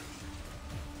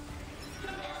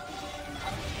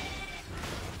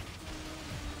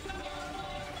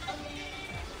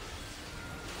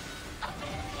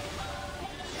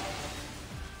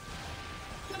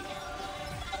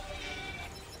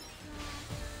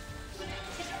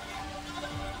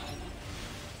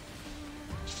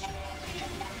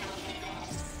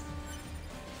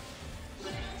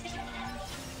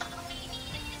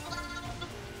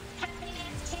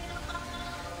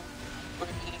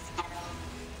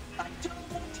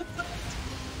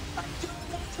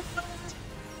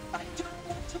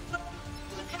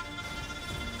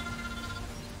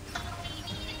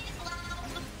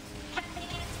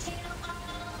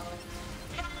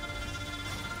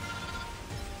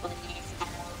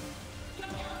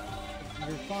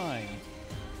 You're fine.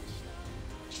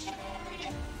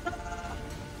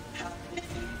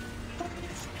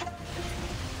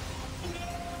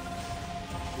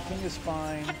 The king is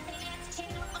fine.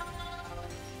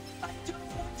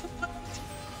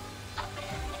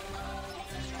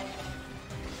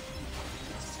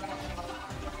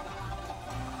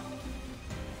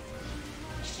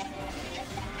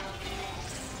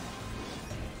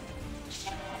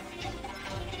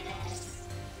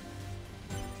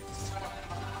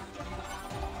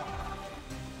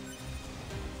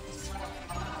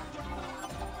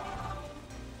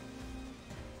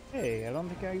 Hey, I don't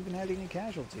think I even had any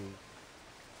casualties.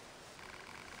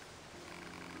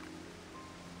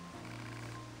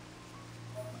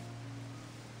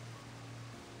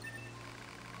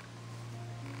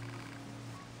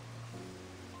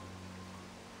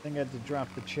 I think I had to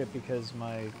drop the chip because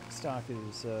my stock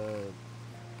is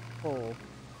full.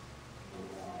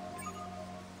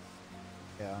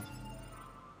 Yeah.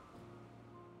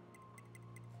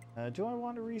 Do I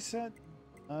want to reset?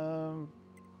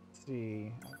 Let's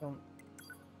see. I don't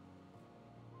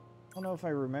know if I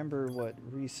remember what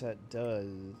reset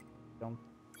does. Don't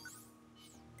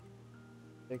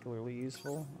particularly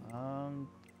useful.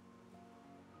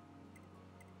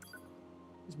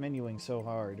 It's menuing so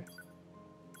hard.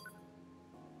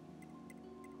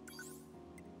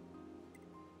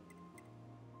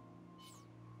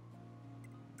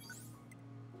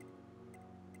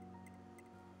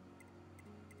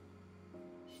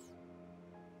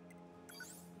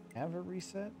 Have a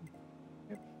reset?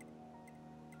 Yep.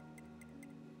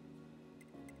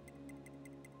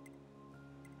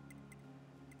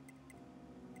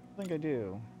 I think I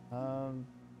do.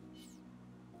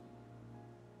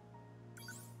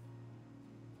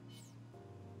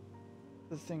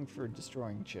 The thing for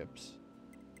destroying chips.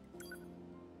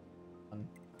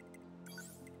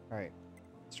 Alright.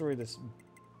 Destroy this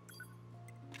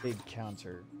big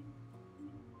counter.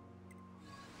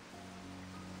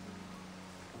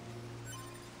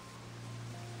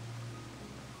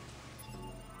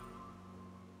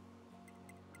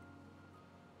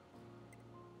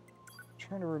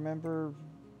 Trying to remember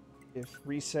if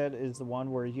reset is the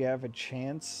one where you have a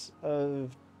chance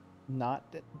of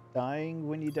not dying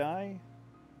when you die.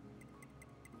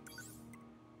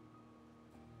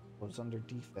 Was under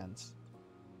defense.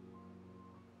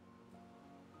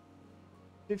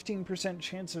 15%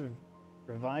 chance of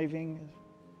reviving,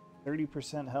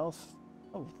 30% health.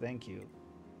 Oh, thank you.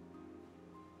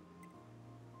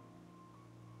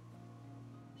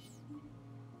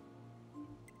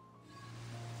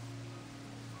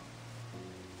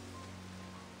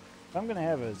 If I'm gonna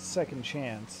have a second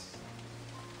chance,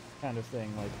 kind of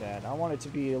thing like that. I want it to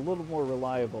be a little more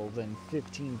reliable than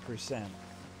 15%.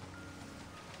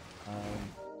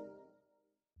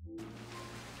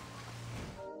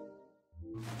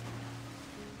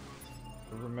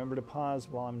 Remember to pause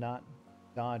while I'm not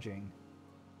dodging.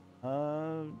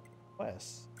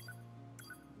 Quests.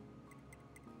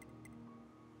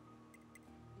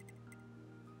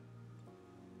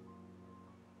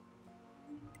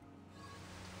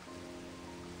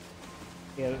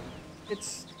 Yeah,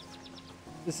 this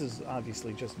is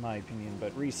obviously just my opinion,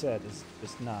 but Reset is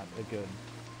just not a good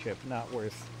chip, not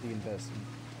worth the investment.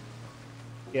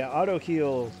 Yeah, auto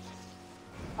heal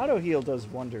does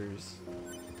wonders.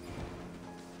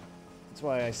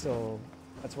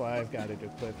 That's why I've got it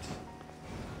equipped.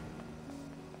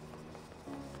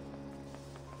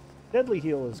 Deadly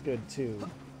heal is good too.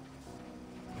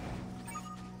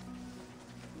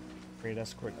 Parade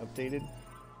escort updated.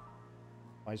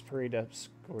 Why is parade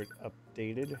escort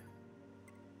updated?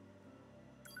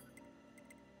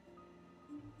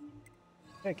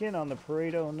 Check in on the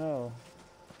parade. Oh no.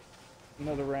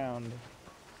 Another round.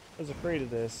 I was afraid of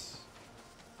this.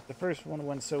 The first one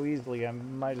went so easily, I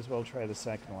might as well try the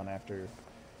second one after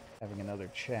having another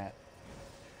chat.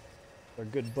 Our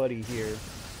good buddy here.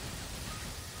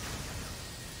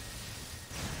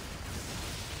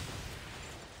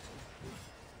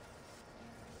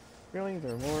 Really?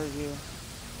 There are more of you?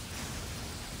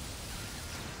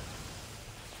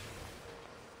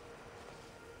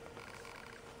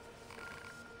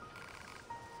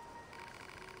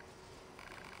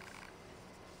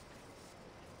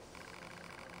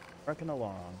 Trucking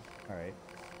along. Alright.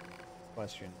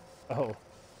 Question. Oh.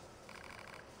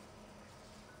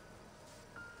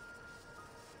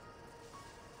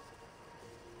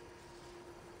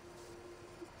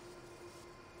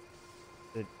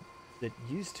 That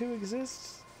used to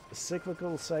exist? The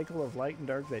cyclical cycle of light and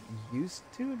dark that used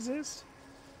to exist?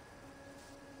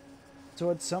 So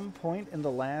at some point in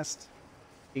the last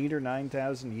 8,000 or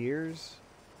 9,000 years,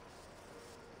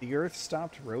 the Earth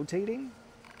stopped rotating?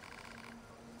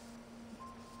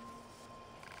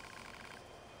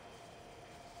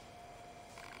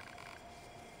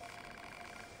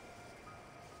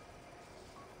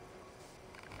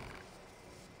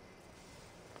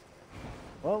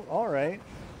 Well, alright.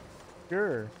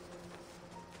 Sure.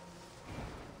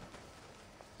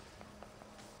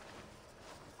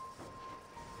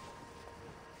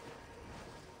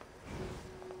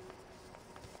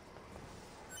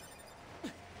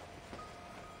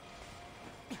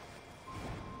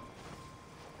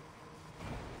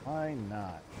 Why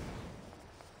not?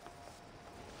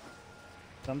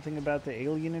 Something about the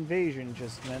alien invasion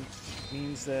just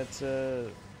means that,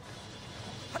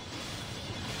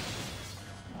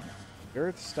 the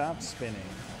Earth stopped spinning.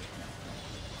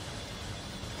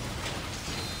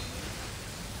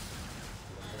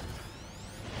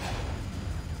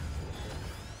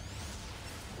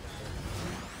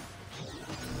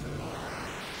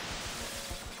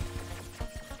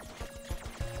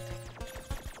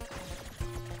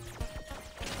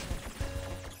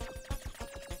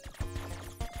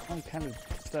 I kind of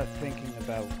start thinking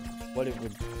about what it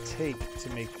would take to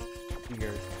make the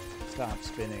Earth stop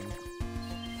spinning.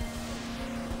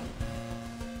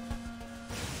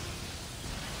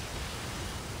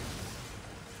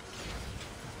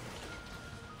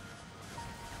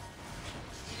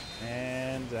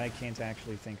 And I can't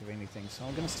actually think of anything, so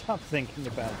I'm gonna stop thinking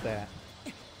about that.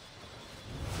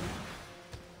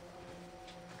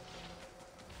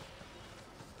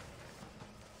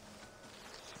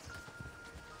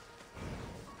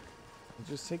 I'll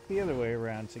just take the other way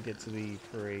around to get to the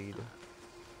parade.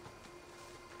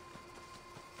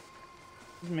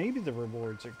 Maybe the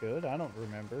rewards are good, I don't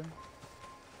remember.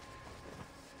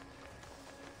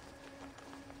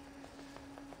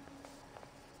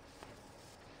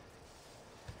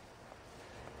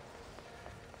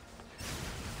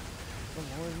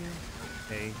 More of you?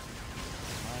 Hey.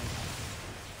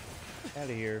 Out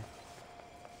of here.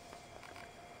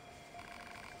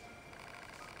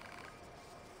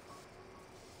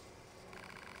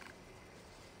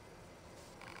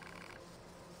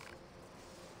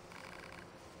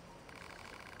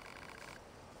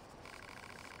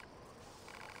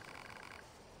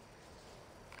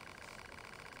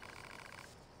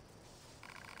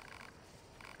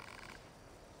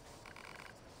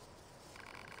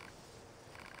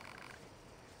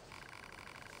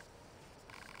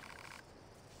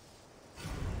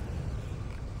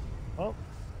 Oh.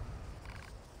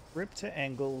 Rip to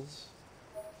angles.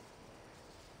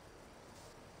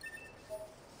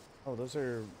 Oh, those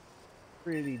are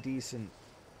pretty decent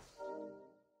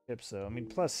chips, though. I mean,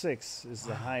 +6 is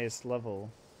the highest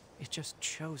level It just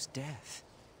chose death.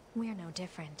 We're no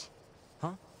different.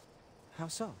 Huh? How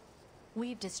so?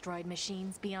 We've destroyed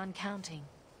machines beyond counting.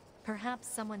 Perhaps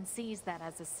someone sees that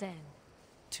as a sin.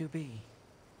 To be.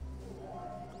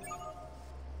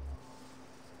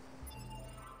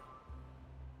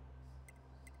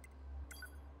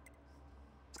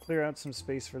 Let's clear out some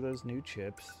space for those new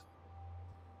chips.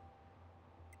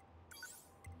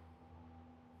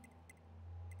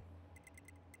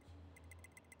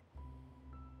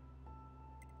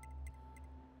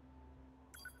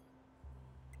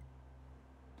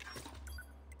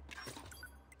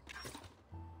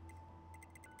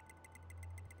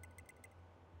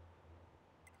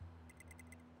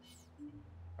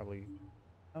 Probably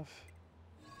enough.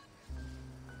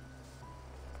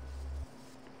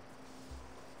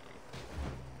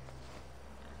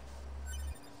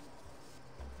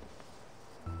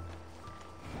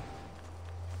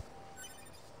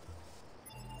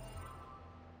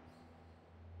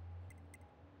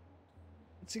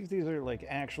 Let's see if these are like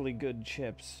actually good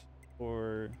chips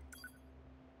or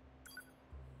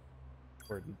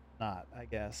not, I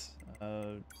guess.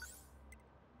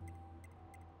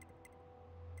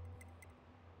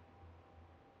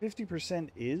 50%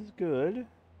 is good.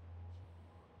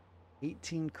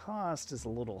 18 cost is a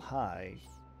little high.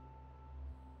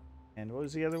 And what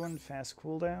was the other one? Fast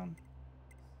cooldown?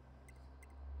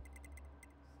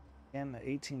 Again, the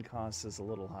 18 cost is a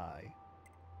little high.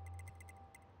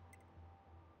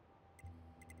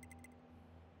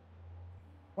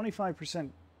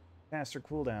 %faster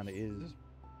cooldown is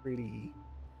pretty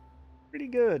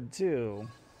good too.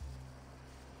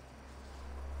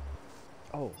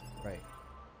 Oh, right.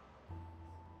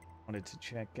 Wanted to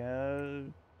check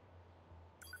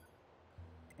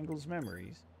Angle's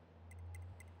memories.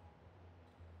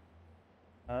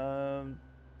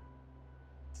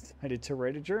 Decided to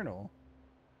write a journal.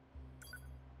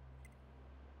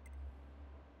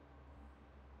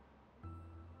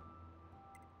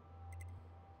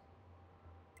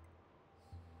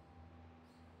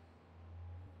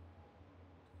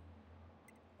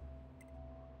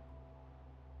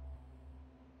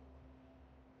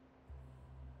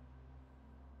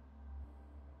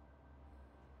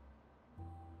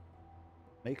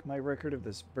 Make my record of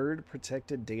this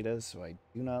bird-protected data so I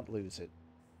do not lose it.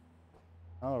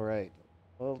 Alright.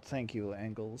 Well, thank you,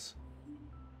 Angles.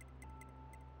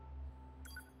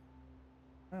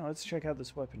 Well, let's check out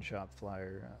this weapon shop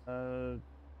flyer.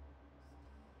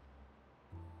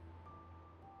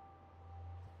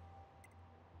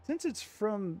 Since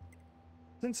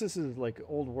this is like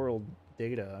old world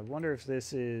data, I wonder if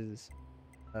this is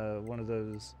one of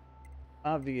those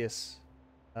obvious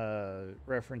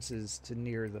references to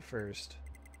Nier the First.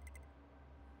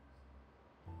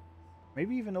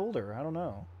 Maybe even older, I don't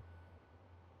know.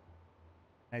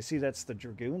 I see that's the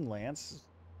Dragoon Lance. Is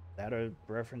that a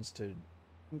reference to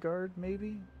Guard,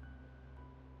 maybe?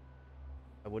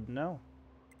 I wouldn't know.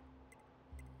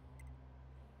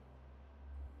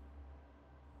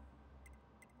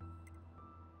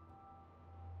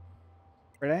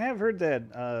 But I have heard that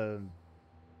a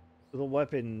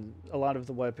lot of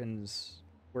the weapons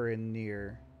were in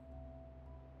Nier.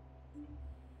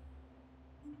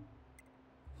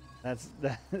 That's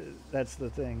the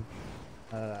thing.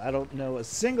 I don't know a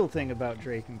single thing about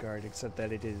Drakengard except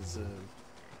that it is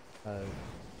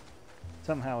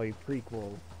somehow a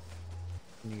prequel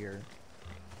Nier.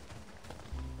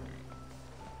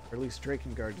 Or at least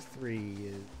Drakengard 3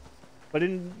 is. But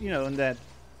in that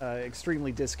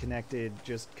extremely disconnected,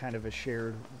 just kind of a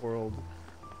shared world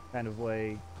kind of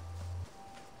way.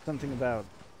 Something about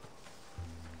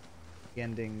the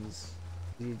endings,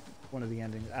 one of the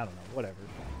endings, I don't know, whatever.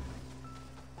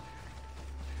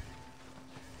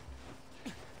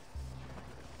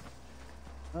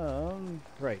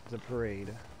 Right, the parade.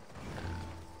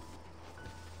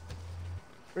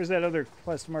 Where's that other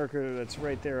quest marker that's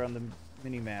right there on the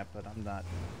mini-map, but I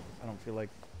don't feel like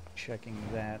checking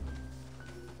that.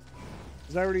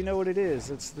 Because I already know what it is.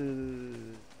 It's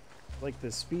like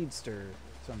the Speedster or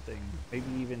something.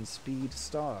 Maybe even Speed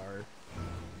Star.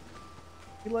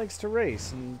 He likes to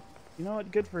race, and you know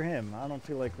what? Good for him. I don't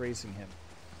feel like racing him.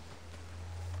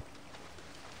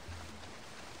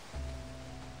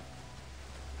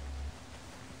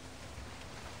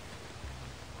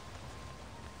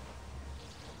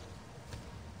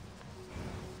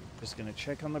 Just gonna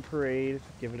check on the parade,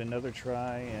 give it another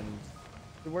try, and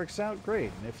if it works out,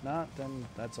 great. And if not, then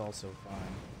that's also fine.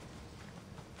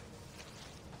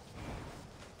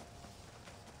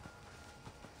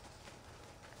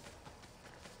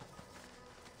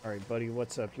 Alright, buddy,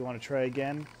 what's up? You want to try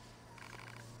again?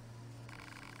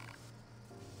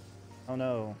 Oh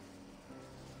no.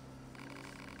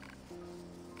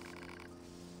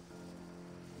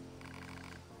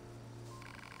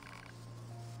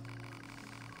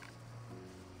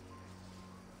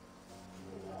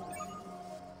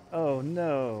 Oh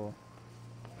no.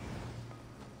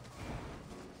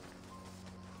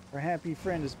 Our happy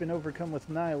friend has been overcome with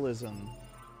nihilism.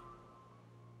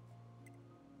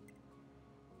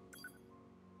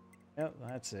 Yep,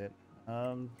 that's it.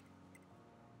 All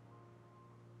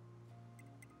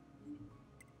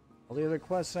the other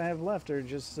quests I have left are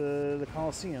just the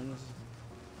Colosseums.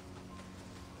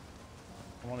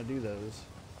 I want to do those.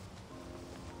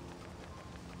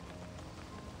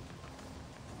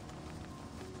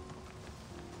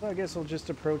 So I guess I'll just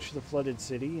approach the flooded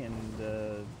city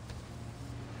and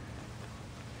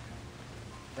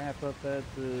wrap up at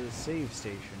the save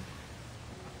station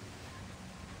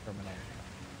terminal.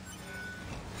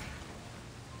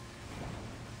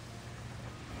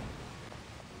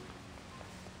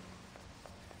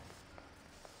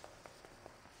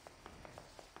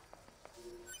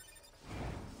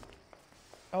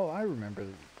 Oh, I remember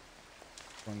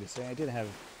going to say I did have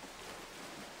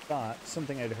thought,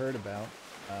 something I'd heard about.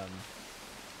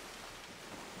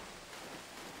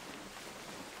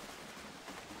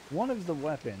 One of the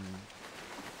weapons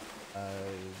that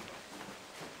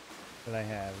I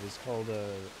have is called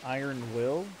Iron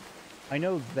Will. I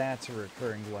know that's a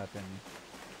recurring weapon.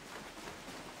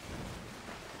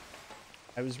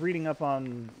 I was reading up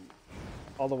on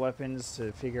all the weapons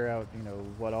to figure out, you know,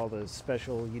 what all the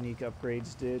special, unique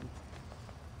upgrades did.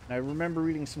 And I remember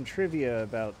reading some trivia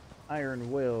about Iron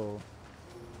Will.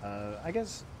 I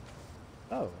guess...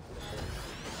 Oh.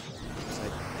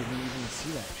 I didn't even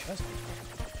see that chest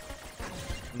before.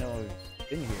 No, I've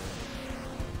been here.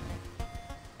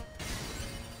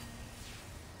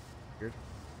 Weird.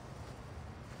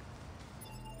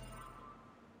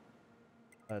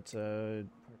 But,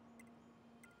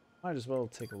 might as well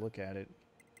take a look at it.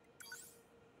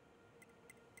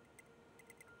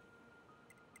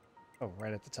 Oh,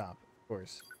 right at the top, of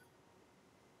course.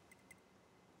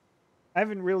 I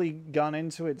haven't really gone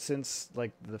into it since,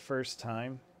 like, the first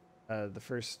time, the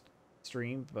first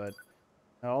stream, but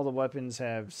all the weapons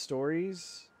have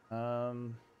stories. Oh,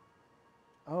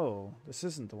 this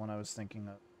isn't the one I was thinking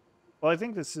of. Well, I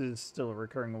think this is still a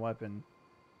recurring weapon.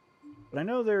 But I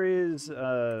know there is,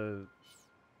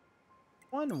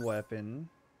 one weapon,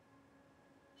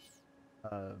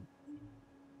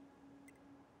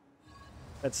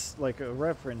 that's like a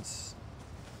reference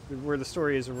where the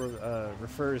story is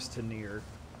refers to Nier,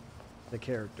 the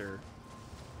character.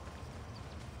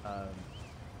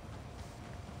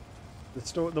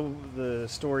 The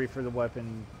story for the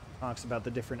weapon talks about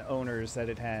the different owners that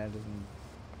it had, and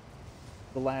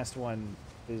the last one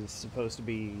is supposed to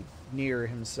be Nier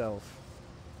himself.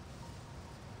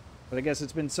 But I guess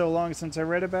it's been so long since I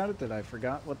read about it that I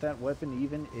forgot what that weapon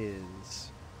even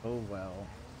is. Oh well.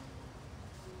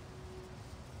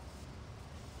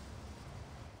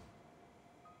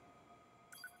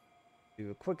 Do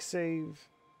a quick save.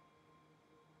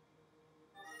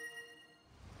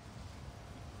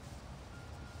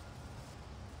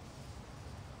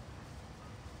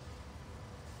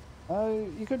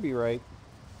 You could be right.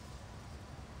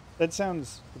 That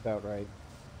sounds about right.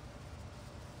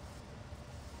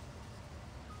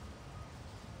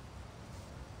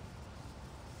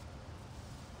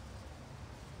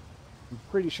 I'm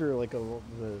pretty sure like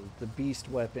the beast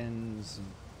weapons and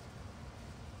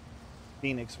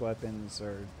Phoenix weapons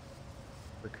are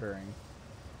recurring.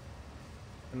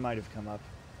 It might have come up,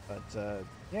 but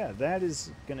yeah, that is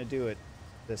gonna do it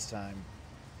this time.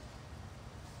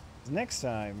 Next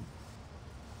time,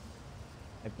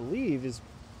 I believe, is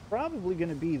probably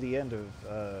gonna be the end of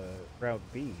Route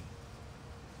B.